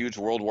was a huge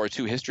World War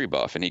II history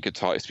buff, and he could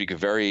speak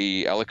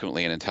very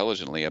eloquently and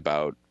intelligently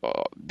about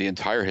the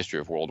entire history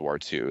of World War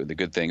II, the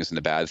good things and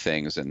the bad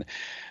things, and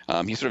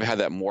he sort of had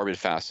that morbid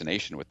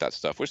fascination with that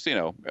stuff, which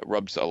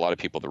rubs a lot of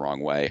people the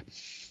wrong way.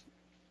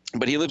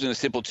 But he lived in a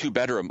simple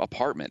 2-bedroom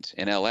apartment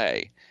in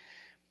L.A.,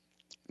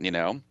 And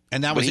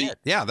that was it.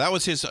 Yeah, that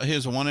was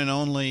his one and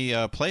only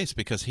place,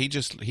 because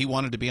he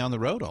wanted to be on the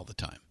road all the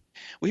time.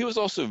 Well, he was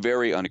also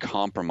very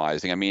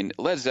uncompromising. I mean,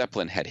 Led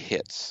Zeppelin had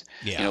hits.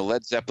 Yeah.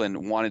 Led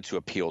Zeppelin wanted to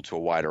appeal to a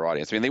wider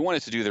audience. I mean, they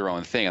wanted to do their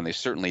own thing, and they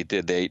certainly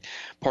did.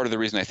 Part of the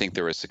reason I think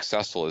they were as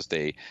successful as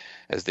they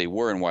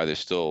were, and why they're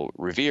still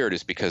revered,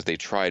 is because they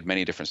tried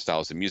many different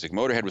styles of music.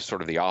 Motorhead was sort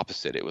of the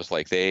opposite. It was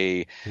like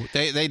they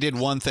did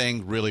one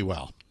thing really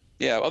well.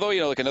 Yeah, although,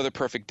 like Another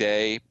Perfect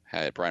Day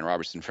had Brian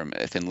Robertson from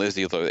Thin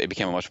Lizzy, although it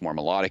became a much more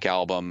melodic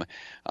album.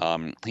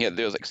 There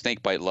was like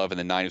Snakebite Love in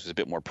the 90s was a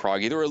bit more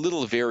proggy. There were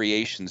little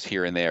variations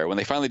here and there. When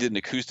they finally did an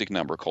acoustic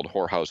number called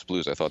Whorehouse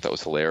Blues, I thought that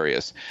was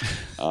hilarious.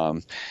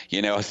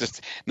 It's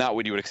just not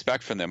what you would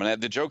expect from them. And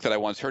the joke that I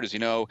once heard is,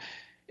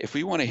 if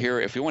we want to hear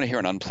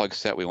an unplugged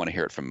set, we want to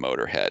hear it from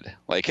Motorhead.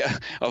 Like,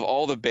 of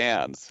all the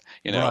bands,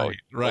 right.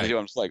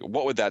 I'm just like,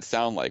 what would that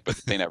sound like? But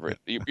they never.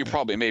 you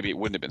probably, maybe it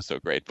wouldn't have been so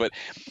great. But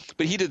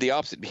he did the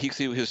opposite.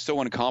 He was so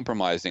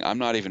uncompromising. I'm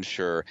not even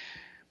sure.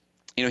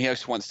 He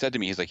actually once said to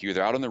me, he's like, you're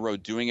either out on the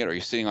road doing it or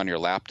you're sitting on your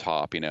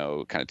laptop, kind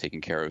of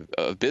taking care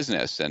of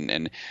business.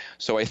 And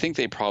so I think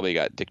they probably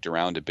got dicked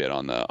around a bit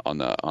on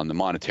the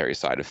monetary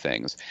side of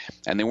things,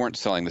 and they weren't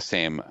selling the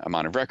same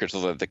amount of records,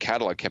 although the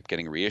catalog kept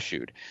getting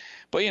reissued.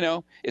 But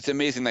it's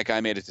amazing that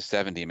guy made it to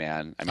 70,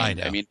 man.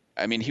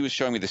 I mean, he was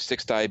showing me the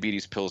 6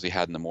 diabetes pills he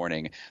had in the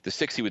morning, the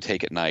 6 he would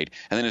take at night,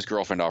 and then his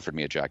girlfriend offered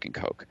me a Jack and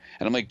Coke,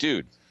 and I'm like,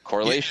 dude,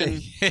 correlation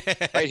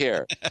right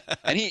here.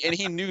 And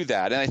he knew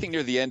that, and I think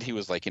near the end he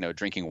was like,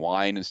 drinking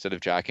wine instead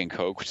of Jack and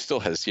Coke, which still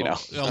has a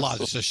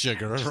lot of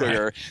sugar,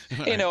 right.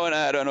 And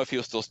I don't know if he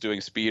was still doing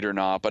speed or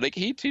not, but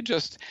he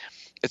just.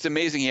 It's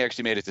amazing he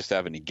actually made it to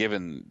 70,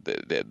 given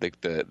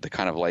the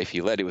kind of life he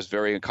led. He was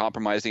very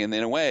uncompromising, and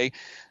in a way.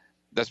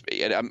 I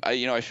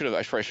probably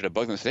should have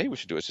bugged them and said, hey, we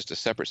should do just a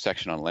separate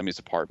section on Lemmy's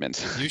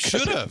apartment. You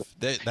should have.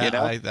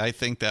 I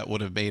think that would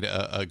have made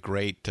a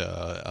great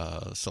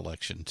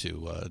selection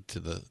to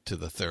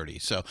the 30.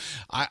 So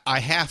I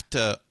have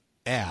to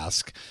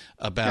ask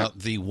about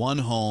the one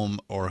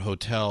home or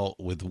hotel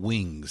with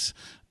wings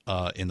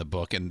in the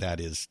book, and that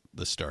is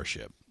the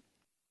Starship.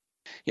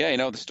 Yeah,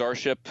 the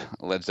Starship,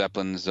 Led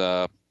Zeppelin's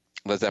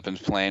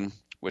plane.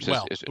 which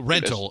well, is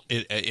rental,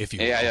 if you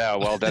will. Yeah.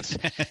 Well, that's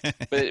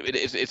but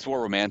it's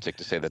more romantic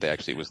to say that they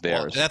actually was theirs.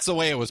 Well, that's the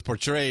way it was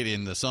portrayed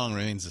in The Song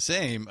Remains the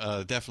Same.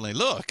 Definitely,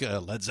 look,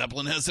 Led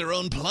Zeppelin has their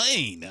own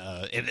plane,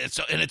 and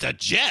it's a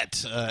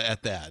jet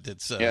at that.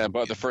 It's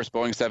but the first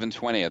Boeing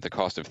 720 at the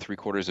cost of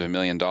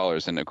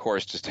 $750,000, and of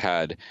course just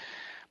had.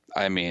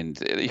 I mean,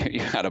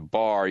 you had a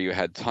bar, you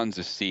had tons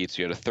of seats,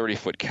 you had a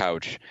 30-foot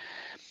couch,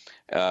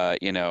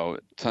 and of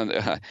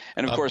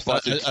course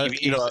lots of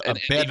TVs, a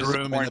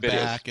bedroom in the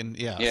back, and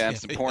and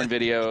some porn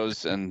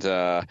videos, and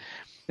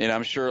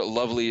I'm sure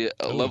lovely,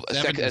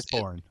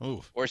 porn,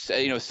 or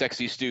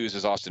sexy stews,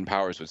 as Austin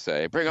Powers would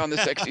say. Bring on the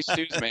sexy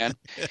stews, man!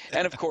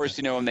 And of course,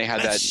 and they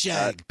had Let's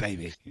shag,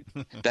 baby.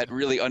 that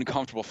really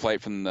uncomfortable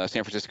flight from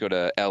San Francisco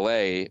to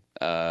L.A.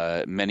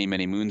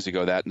 Many moons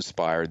ago. That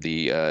inspired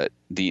the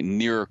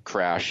near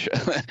crash,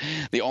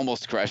 the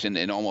almost crash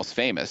in Almost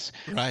Famous.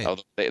 Right.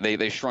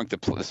 They shrunk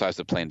the size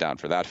of the plane down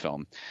for that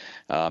film.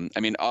 I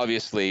mean,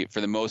 obviously,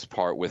 for the most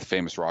part, with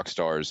famous rock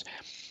stars,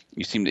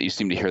 you seem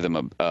to hear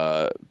them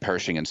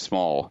perishing in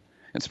small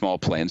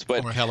planes,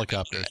 but or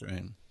helicopters,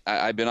 right?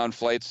 I've been on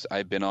flights.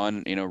 I've been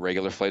on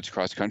regular flights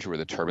across country where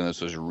the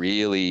turbulence was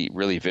really,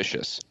 really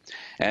vicious.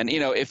 And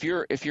if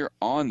you're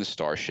on the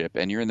Starship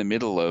and you're in the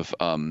middle of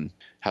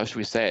how should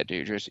we say it?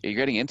 You're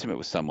getting intimate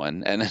with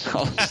someone, and then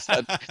all of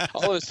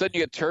a sudden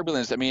you get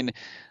turbulence. I mean,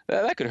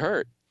 that could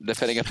hurt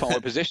depending upon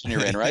what position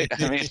you're in, right?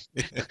 I mean,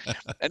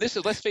 and this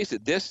is, let's face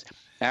it, this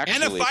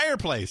actually and a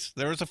fireplace.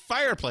 There was a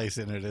fireplace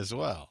in it as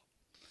well.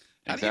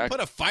 How do you put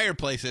a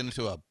fireplace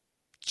into a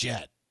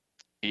jet?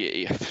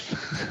 Yeah.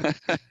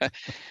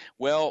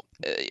 Well,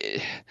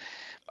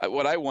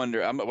 what I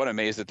wonder, I'm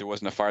amazed that there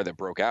wasn't a fire that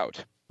broke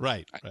out.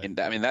 Right. I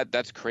mean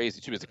that's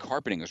crazy too, because the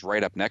carpeting is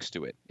right up next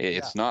to it.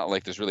 It's not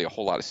like there's really a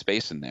whole lot of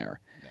space in there.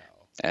 No.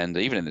 And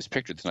even in this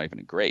picture, it's not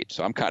even great.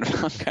 So I'm kind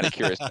of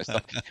curious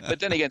myself. But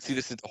then again, see,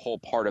 this is the whole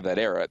part of that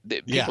era.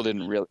 People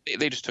didn't really;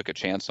 they just took a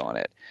chance on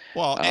it.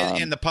 Well,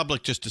 and the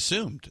public just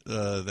assumed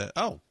that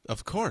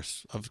of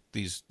course,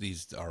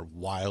 these are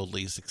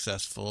wildly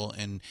successful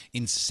and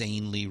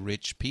insanely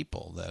rich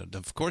people. That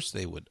of course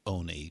they would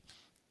own a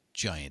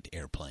giant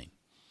airplane.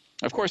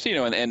 Of course,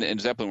 and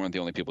Zeppelin weren't the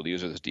only people to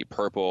use it. There's Deep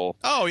Purple.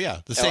 Oh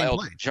yeah, the same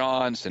Elton plane.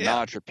 John,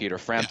 Sinatra, Peter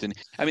Frampton.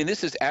 Yeah. I mean,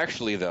 this is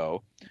actually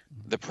though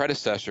the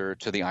predecessor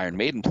to the Iron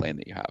Maiden plane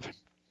that you have.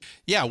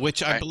 Yeah,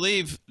 which I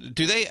believe.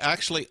 Do they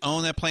actually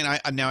own that plane?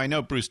 I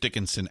know Bruce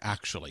Dickinson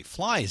actually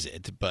flies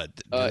it,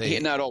 but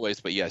not always.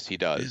 But yes, he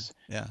does.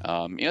 Yeah.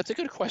 It's a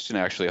good question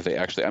actually. If they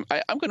actually,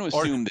 I'm going to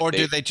assume or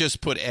do they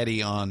just put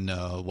Eddie on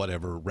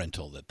whatever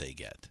rental that they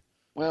get?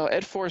 Well,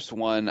 Ed Force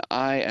One,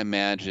 I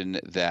imagine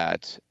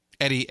that.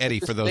 Eddie,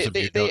 for those of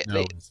you who don't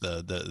know, is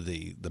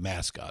the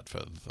mascot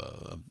of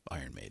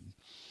Iron Maiden.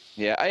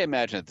 Yeah, I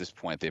imagine at this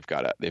point they've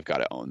got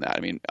to own that. I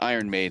mean,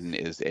 Iron Maiden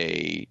is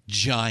a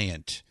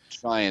giant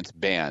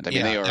band. I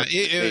mean, they are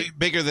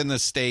bigger than the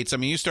States. I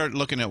mean, you start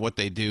looking at what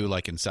they do,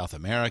 like in South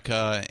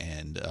America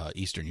and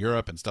Eastern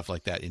Europe and stuff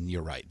like that, and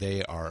you're right,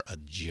 they are a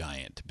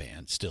giant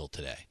band still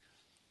today.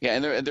 Yeah,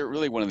 and they're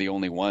really one of the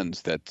only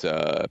ones that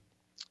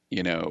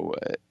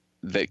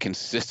that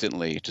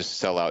consistently just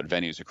sell out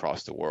venues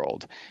across the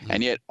world.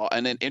 Mm-hmm.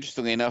 And then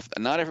interestingly enough,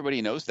 not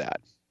everybody knows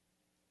that.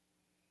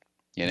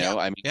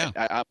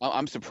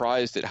 I'm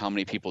surprised at how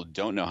many people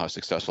don't know how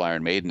successful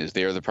Iron Maiden is.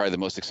 They are probably the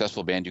most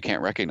successful band you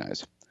can't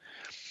recognize.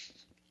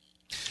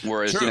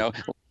 Whereas,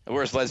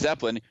 whereas Led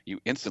Zeppelin, you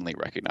instantly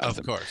recognize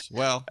them. Of course.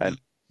 Well,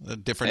 a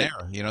different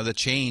era. The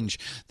change,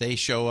 they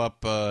show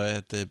up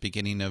at the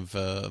beginning of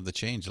the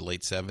change, the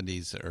late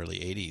 70s, early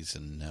 80s,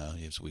 and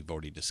as we've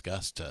already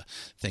discussed,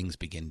 things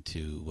begin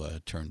to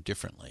turn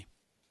differently.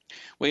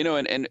 Well,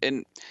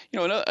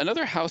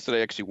 another house that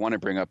I actually want to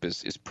bring up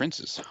is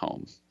Prince's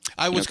home.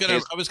 I was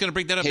gonna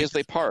bring that up.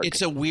 Paisley Park.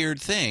 It's a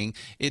weird thing.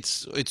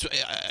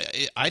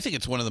 I think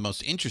it's one of the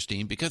most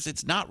interesting because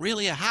it's not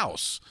really a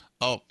house,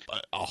 a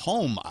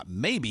home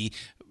maybe,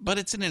 but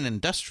it's in an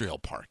industrial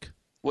park.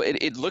 Well,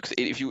 it looks,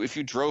 if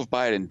you drove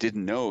by it and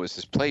didn't know it was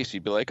this place,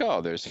 you'd be like,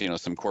 oh, there's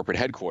some corporate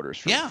headquarters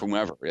from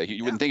whoever. Like,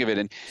 you wouldn't think of it,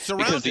 and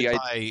surrounded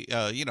by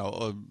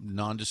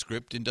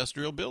nondescript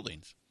industrial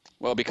buildings.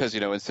 Well, because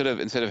instead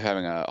of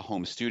having a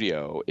home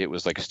studio, it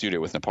was like a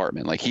studio with an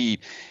apartment. Like he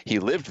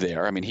lived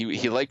there. I mean,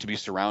 he liked to be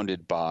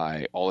surrounded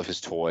by all of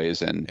his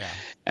toys and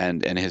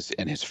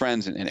his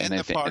friends and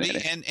the party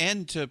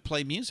and to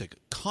play music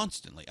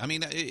constantly. I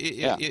mean,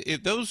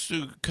 if those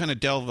who kind of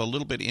delve a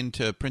little bit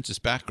into Prince's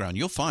background,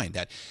 you'll find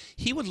that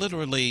he would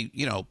literally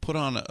put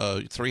on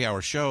a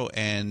 3-hour show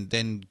and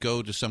then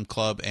go to some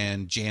club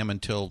and jam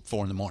until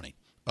 4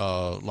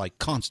 a.m, like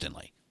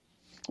constantly.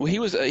 Well, he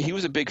was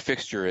a big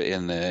fixture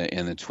in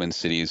the Twin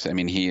Cities. I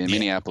mean, in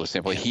Minneapolis,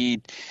 St. Paul.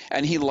 He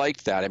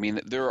liked that. I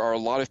mean, there are a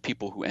lot of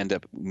people who end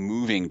up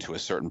moving to a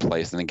certain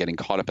place and then getting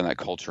caught up in that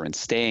culture and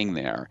staying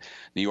there.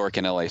 New York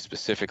and LA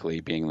specifically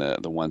being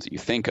the ones that you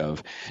think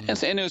of, and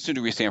to a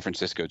degree San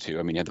Francisco too.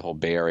 I mean, you had the whole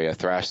Bay Area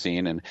thrash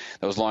scene, and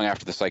that was long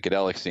after the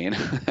psychedelic scene,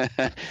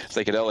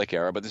 psychedelic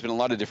era. But there's been a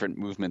lot of different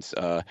movements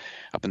up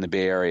in the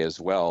Bay Area as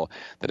well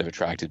that have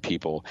attracted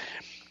people.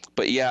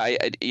 But yeah,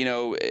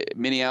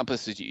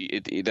 Minneapolis is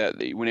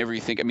that whenever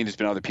you think, I mean, there's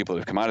been other people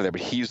that have come out of there,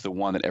 but he's the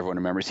one that everyone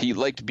remembers. He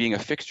liked being a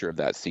fixture of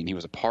that scene. He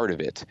was a part of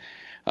it.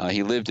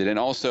 He lived it, and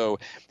also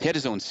he had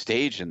his own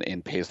stage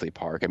in Paisley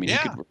Park. I mean,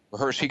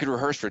 he could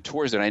rehearse for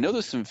tours, and I know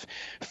there's some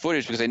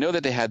footage because I know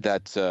that they had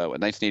that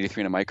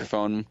 1983 in a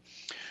microphone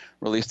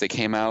release that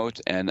came out,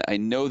 and I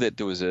know that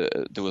there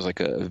was like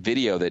a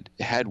video that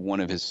had one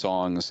of his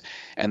songs,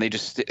 and they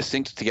just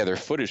synced together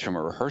footage from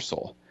a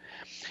rehearsal.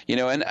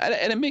 And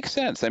it makes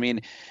sense. I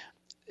mean,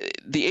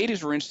 the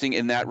 80s were interesting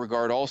in that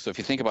regard also. If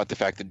you think about the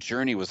fact that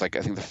Journey was, like,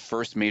 I think the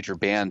first major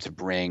band to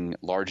bring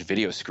large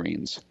video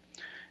screens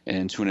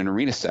into an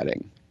arena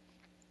setting.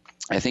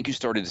 I think you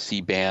started to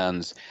see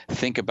bands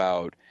think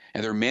about,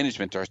 and their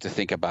management starts to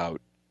think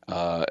about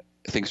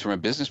things from a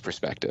business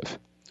perspective.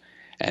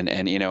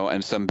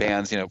 And some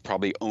bands,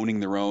 probably owning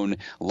their own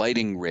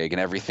lighting rig and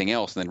everything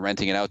else, and then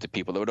renting it out to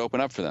people that would open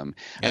up for them.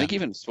 Yeah. I think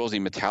even supposedly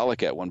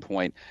Metallica at one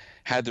point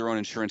had their own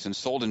insurance and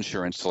sold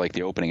insurance to, like,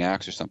 the opening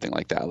acts or something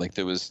like that. Like,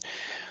 there was,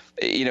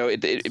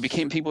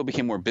 people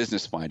became more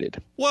business minded.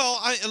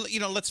 Well,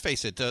 let's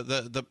face it,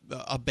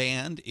 a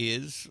band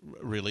is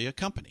really a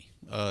company.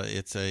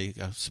 It's a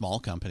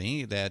small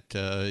company that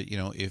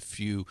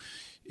if you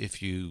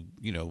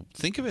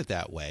think of it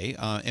that way,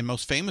 and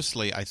most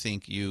famously, I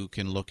think you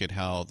can look at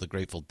how the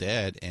Grateful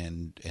Dead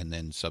and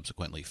then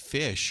subsequently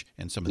Phish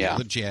and some of the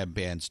other jam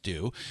bands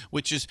do,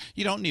 which is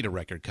you don't need a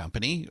record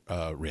company,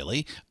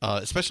 really,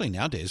 especially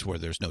nowadays where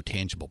there's no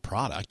tangible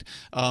product.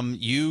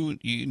 You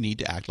need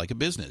to act like a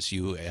business.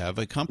 You have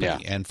a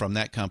company, and from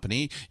that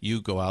company,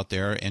 you go out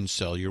there and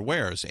sell your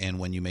wares. And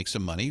when you make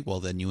some money, well,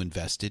 then you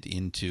invest it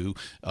into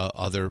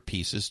other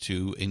pieces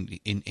to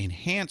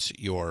enhance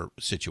your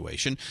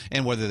situation,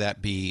 and whether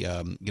that be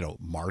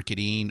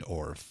marketing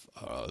or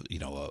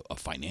a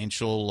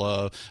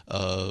financial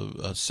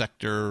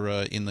sector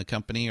in the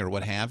company or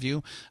what have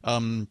you,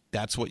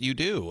 that's what you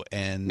do.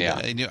 And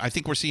I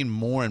think we're seeing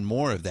more and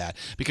more of that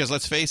because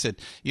let's face it,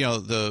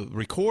 the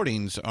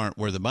recordings aren't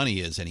where the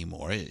money is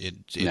anymore.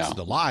 It's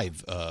the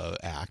live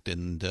act,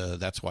 and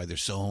that's why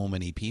there's so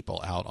many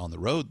people out on the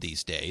road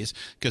these days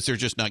because they're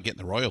just not getting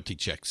the royalty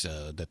checks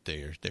that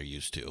they're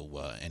used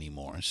to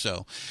anymore.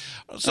 So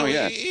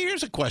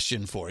here's a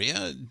question for you.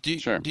 Do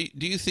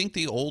you think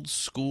the old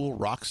school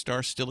rock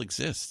star still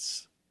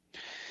exists?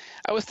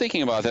 I was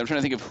thinking about that. I'm trying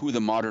to think of who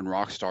the modern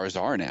rock stars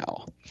are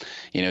now.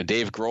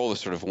 Dave Grohl is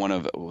sort of one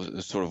of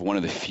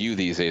the few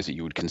these days that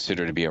you would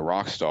consider to be a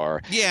rock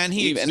star. Yeah, and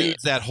he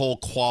exudes that whole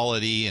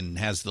quality and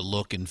has the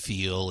look and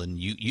feel. And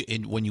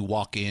and when you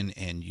walk in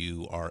and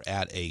you are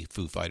at a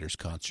Foo Fighters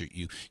concert,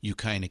 you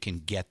kind of can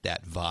get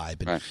that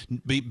vibe. And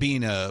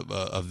being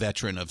a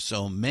veteran of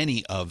so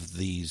many of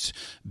these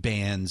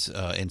bands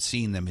and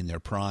seeing them in their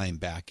prime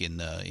back in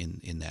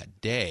that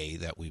day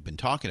that we've been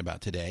talking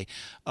about today,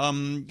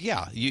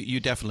 you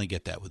definitely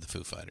get that with the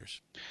Foo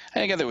Fighters.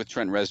 I get that with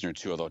Trent Reznor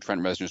too, although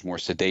Trent Reznor's more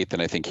sedate than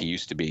I think he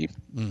used to be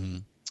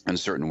in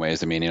certain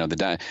ways. I mean,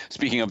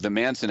 speaking of the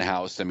Manson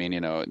house, I mean,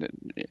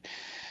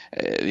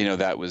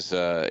 that was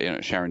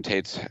Sharon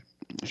Tate,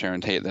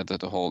 that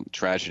the whole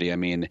tragedy. I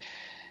mean,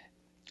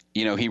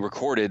 he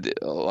recorded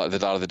a lot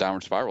of the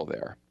Downward Spiral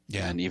there.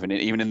 Yeah, and even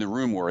in the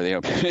room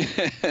where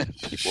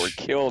people were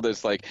killed,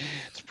 it's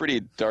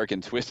pretty dark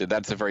and twisted.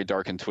 That's a very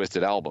dark and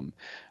twisted album.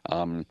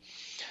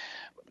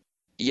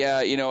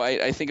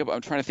 I think I'm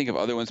trying to think of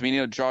other ones. I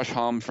mean, Josh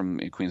Homme from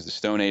Queens of the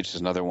Stone Age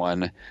is another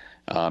one.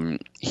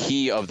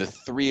 He, of the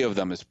three of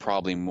them, is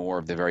probably more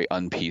of the very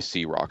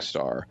un-PC rock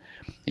star.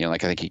 I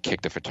think he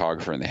kicked a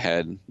photographer in the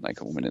head,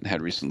 like a woman in the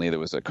head recently. There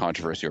was a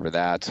controversy over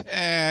that.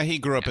 He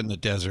grew up in the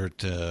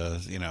desert.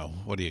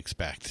 What do you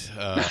expect?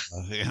 But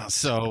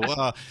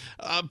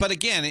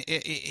again,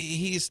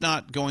 he's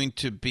not going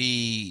to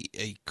be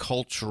a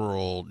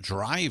cultural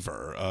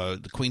driver.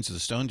 The Queens of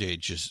the Stone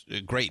Age is a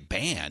great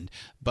band,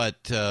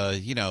 but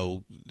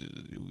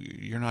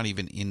you're not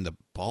even in the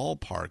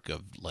ballpark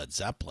of Led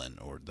Zeppelin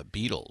or the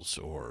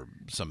Beatles or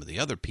some of the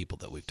other people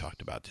that we've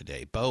talked about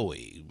today,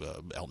 Bowie,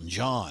 Elton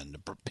John,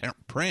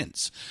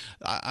 Prince.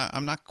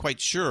 I'm not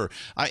quite sure.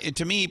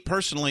 To me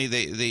personally,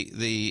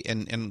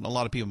 and a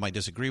lot of people might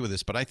disagree with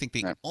this, but I think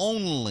the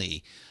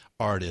only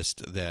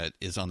artist that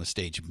is on the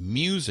stage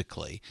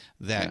musically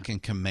that can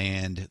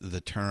command the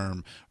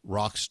term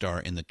rock star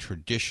in the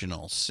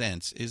traditional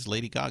sense is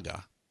Lady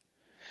Gaga.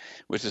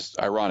 Which is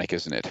ironic,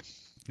 isn't it?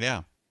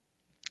 Yeah.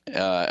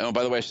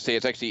 By the way, I should say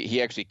Josh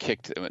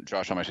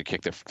Homme actually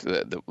kicked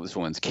this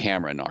woman's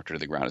camera and knocked her to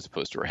the ground as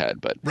opposed to her head.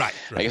 But I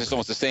guess it's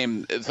almost the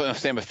same. It's the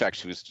same effect.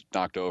 She was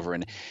knocked over,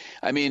 and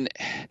I mean,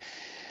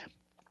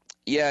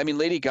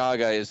 Lady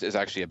Gaga is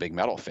actually a big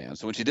metal fan.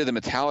 So when she did the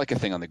Metallica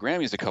thing on the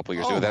Grammys a couple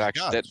years ago,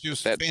 she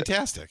was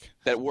fantastic.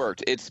 That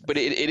worked. But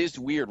it is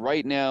weird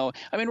right now.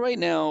 I mean, right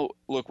now,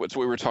 look, what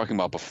we were talking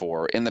about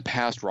before. In the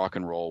past, rock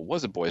and roll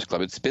was a boys'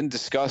 club. It's been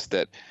discussed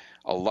that.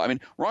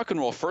 Rock and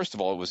roll, first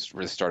of all, it was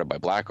really started by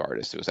black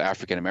artists. It was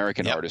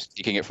African-American artists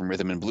taking it from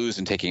rhythm and blues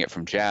and taking it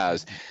from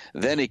jazz.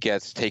 Then it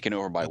gets taken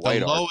over by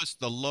white artists.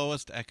 The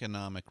lowest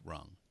economic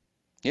rung.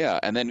 Yeah,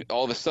 and then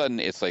all of a sudden,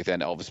 it's like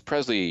then Elvis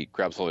Presley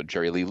grabs hold of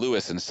Jerry Lee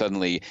Lewis, and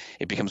suddenly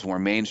it becomes more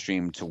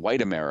mainstream to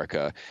white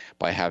America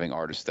by having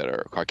artists that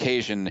are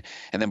Caucasian.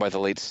 And then by the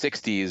late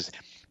 '60s,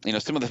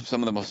 some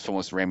of the most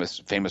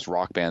famous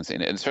rock bands,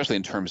 and especially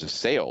in terms of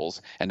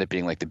sales, end up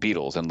being like the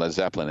Beatles and Led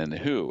Zeppelin and the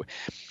Who.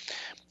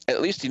 At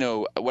least,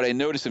 what I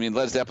noticed,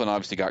 Led Zeppelin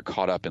obviously got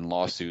caught up in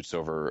lawsuits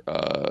over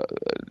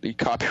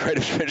copyright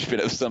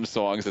infringement of some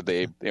songs that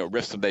they,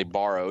 riffs that they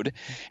borrowed,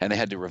 and they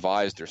had to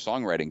revise their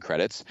songwriting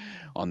credits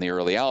on the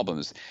early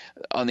albums.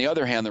 On the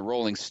other hand, the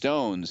Rolling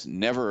Stones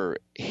never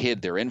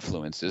hid their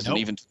influences,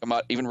 Nope.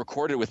 and even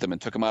recorded with them and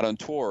took them out on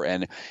tour,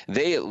 and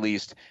they at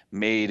least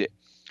made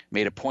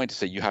a point to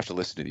say, you have to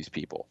listen to these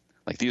people.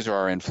 Like, these are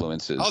our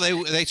influences.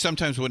 Oh, they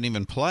sometimes wouldn't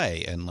even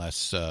play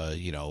unless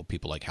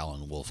people like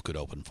Howlin' Wolf could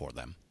open for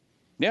them.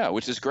 Yeah,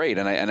 which is great,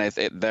 and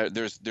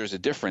there's a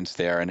difference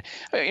there, and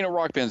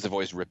rock bands have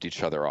always ripped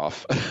each other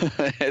off.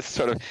 It's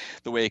sort of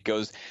the way it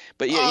goes.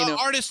 But yeah,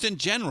 artists in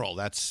general,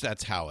 that's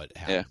how it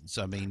happens.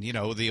 Yeah. I mean,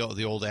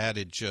 the old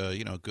adage,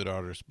 good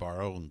artists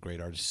borrow and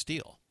great artists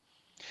steal.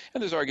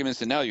 And there's arguments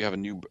that now you have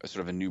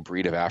a new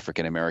breed of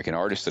African American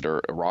artists that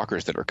are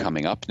rockers that are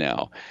coming up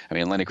now. I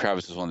mean, Lenny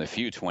Kravitz was one of the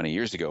few 20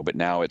 years ago, but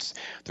now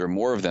there are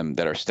more of them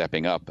that are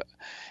stepping up,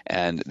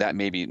 and that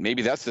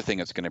maybe that's the thing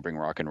that's going to bring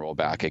rock and roll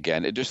back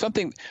again. There's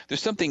something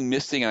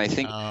missing, and I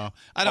think I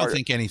don't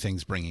think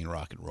anything's bringing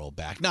rock and roll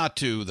back, not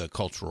to the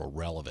cultural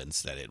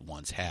relevance that it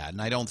once had,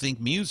 and I don't think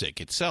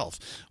music itself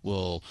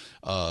will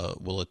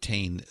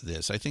attain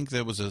this. I think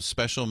there was a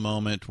special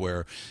moment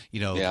where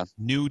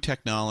new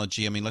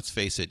technology. I mean, let's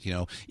face it,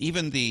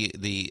 even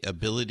the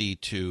ability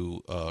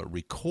to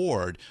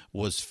record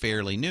was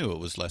fairly new. It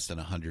was less than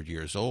 100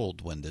 years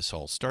old when this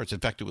all starts. In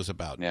fact, it was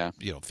about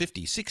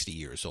 50, 60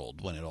 years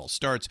old when it all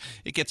starts.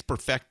 It gets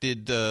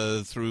perfected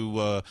through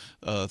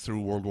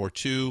World War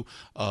II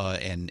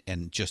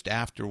and just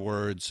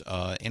afterwards,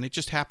 and it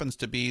just happens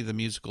to be the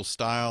musical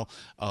style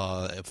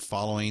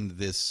following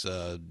this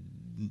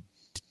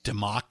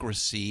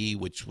democracy,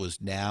 which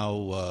was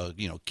now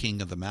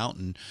king of the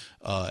mountain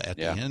at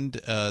the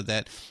end,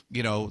 that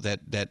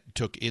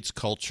took its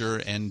culture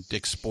and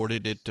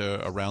exported it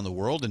around the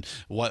world. And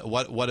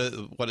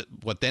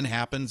what then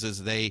happens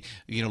is they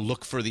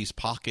look for these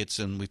pockets,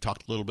 and we've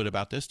talked a little bit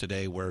about this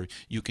today, where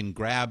you can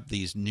grab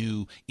these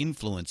new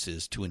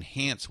influences to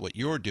enhance what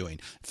you're doing.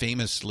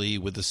 Famously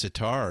with the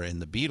sitar in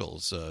the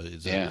Beatles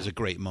is a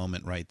great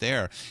moment right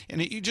there.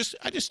 And I just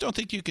don't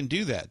think you can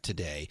do that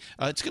today.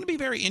 It's going to be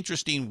very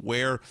interesting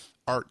where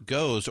art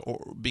goes,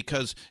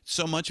 because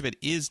so much of it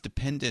is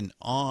dependent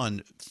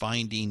on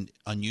finding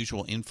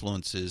unusual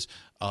influences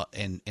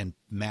and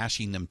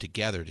mashing them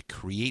together to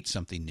create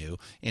something new.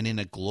 And in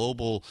a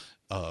global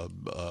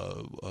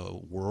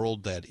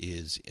world that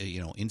is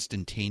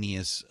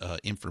instantaneous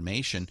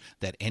information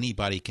that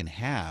anybody can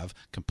have,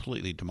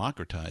 completely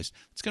democratized,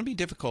 it's going to be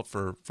difficult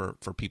for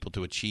people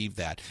to achieve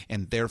that,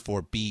 and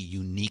therefore be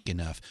unique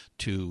enough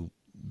to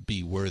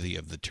be worthy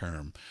of the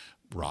term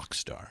rock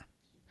star.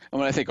 I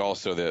mean, I think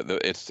also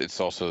it's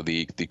also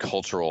the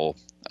cultural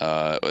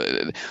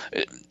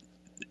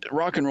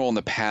rock and roll in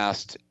the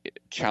past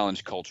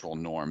challenged cultural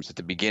norms. At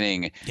the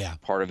beginning,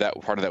 part of that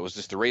was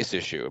just the race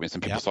issue. I mean,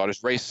 some people saw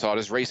it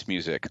as race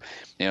music.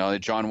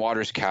 John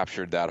Waters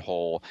captured that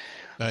whole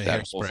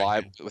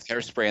vibe with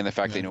Hairspray, and the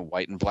fact that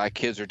white and black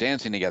kids are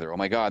dancing together. Oh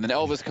my God! And then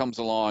Elvis comes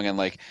along,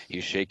 and you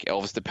shake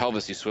Elvis the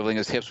pelvis, he's swiveling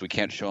his hips. We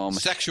can't show him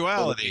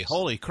sexuality.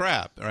 Holy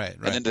crap! Right.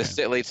 And then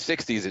the late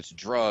 '60s, it's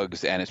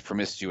drugs and it's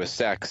promiscuous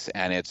sex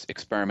and it's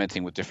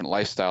experimenting with different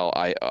lifestyle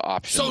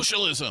options.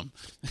 Socialism.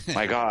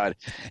 My God,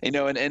 and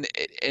then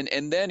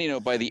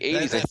by the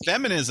 '80s,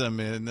 feminism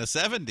in the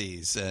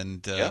 '70s,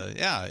 and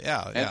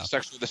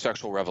the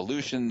sexual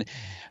revolution.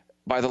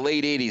 By the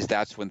late '80s,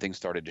 that's when things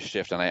started to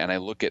shift, and I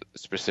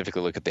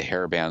specifically look at the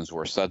hair bands,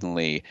 where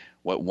suddenly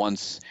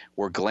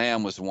where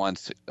glam was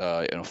once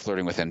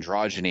flirting with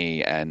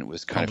androgyny and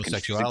was kind of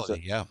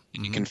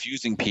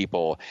confusing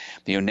people.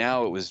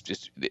 Now it was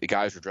just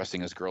guys were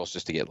dressing as girls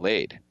just to get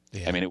laid.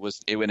 Yeah. I mean, it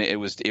was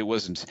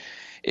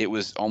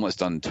almost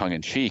done tongue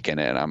in cheek, and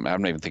I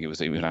don't even think it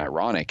was even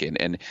ironic.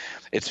 And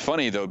it's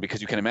funny though,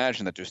 because you can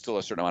imagine that there's still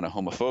a certain amount of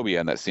homophobia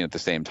in that scene at the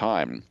same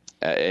time.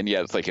 And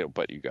yeah, it's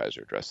but you guys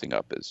are dressing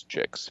up as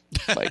chicks.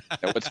 Like,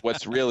 it was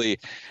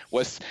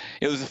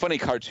a funny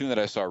cartoon that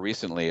I saw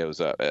recently. It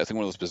was I think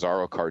one of those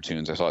Bizarro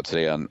cartoons. I saw it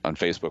today on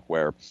Facebook,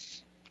 where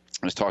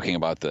I was talking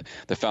about the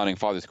founding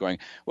fathers going,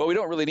 well, we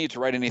don't really need to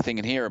write anything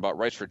in here about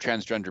rights for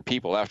transgender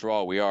people. After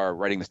all, we are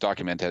writing this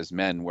document as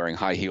men wearing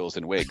high heels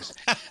and wigs.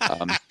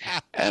 And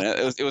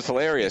it was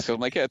hilarious. So I'm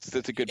like, it's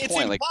a good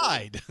point.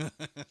 Implied.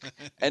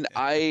 And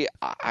I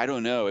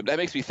don't know. That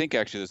makes me think,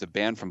 actually, there's a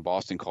band from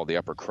Boston called The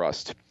Upper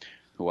Crust,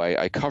 who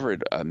I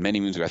covered many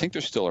moons ago. I think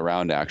they're still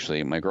around,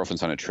 actually. My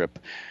girlfriend's on a trip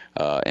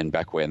in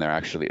Beckway, and they're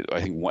actually,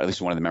 I think at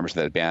least one of the members of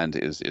that band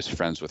is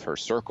friends with her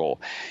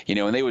circle.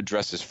 And they would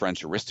dress as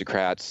French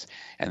aristocrats,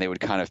 and they would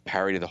kind of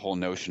parody the whole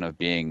notion of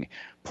being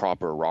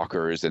proper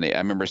rockers. And I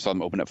remember saw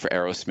them open up for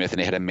Aerosmith, and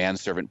they had a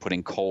manservant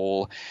putting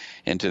coal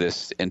into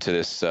this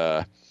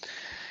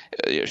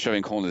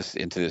shoving coal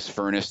into this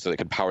furnace so they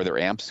could power their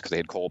amps because they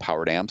had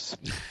coal-powered amps.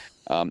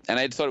 And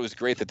I just thought it was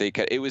great that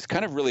it was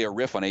kind of really a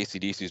riff on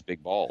AC/DC's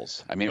Big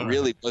Balls. I mean, it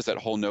really was that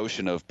whole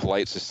notion of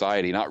polite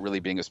society not really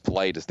being as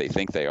polite as they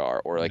think they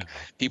are, or like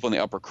people in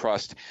the upper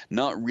crust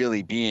not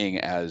really being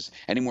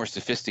any more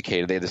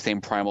sophisticated. They have the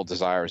same primal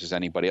desires as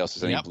anybody else.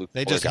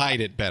 They just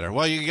hide it better.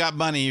 Well, you got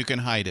money, you can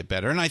hide it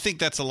better. And I think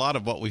that's a lot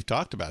of what we've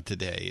talked about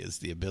today is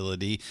the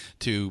ability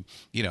to,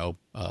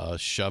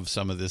 shove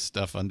some of this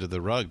stuff under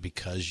the rug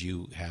because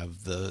you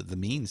have the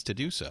means to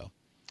do so.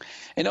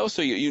 And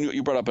also,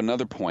 you brought up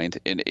another point,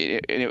 and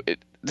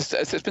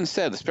it's been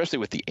said, especially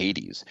with the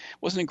 80s,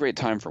 wasn't a great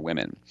time for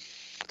women.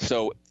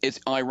 So it's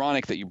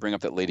ironic that you bring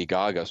up that Lady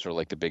Gaga, sort of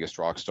like the biggest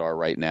rock star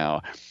right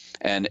now,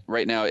 and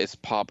right now it's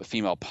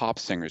female pop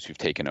singers who've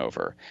taken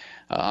over.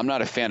 I'm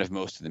not a fan of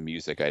most of the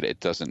music. It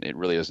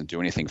really doesn't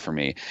do anything for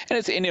me. And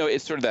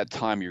it's sort of that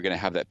time you're going to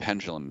have that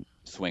pendulum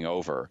swing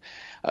over.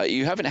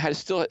 You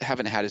still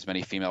haven't had as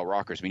many female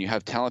rockers. I mean, you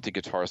have talented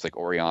guitarists like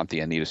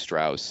Orianthi and Nita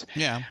Strauss.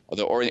 Yeah.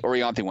 Although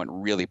Orianthi went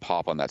really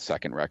pop on that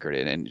second record,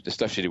 and the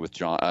stuff she did with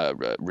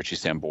Richie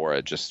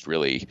Sambora just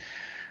really.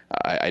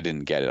 I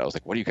didn't get it. I was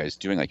like, what are you guys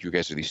doing? Like, you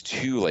guys are these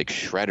two like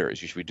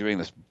shredders. You should be doing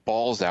this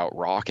balls out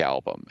rock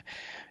album.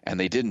 And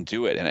they didn't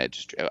do it. And I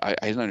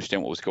didn't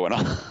understand what was going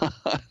on.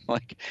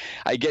 Like,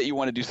 I get you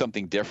want to do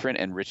something different,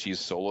 and Richie's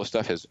solo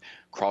stuff has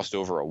crossed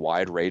over a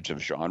wide range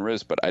of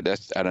genres, but I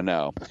don't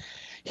know.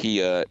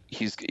 He's a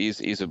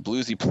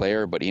bluesy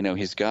player, but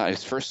he's got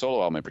his first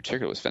solo album in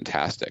particular was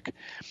fantastic.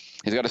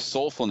 He's got a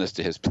soulfulness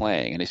to his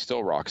playing, and he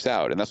still rocks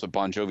out, and that's what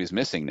Bon Jovi's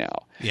missing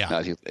now. Yeah, now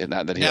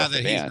that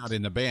he's he's not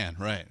in the band,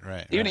 right?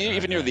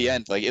 Even near the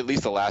end, like at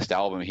least the last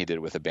album he did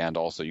with a band,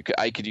 also you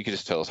could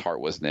just tell his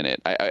heart wasn't in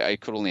it. I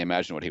could only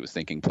imagine what he was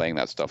thinking playing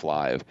that stuff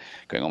live,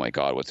 going, oh my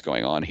God, what's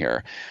going on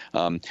here?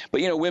 But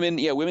women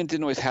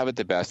didn't always have it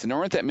the best, and there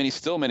aren't that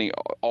many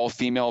all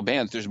female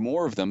bands. There's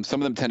more of them.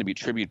 Some of them tend to be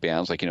tribute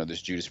bands, like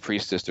there's Judas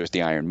Priestess, there's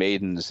the Iron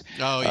Maidens.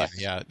 Oh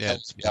yeah.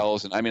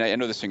 Bells, and I mean I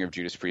know the singer of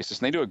Judas Priestess,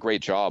 and they do a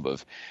great job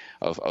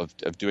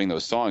of doing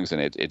those songs,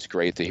 and it's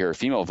great to hear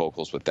female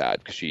vocals with that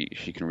because she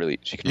can really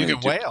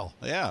wail.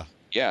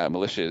 Yeah,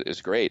 Militia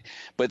is great,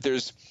 but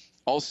there's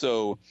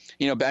also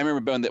I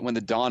remember when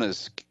the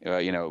Donnas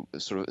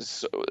sort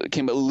of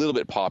came a little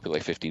bit popular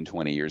like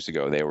 15-20 years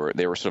ago. They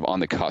were sort of on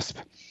the cusp.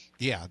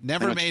 Yeah,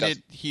 never made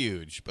it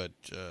huge, but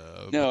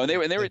no,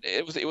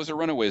 it was a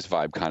Runaways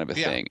vibe kind of a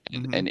thing,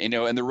 and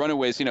the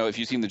Runaways, if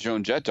you've seen the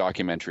Joan Jett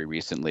documentary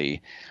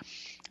recently.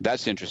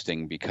 That's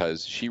interesting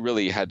because she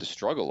really had to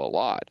struggle a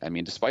lot. I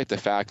mean, despite the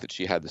fact that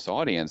she had this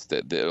audience,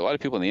 that a lot of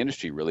people in the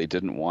industry really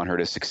didn't want her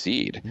to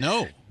succeed.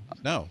 No.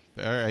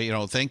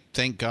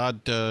 Thank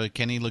God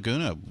Kenny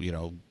Laguna,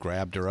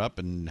 grabbed her up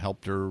and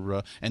helped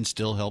her, and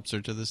still helps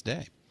her to this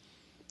day.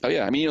 Oh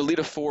yeah, I mean,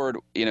 Lita Ford,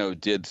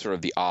 did sort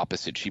of the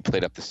opposite. She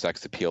played up the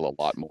sex appeal a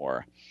lot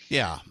more.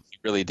 Yeah.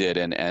 Really did,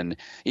 and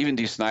even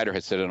Dee Snider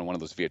had said it on one of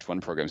those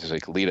VH1 programs. He's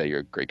like, Lita, you're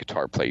a great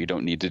guitar player. You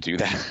don't need to do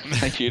that.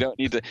 Like, you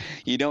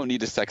don't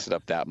need to sex it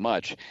up that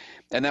much.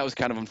 And that was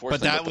kind of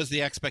unfortunate. But that was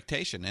the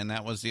expectation, and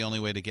that was the only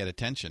way to get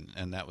attention,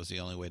 and that was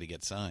the only way to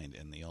get signed,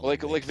 and the only way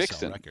to Vixen,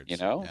 sell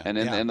records.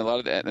 And a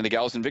lot of the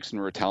gals in Vixen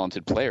were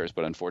talented players,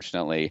 but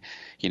unfortunately,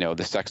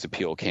 the sex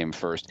appeal came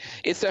first.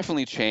 It's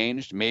definitely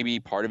changed.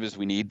 Maybe part of it is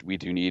we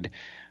do need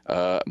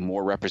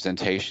more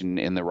representation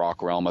in the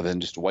rock realm other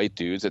than just white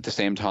dudes. At the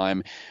same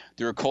time,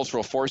 there are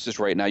cultural forces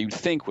right now. You'd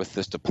think with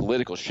the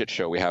political shit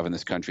show we have in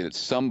this country that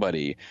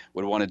somebody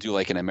would want to do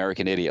like an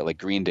American Idiot, like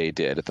Green Day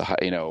did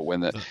at when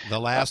the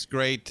last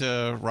great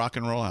rock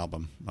and roll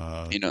album,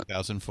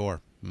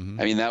 2004.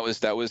 Mm-hmm. I mean, that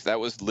was a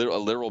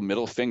literal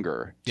middle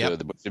finger to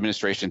the Bush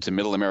administration, to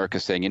middle America,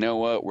 saying, you know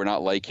what, we're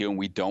not like you, and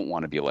we don't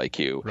want to be like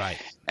you. Right.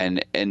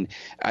 And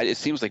it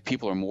seems like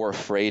people are more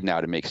afraid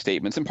now to make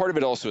statements, and part of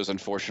it also is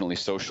unfortunately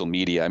social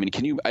media. I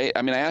mean, I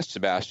asked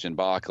Sebastian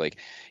Bach, with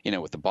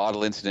the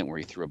bottle incident where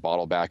he threw a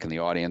bottle back in the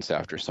audience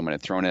after someone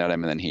had thrown it at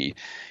him, and then he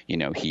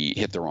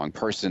hit the wrong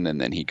person,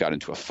 and then he got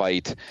into a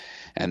fight,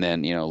 and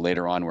then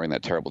later on wearing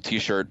that terrible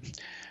T-shirt.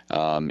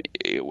 How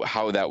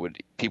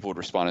people would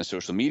respond on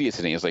social media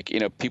today is like,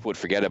 people would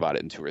forget about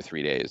it in 2 or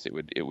 3 days. It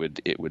would,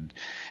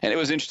 and it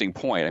was an interesting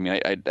point. I mean,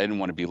 I didn't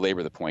want to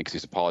belabor the point because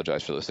he's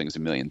apologized for those things a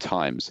million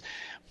times,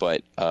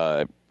 but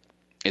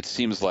it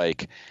seems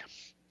like,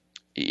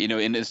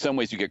 in some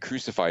ways you get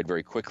crucified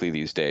very quickly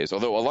these days,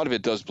 although a lot of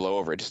it does blow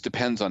over. It just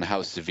depends on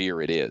how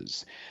severe it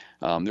is.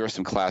 There are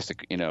some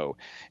classic,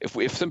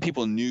 if some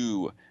people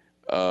knew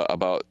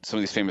about some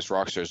of these famous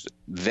rock stars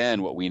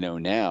then what we know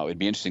now, it'd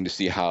be interesting to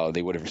see how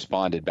they would have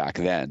responded back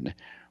then,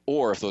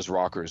 or if those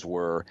rockers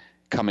were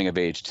coming of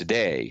age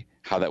today,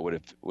 how that would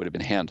have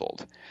been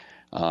handled.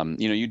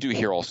 You do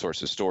hear all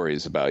sorts of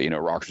stories about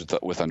rockers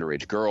with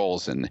underage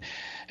girls and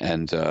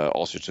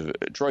all sorts of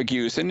drug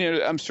use, and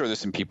I'm sure there's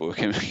some people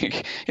who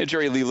can.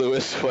 Jerry Lee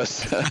Lewis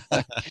was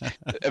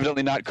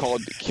evidently not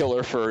called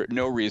killer for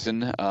no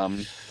reason,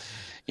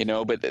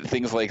 but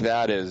things like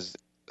that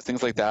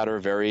are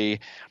very.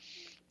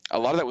 A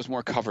lot of that was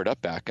more covered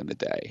up back in the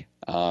day.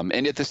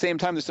 And at the same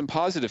time, there's some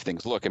positive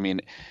things. Look, I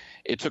mean,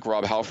 it took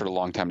Rob Halford a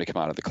long time to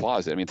come out of the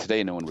closet. I mean,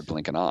 today no one would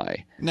blink an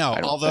eye. No,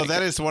 although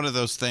that is one of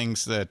those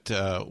things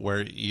that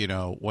where, you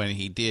know, when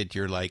he did,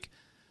 you're like,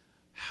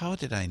 how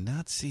did I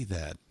not see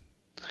that?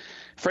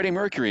 Freddie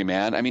Mercury,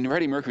 man. I mean,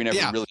 Freddie Mercury never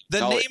really.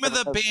 The name of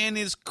the band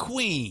is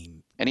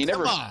Queen. And he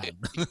never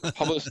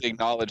publicly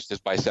acknowledged his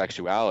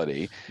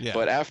bisexuality. Yeah.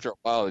 But after a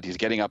while, he's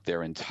getting up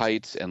there in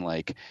tights and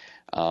like.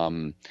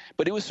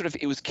 But it was sort of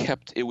it was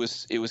kept.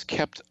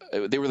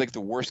 They were like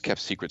the worst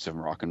kept secrets of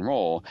rock and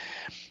roll.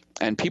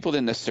 And people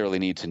didn't necessarily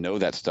need to know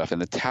that stuff.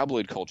 And the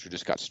tabloid culture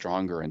just got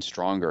stronger and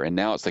stronger. And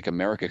now it's like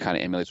America kind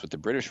of emulates what the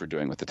British were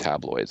doing with the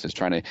tabloids. It's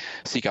trying to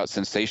seek out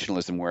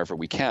sensationalism wherever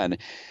we can.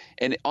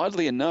 And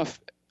oddly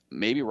enough,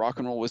 maybe rock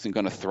and roll wasn't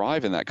going to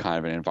thrive in that kind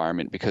of an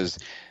environment because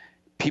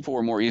people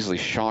were more easily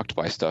shocked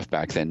by stuff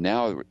back then.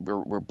 Now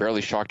we're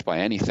barely shocked by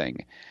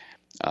anything.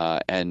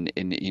 And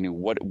you know,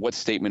 what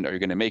statement are you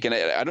going to make? And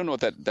I don't know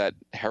what that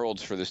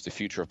heralds for the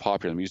future of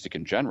popular music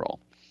in general.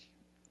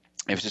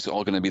 If it's just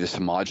all going to be this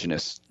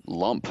homogenous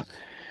lump,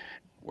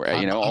 where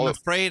you know,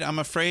 I'm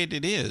afraid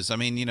it is. I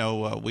mean, you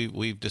know,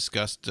 we've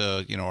discussed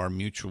you know, our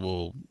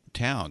mutual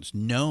towns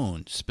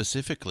known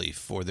specifically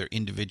for their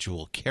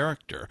individual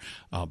character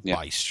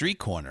by street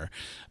corner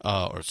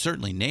or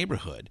certainly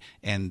neighborhood,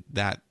 and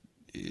that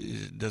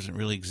doesn't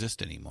really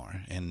exist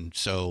anymore. And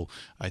so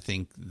I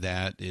think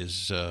that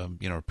is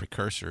you know, a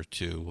precursor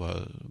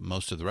to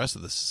most of the rest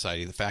of the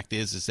society. The fact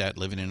is that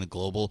living in a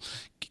global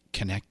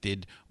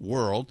connected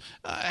world,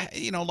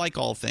 you know, like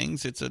all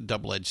things, it's a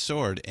double-edged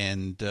sword.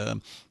 And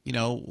you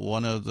know,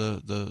 one of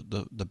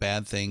the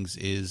bad things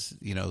is,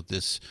 you know,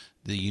 the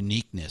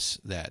uniqueness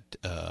that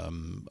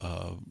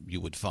you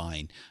would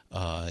find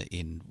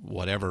in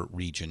whatever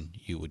region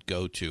you would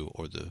go to,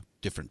 or the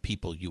different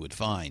people you would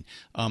find.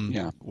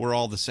 We're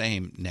all the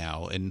same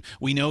now, and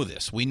we know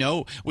this. We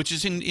know, which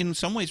is in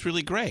some ways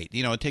really great.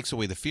 You know, it takes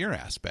away the fear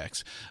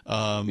aspects.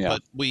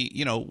 But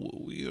you know,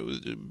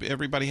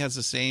 everybody has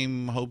the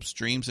same hopes,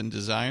 dreams, and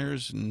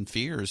desires and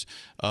fears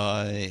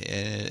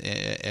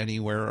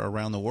anywhere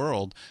around the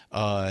world.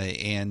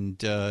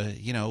 And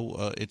you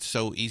know, it's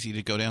so easy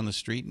to go down the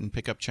street and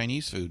pick up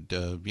Chinese food.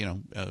 You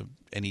know,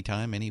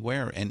 anytime,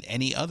 anywhere, and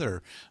any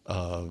other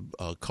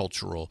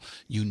cultural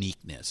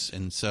uniqueness.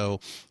 And so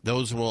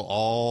those will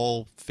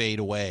all fade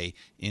away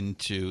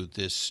into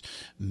this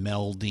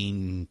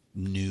melding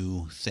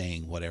new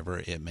thing, whatever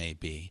it may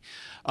be.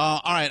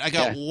 All right, I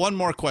got one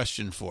more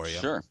question for you.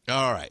 Sure.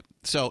 All right.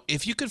 So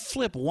if you could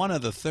flip one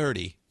of the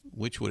 30,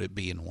 which would it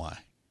be and why?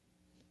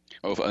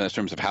 Oh, in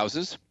terms of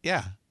houses?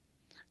 Yeah.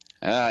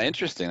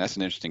 Interesting. That's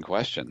an interesting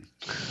question.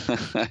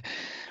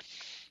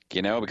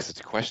 You know, because it's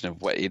a question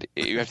of what you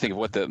have to think of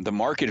what the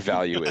market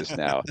value is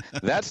now.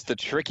 That's the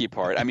tricky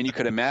part. I mean, you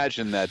could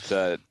imagine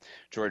that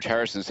George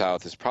Harrison's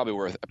house is probably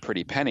worth a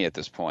pretty penny at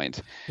this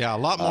point. Yeah, a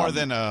lot more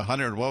than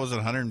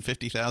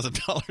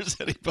 $150,000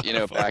 that he bought. You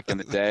know, back in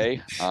the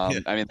day.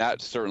 I mean,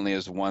 that certainly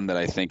is one that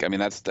I think. I mean,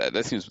 that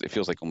seems, it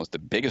feels like almost the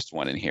biggest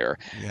one in here.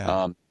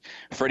 Yeah.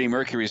 Freddie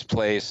Mercury's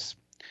place,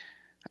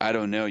 I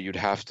don't know. You'd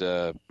have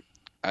to.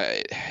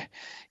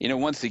 You know,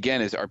 once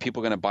again, are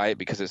people going to buy it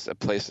because it's a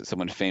place that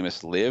someone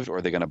famous lived, or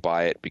are they going to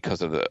buy it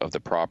because of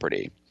the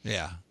property?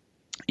 Yeah.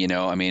 You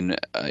know, I mean,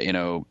 you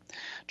know,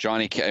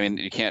 Johnny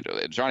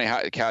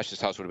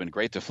Cash's house would have been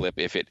great to flip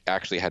if it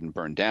actually hadn't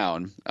burned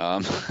down.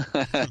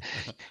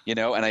 You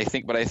know, and I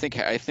think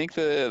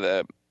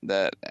that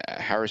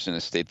Harrison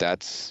estate,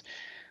 that's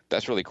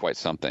really quite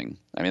something.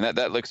 I mean,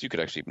 that looks, you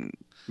could actually,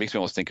 makes me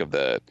almost think of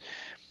the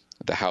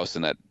house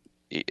in that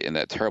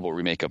terrible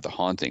remake of The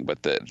Haunting,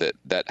 but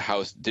that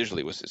house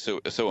digitally was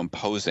so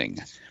imposing.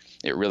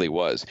 It really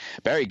was.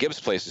 Barry Gibb's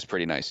place is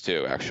pretty nice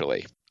too,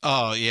 actually.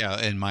 Oh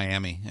yeah, in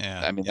Miami.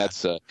 Yeah. I mean,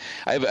 that's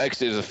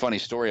there's a funny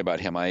story about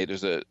him.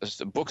 There's a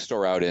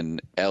bookstore out in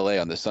L.A.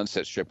 on the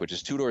Sunset Strip, which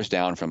is 2 doors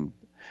down from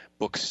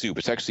Book Soup.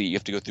 It's actually, you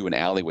have to go through an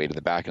alleyway to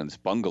the back of this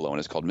bungalow, and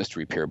it's called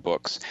Mystery Pier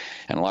Books.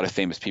 And a lot of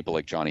famous people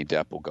like Johnny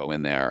Depp will go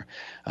in there,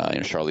 you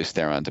know, Charlize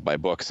Theron, to buy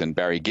books. And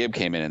Barry Gibb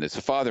came in, and it's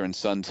a father and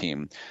son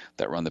team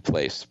that run the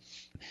place.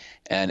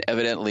 And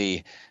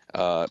evidently,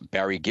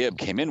 Barry Gibb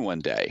came in one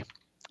day,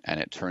 and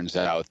it turns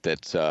out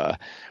that the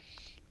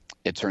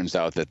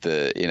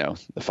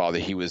father,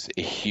 he's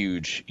a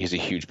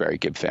huge Barry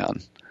Gibb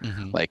fan.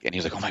 Mm-hmm. And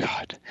he's like, oh my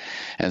God.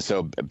 And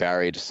so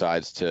Barry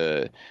decides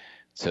to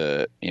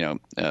Harvey,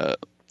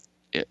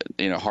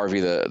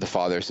 the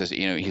father, says,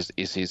 you know, he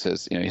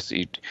says, you know,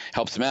 he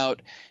helps him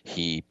out.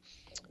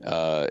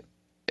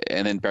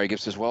 And then Barry Gibb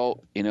says,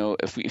 well, you know,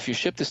 if you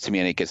ship this to me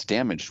and it gets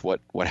damaged,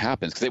 what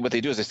happens? Because what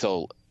they do is they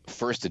sell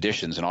first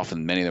editions, and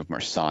often many of them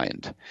are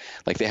signed.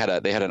 Like they had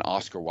an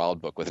Oscar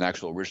Wilde book with an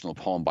actual original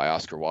poem by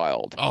Oscar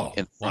Wilde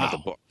in front of the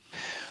book.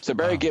 So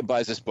Barry Gibb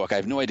buys this book. I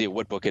have no idea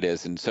what book it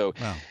is, and so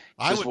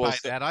I would buy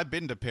that. I've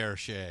been to Père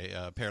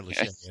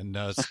Lachaise and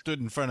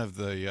stood in front of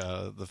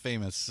the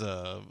famous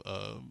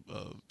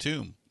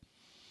tomb.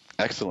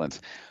 Excellent.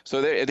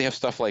 So they have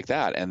stuff like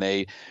that, and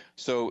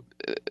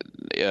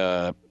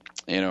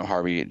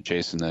Harvey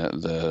Jason,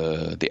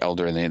 the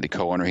elder and the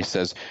co-owner, he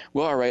says,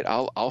 well, all right,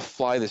 I'll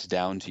fly this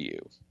down to you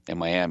in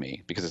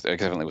Miami, because it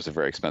evidently was a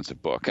very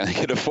expensive book and I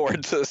could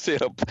afford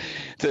to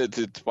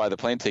buy the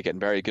plane ticket. And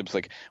Barry Gibb's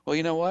like, well,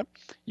 you know what?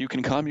 You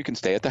can come, you can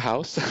stay at the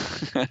house.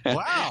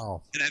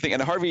 Wow.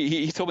 And Harvey,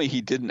 he told me he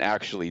didn't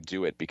actually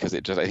do it because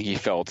I think he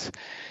felt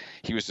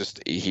he was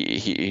just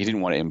he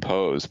didn't want to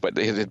impose. But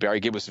Barry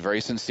Gibb was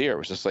very sincere. It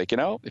was just like,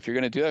 if you're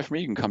going to do that for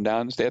me, you can come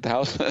down and stay at the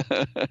house.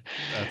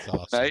 That's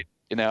awesome. Right?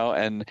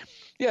 And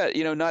yeah,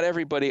 not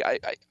everybody,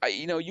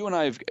 you and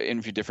I have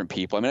interviewed different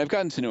people. I mean, I've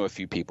gotten to know a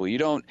few people.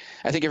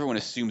 I think everyone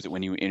assumes that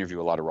when you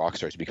interview a lot of rock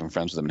stars, you become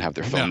friends with them and have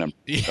their phone number.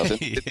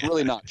 It's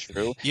really not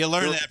true. You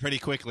learn that pretty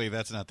quickly.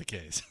 That's not the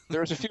case.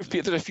 There's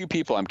a few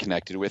people I'm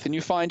connected with, and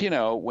you find,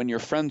 when you're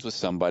friends with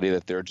somebody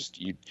that they're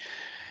just,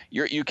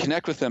 you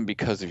connect with them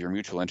because of your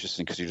mutual interest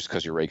and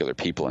because you're regular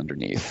people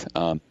underneath.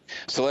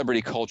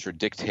 Celebrity culture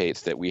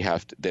dictates that we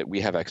have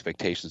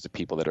expectations of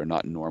people that are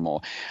not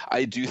normal.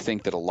 I do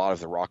think that a lot of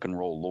the rock and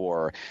roll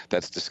lore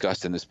that's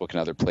discussed in this book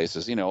and other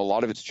places, a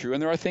lot of it's true,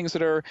 and there are things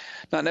that are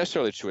not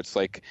necessarily true. It's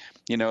like,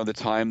 the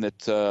time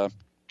that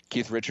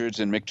Keith Richards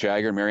and Mick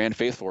Jagger and Marianne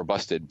Faithfull were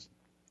busted,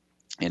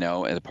 at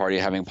a party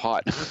having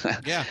pot.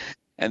 Yeah.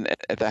 And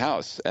at the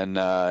house, and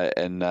there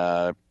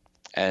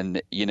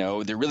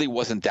really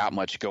wasn't that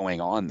much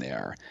going on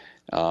there.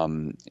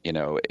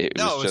 It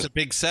was a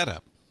big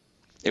setup.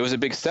 It was a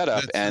big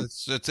setup,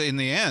 it's in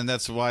the end,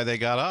 that's why they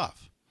got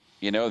off.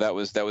 That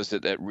was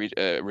at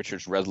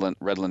Richard's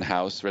Redland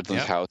house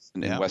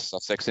in West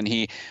Sussex, and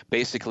he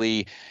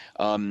basically,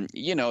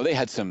 they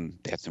had some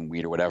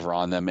weed or whatever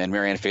on them, and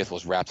Marianne Faithfull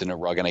was wrapped in a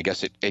rug, and I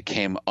guess it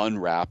came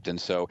unwrapped, and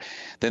so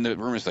then the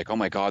rumors like, oh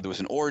my God, there was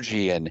an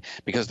orgy, and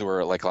because there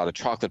were like a lot of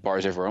chocolate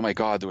bars everywhere, oh my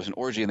God, there was an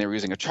orgy, and they were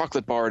using a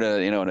chocolate bar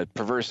to, in a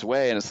perverse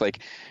way, and it's like,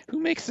 who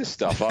makes this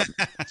stuff up?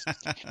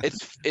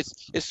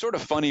 It's sort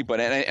of funny, but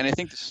and I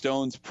think the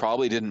Stones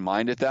probably didn't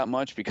mind it that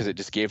much because it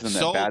just gave them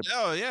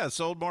it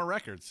sold more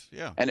records,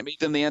 and it made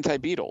them the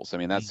anti-Beatles. I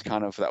mean, that's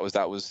kind of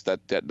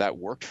that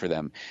worked for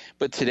them.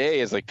 But today,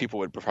 is like people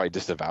would probably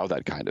disavow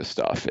that kind of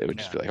stuff. It would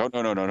just be like, oh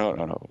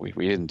no, we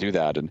didn't do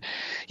that. And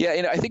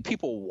I think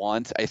people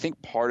want. I think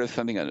part of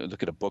something.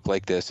 Look at a book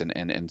like this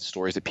and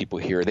stories that people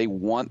hear. They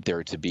want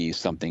there to be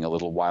something a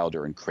little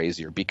wilder and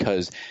crazier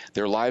because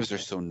their lives are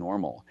so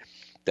normal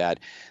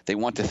that they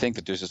want to think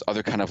that there's this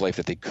other kind of life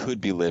that they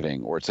could be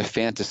living, or it's a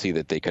fantasy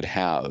that they could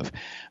have.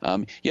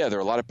 There are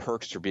a lot of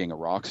perks to being a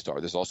rock star.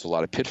 There's also a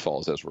lot of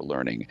pitfalls, as we're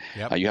learning.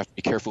 Yep. You have to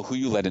be careful who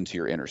you let into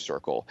your inner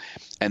circle.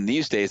 And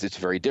these days, it's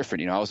very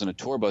different. I was on a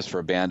tour bus for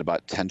a band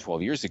about 10,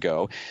 12 years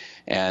ago,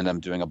 and I'm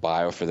doing a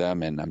bio for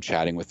them, and I'm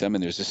chatting with them,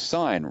 and there's a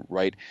sign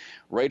right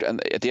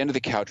at the end of the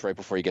couch right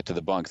before you get to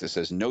the bunks that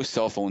says, no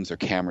cell phones or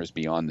cameras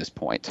beyond this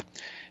point.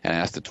 And I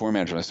asked the tour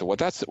manager, and I said,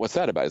 what's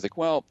that about? He's like,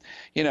 well,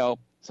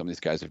 some of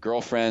these guys have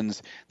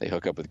girlfriends. They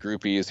hook up with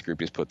groupies. The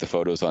groupies put the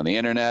photos on the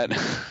internet.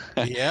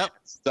 Yep.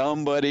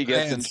 Somebody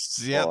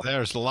gets in. Yeah,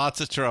 there's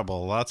lots of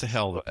trouble, lots of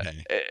hell to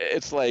pay.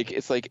 It's like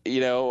it's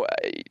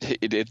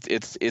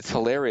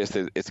hilarious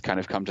that it's kind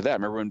of come to that. I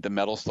remember when the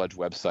Metal Sludge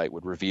website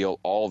would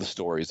reveal all the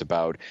stories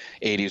about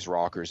 80s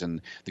rockers,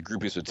 and the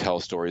groupies would tell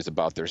stories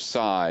about their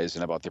size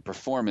and about their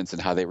performance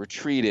and how they were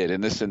treated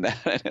and this and that.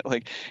 And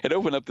it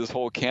opened up this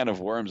whole can of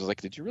worms. I was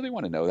like, did you really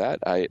want to know that?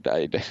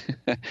 It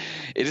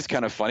is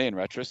kind of funny in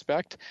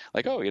retrospect.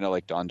 Like,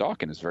 like Don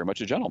Dawkins is very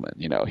much a gentleman.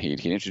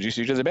 He'd introduce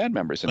you to the band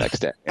members the next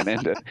day,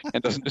 and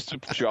doesn't just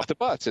push you off the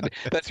bus, and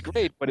that's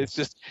great. But it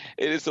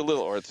is a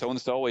little, or so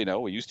and so.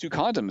 We use 2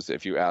 condoms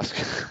if you ask.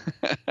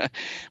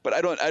 But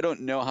I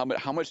don't know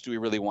how much do we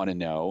really want to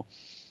know,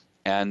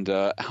 and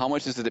how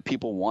much is it that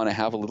people want to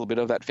have a little bit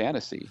of that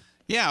fantasy?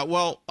 Yeah,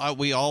 well,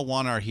 we all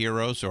want our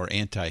heroes or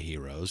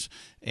anti-heroes,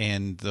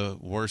 and the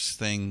worst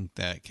thing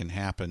that can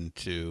happen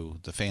to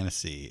the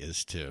fantasy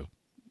is to,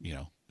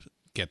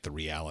 get the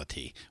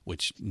reality,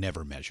 which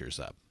never measures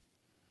up.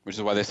 Which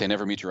is why they say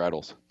never meet your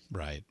idols.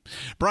 Right.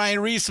 Brian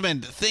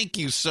Reisman, thank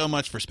you so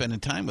much for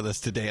spending time with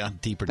us today on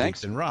Deeper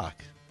Deeps in Rock.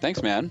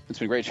 Thanks, man. It's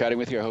been great chatting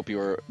with you. I hope you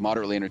were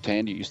moderately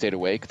entertained. You stayed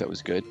awake. That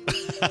was good.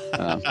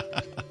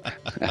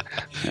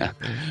 Yeah.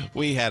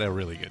 We had a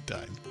really good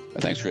time.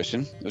 Thanks,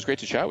 Christian. It was great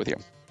to chat with you.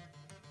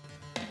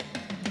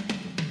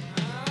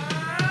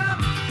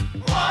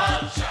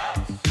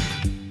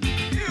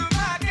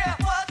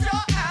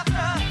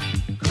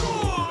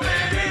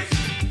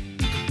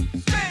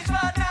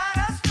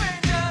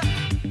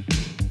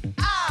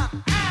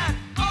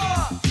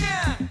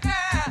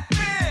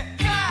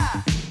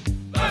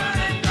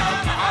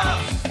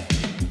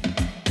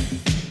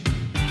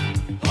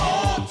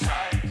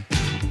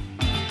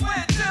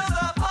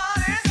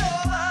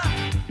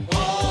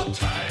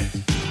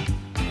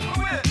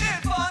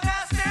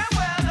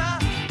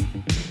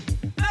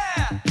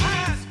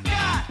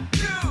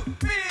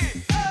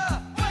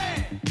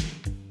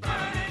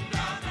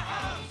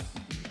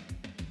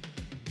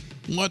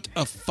 What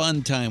a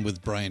fun time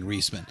with Brian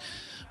Reisman.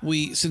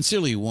 We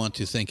sincerely want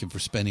to thank him for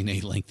spending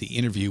a lengthy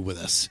interview with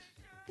us.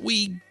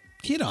 We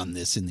hit on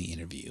this in the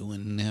interview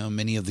and how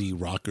many of the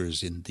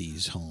rockers in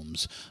these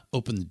homes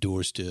open the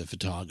doors to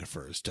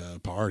photographers, to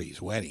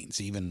parties,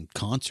 weddings, even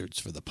concerts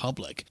for the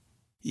public.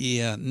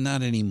 Yeah,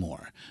 not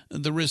anymore.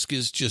 The risk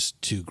is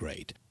just too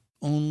great.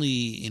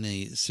 Only in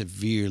a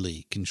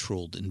severely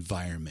controlled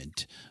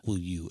environment will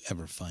you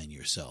ever find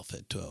yourself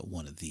at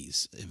one of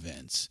these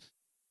events.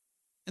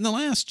 In the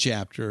last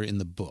chapter in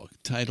the book,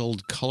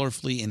 titled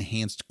Colorfully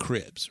Enhanced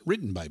Cribs,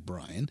 written by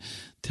Brian,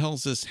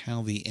 tells us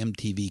how the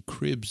MTV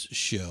Cribs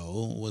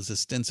show was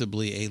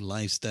ostensibly a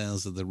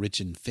lifestyles of the rich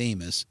and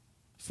famous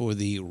for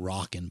the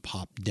rock and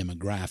pop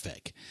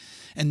demographic.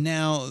 And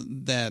now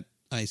that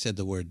I said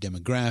the word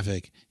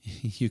demographic,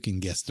 you can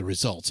guess the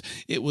results.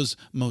 It was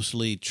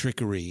mostly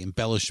trickery,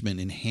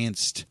 embellishment,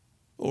 enhanced,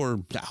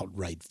 or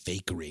outright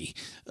fakery,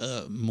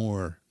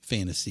 more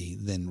fantasy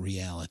than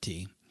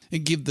reality.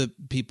 Give the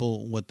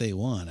people what they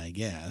want, I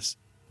guess.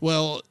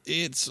 Well,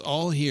 it's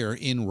all here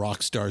in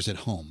Rockstars at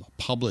Home,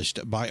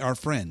 published by our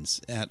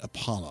friends at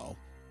Apollo.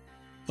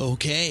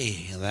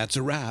 Okay, that's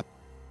a wrap.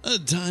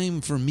 Time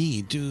for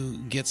me to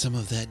get some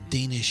of that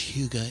Danish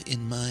hygge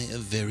in my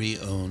very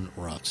own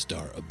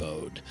Rockstar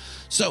abode.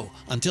 So,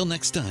 until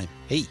next time,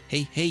 hey,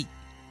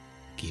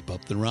 keep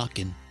up the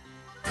rockin'.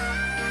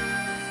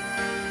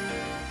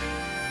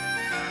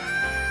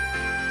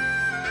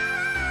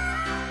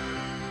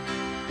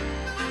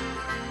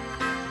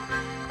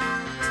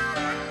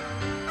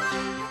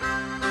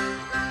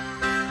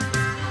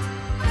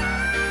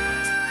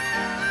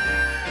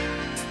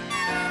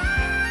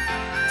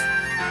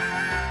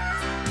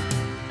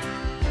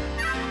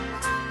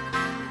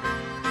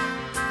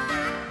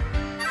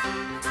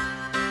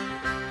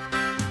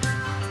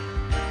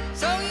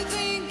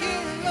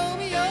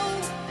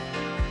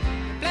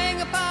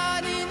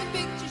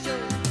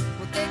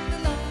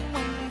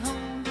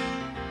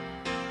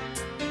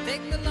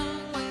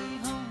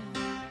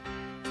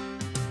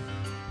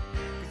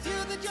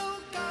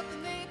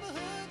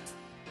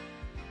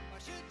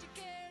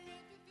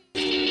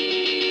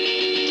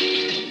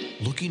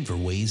 Looking for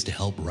ways to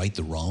help right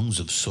the wrongs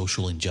of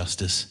social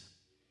injustice?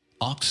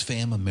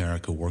 Oxfam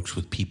America works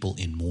with people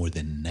in more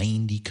than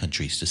 90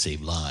 countries to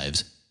save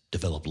lives,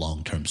 develop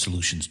long-term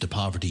solutions to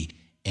poverty,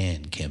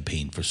 and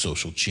campaign for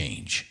social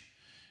change.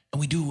 And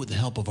we do it with the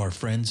help of our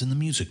friends in the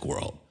music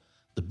world.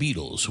 The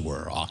Beatles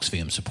were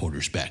Oxfam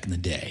supporters back in the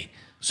day,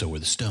 so were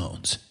the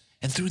Stones.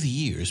 And through the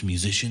years,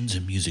 musicians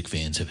and music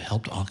fans have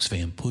helped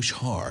Oxfam push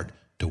hard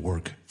to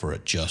work for a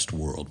just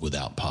world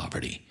without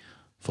poverty.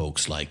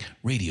 Folks like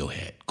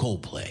Radiohead,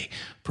 Coldplay,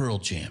 Pearl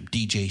Jam,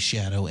 DJ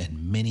Shadow,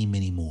 and many,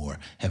 many more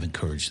have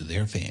encouraged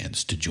their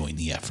fans to join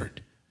the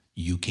effort.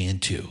 You can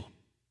too.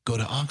 Go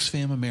to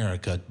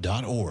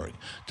oxfamamerica.org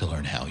to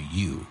learn how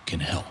you can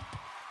help.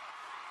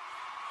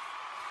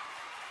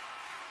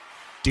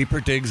 Deeper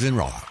Digs in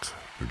Rocks,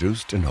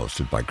 produced and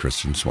hosted by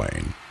Christian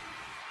Swain.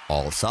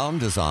 All sound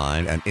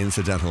design and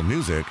incidental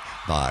music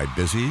by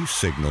Busy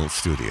Signal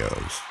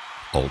Studios.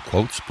 All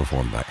quotes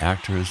performed by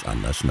actors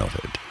unless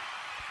noted.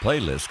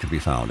 Playlists can be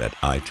found at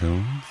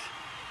iTunes,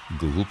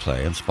 Google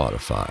Play, and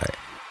Spotify.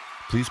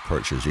 Please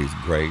purchase these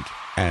great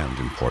and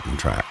important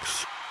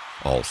tracks.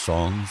 All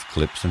songs,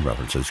 clips, and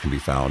references can be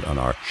found on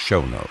our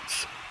show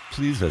notes.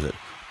 Please visit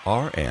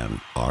rnrap.com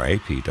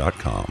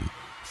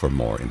for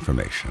more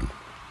information.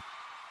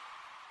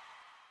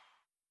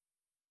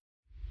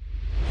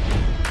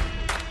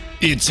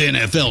 It's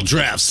NFL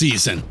draft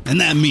season, and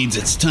that means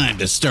it's time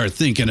to start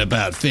thinking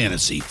about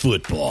fantasy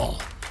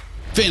football.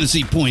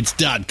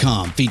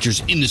 FantasyPoints.com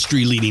features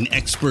industry-leading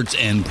experts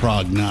and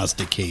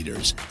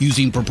prognosticators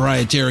using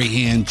proprietary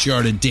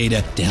hand-charted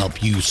data to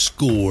help you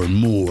score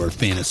more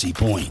fantasy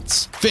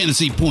points.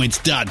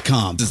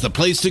 FantasyPoints.com is the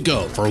place to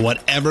go for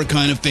whatever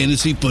kind of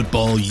fantasy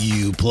football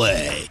you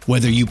play.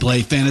 Whether you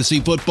play fantasy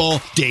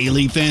football,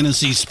 daily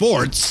fantasy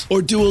sports,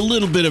 or do a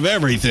little bit of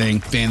everything,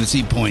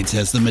 Fantasy Points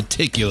has the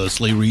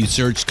meticulously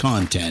researched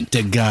content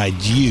to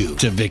guide you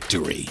to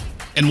victory.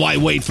 And why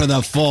wait for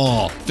the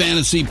fall?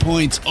 Fantasy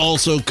Points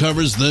also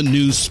covers the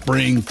new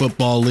spring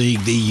football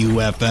league, the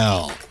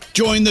UFL.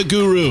 Join the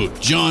guru,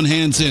 John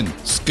Hansen,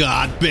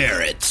 Scott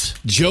Barrett,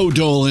 Joe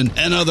Dolan,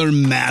 and other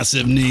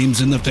massive names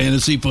in the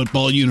fantasy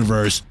football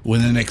universe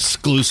with an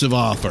exclusive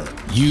offer.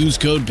 Use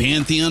code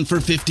Pantheon for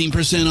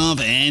 15% off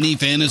any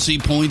Fantasy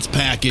Points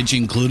package,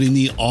 including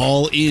the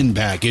all-in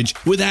package,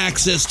 with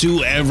access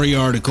to every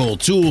article,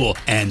 tool,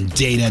 and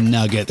data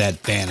nugget that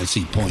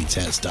Fantasy Points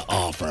has to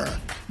offer.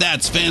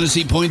 That's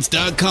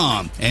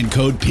FantasyPoints.com and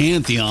code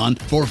Pantheon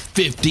for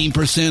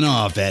 15%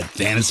 off at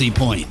Fantasy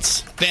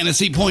Points.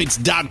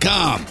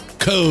 FantasyPoints.com,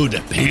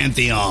 code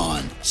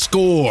Pantheon.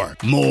 Score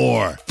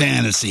more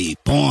fantasy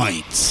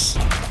points.